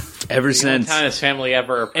 Ever since. The time his family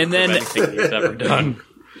ever approved And then- of anything he's ever done.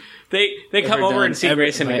 They come over and see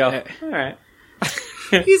Grayson and go, all right.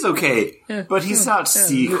 He's okay, but he's not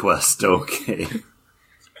Sequest okay.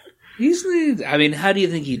 How do you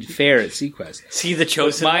think he'd fare at Sequest? See the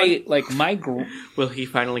chosen one? Will he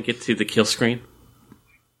finally get to the kill screen?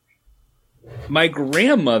 My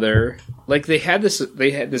grandmother, they had this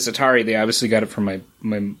Atari. They obviously got it from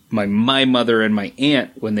my mother and my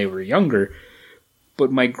aunt when they were younger.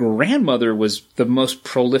 But my grandmother was the most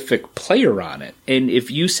prolific player on it. And if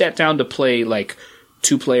you sat down to play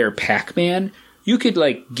 2-player Pac-Man, you could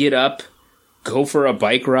get up, go for a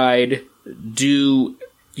bike ride, do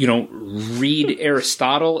read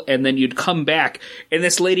Aristotle, and then you'd come back, and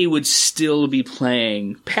this lady would still be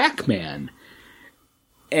playing Pac-Man.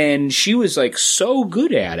 And she was so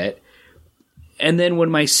good at it. And then when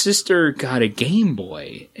my sister got a Game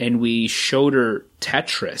Boy and we showed her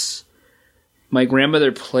Tetris, my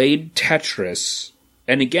grandmother played Tetris,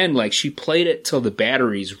 and again, she played it till the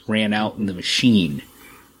batteries ran out in the machine.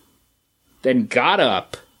 Then got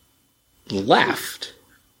up, left,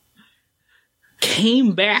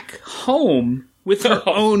 came back home with her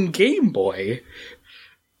own Game Boy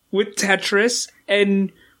with Tetris,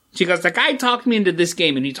 and she goes, the guy talked me into this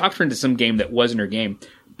game, and he talked her into some game that wasn't her game.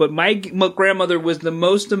 But my grandmother was the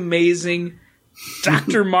most amazing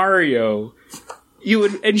Dr. Mario.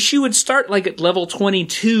 She would start at level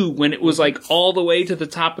 22 when it was all the way to the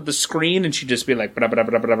top of the screen, and she'd just be like, blah, blah,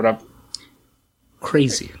 blah, blah, blah.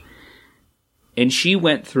 Crazy. And she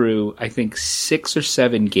went through, I think, 6 or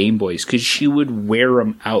 7 Game Boys because she would wear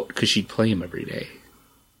them out because she'd play them every day.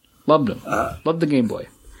 Loved them. Loved the Game Boy.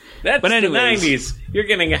 That's but anyways, the 90s. You're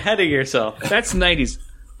getting ahead of yourself. That's 90s.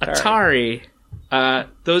 Atari.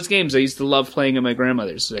 Those games I used to love playing at my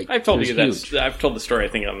grandmother's. I've told you that. I've told the story, I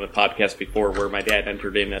think, on the podcast before, where my dad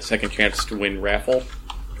entered in a second chance to win raffle,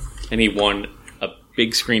 and he won a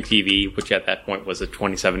big screen TV, which at that point was a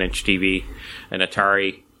 27-inch TV, an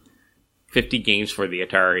Atari, 50 games for the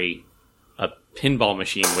Atari, a pinball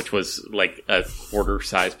machine, which was a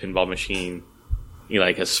quarter-size pinball machine,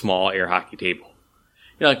 a small air hockey table.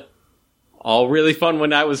 All really fun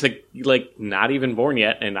when I was not even born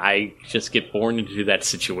yet, and I just get born into that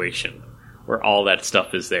situation where all that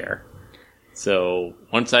stuff is there. So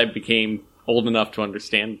once I became old enough to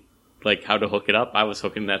understand how to hook it up, I was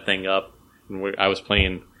hooking that thing up, and I was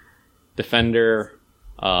playing Defender,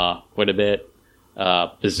 quite a bit,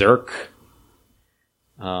 Berserk,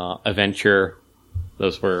 Adventure.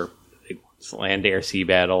 Those were Land, Air, Sea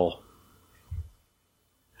Battle.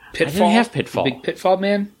 Pitfall. I didn't have Pitfall. The big Pitfall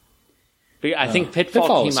man. But I think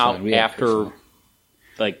Pitfall came out after,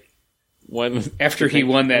 when after he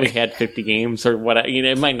won that. We had 50 games or what?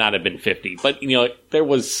 It might not have been 50, but there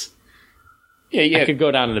was. Yeah, I could go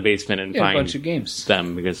down to the basement and find a bunch of games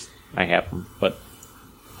them because I have them. But,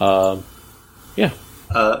 yeah.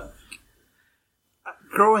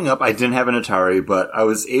 Growing up, I didn't have an Atari, but I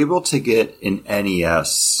was able to get an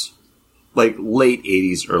NES, late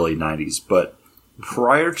 80s, early 90s, but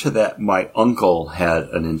prior to that, my uncle had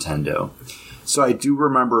a Nintendo. So I do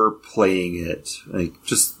remember playing it,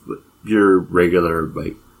 just your regular,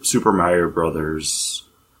 Super Mario Brothers,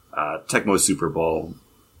 Tecmo Super Bowl.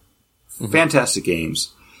 Mm-hmm. Fantastic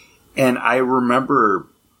games. And I remember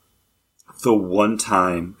the one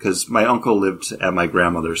time, because my uncle lived at my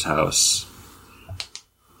grandmother's house,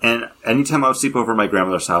 and anytime I would sleep over at my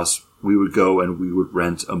grandmother's house, we would go and we would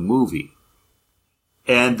rent a movie.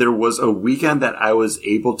 And there was a weekend that I was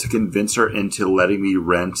able to convince her into letting me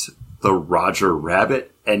rent the Roger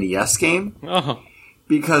Rabbit NES game. Oh.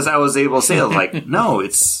 Because I was able to say, no,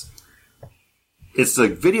 it's a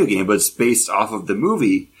video game, but it's based off of the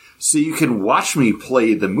movie, so you can watch me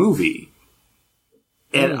play the movie.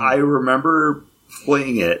 And I remember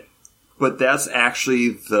playing it, but that's actually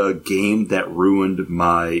the game that ruined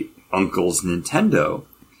my uncle's Nintendo.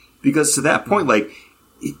 Because to that point, like,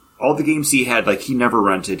 all the games he had, like, he never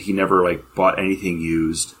rented, he never, like, bought anything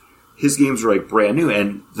used. His games were, like, brand new,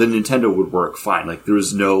 and the Nintendo would work fine. Like, there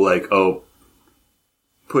was no, like, oh,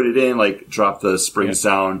 put it in, like, drop the springs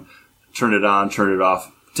down, turn it on, turn it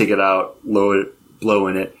off, take it out, blow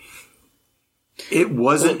in it. It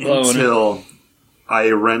wasn't until I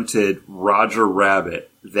rented Roger Rabbit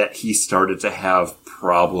that he started to have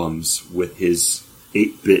problems with his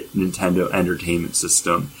 8-bit Nintendo Entertainment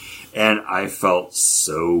System. And I felt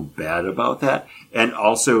so bad about that. And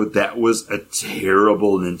also, that was a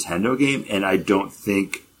terrible Nintendo game, and I don't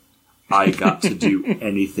think I got to do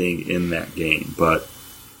anything in that game. But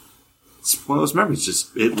it's one of those memories.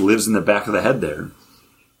 Just, it lives in the back of the head there.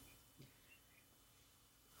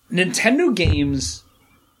 Nintendo games,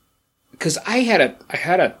 because I had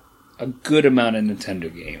a good amount of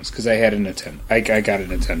Nintendo games because I had a Nintendo. I got a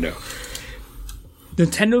Nintendo.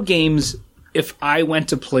 Nintendo games, if I went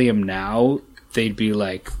to play them now, they'd be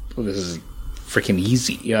like, well, this is freaking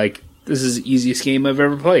easy. Like, this is the easiest game I've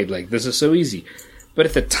ever played. Like, this is so easy. But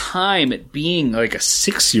at the time, it being like a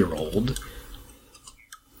 6-year-old,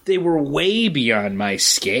 they were way beyond my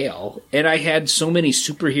scale. And I had so many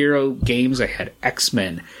superhero games. I had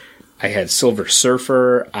X-Men. I had Silver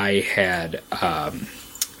Surfer. I had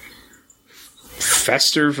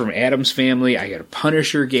Fester from Addams Family. I had a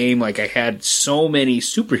Punisher game. Like, I had so many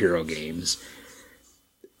superhero games.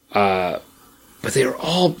 But they were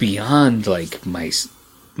all beyond, like, my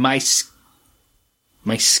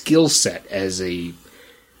skill set as a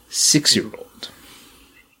 6-year-old.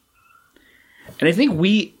 And I think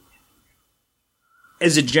we,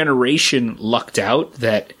 as a generation, lucked out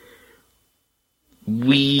that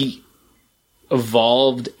we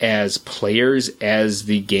evolved as players as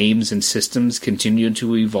the games and systems continued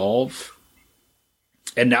to evolve.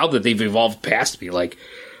 And now that they've evolved past me, like,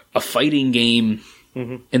 a fighting game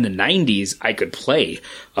in the 90s, I could play.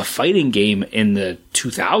 A fighting game in the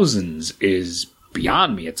 2000s is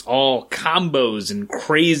beyond me. It's all combos and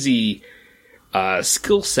crazy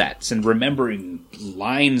skill sets and remembering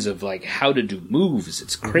lines of, like, how to do moves.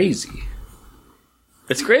 It's crazy.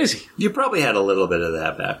 It's crazy. You probably had a little bit of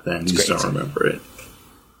that back then. You just don't remember it.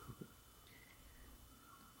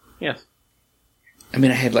 Yeah. I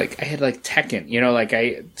mean, I had Tekken. You know, like,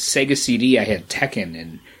 Sega CD, I had Tekken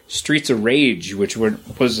and Streets of Rage, which wasn't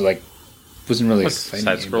really a fighting game.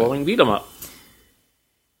 Side-scrolling beat 'em up.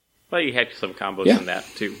 Well, you had some combos in that,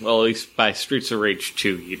 too. Well, at least by Streets of Rage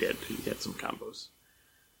 2, you did. You had some combos.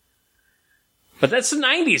 But that's the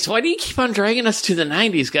 90s. Why do you keep on dragging us to the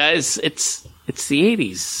 90s, guys? It's the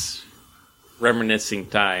 80s. Reminiscing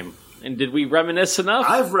time. And did we reminisce enough?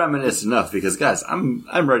 I've reminisced enough because, guys, I'm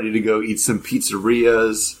ready to go eat some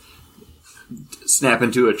pizzerias, snap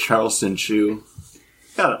into a Charleston chew.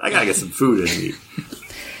 I gotta get some food in me.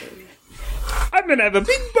 I'm gonna have a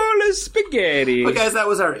big bowl of spaghetti. But guys, that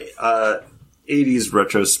was our 80s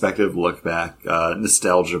retrospective look back,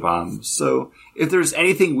 nostalgia bomb. So if there's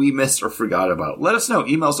anything we missed or forgot about, let us know.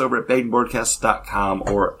 Emails over at beggingboardcast.com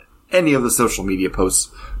or any of the social media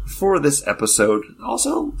posts for this episode.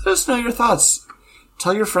 Also, let us know your thoughts.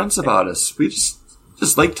 Tell your friends about us. We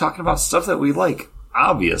just like talking about stuff that we like,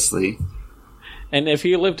 obviously. And if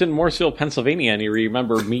you lived in Morrisville, Pennsylvania, and you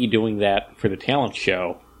remember me doing that for the talent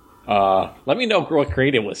show, let me know what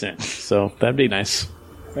grade it was in. So that'd be nice.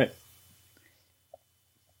 Right.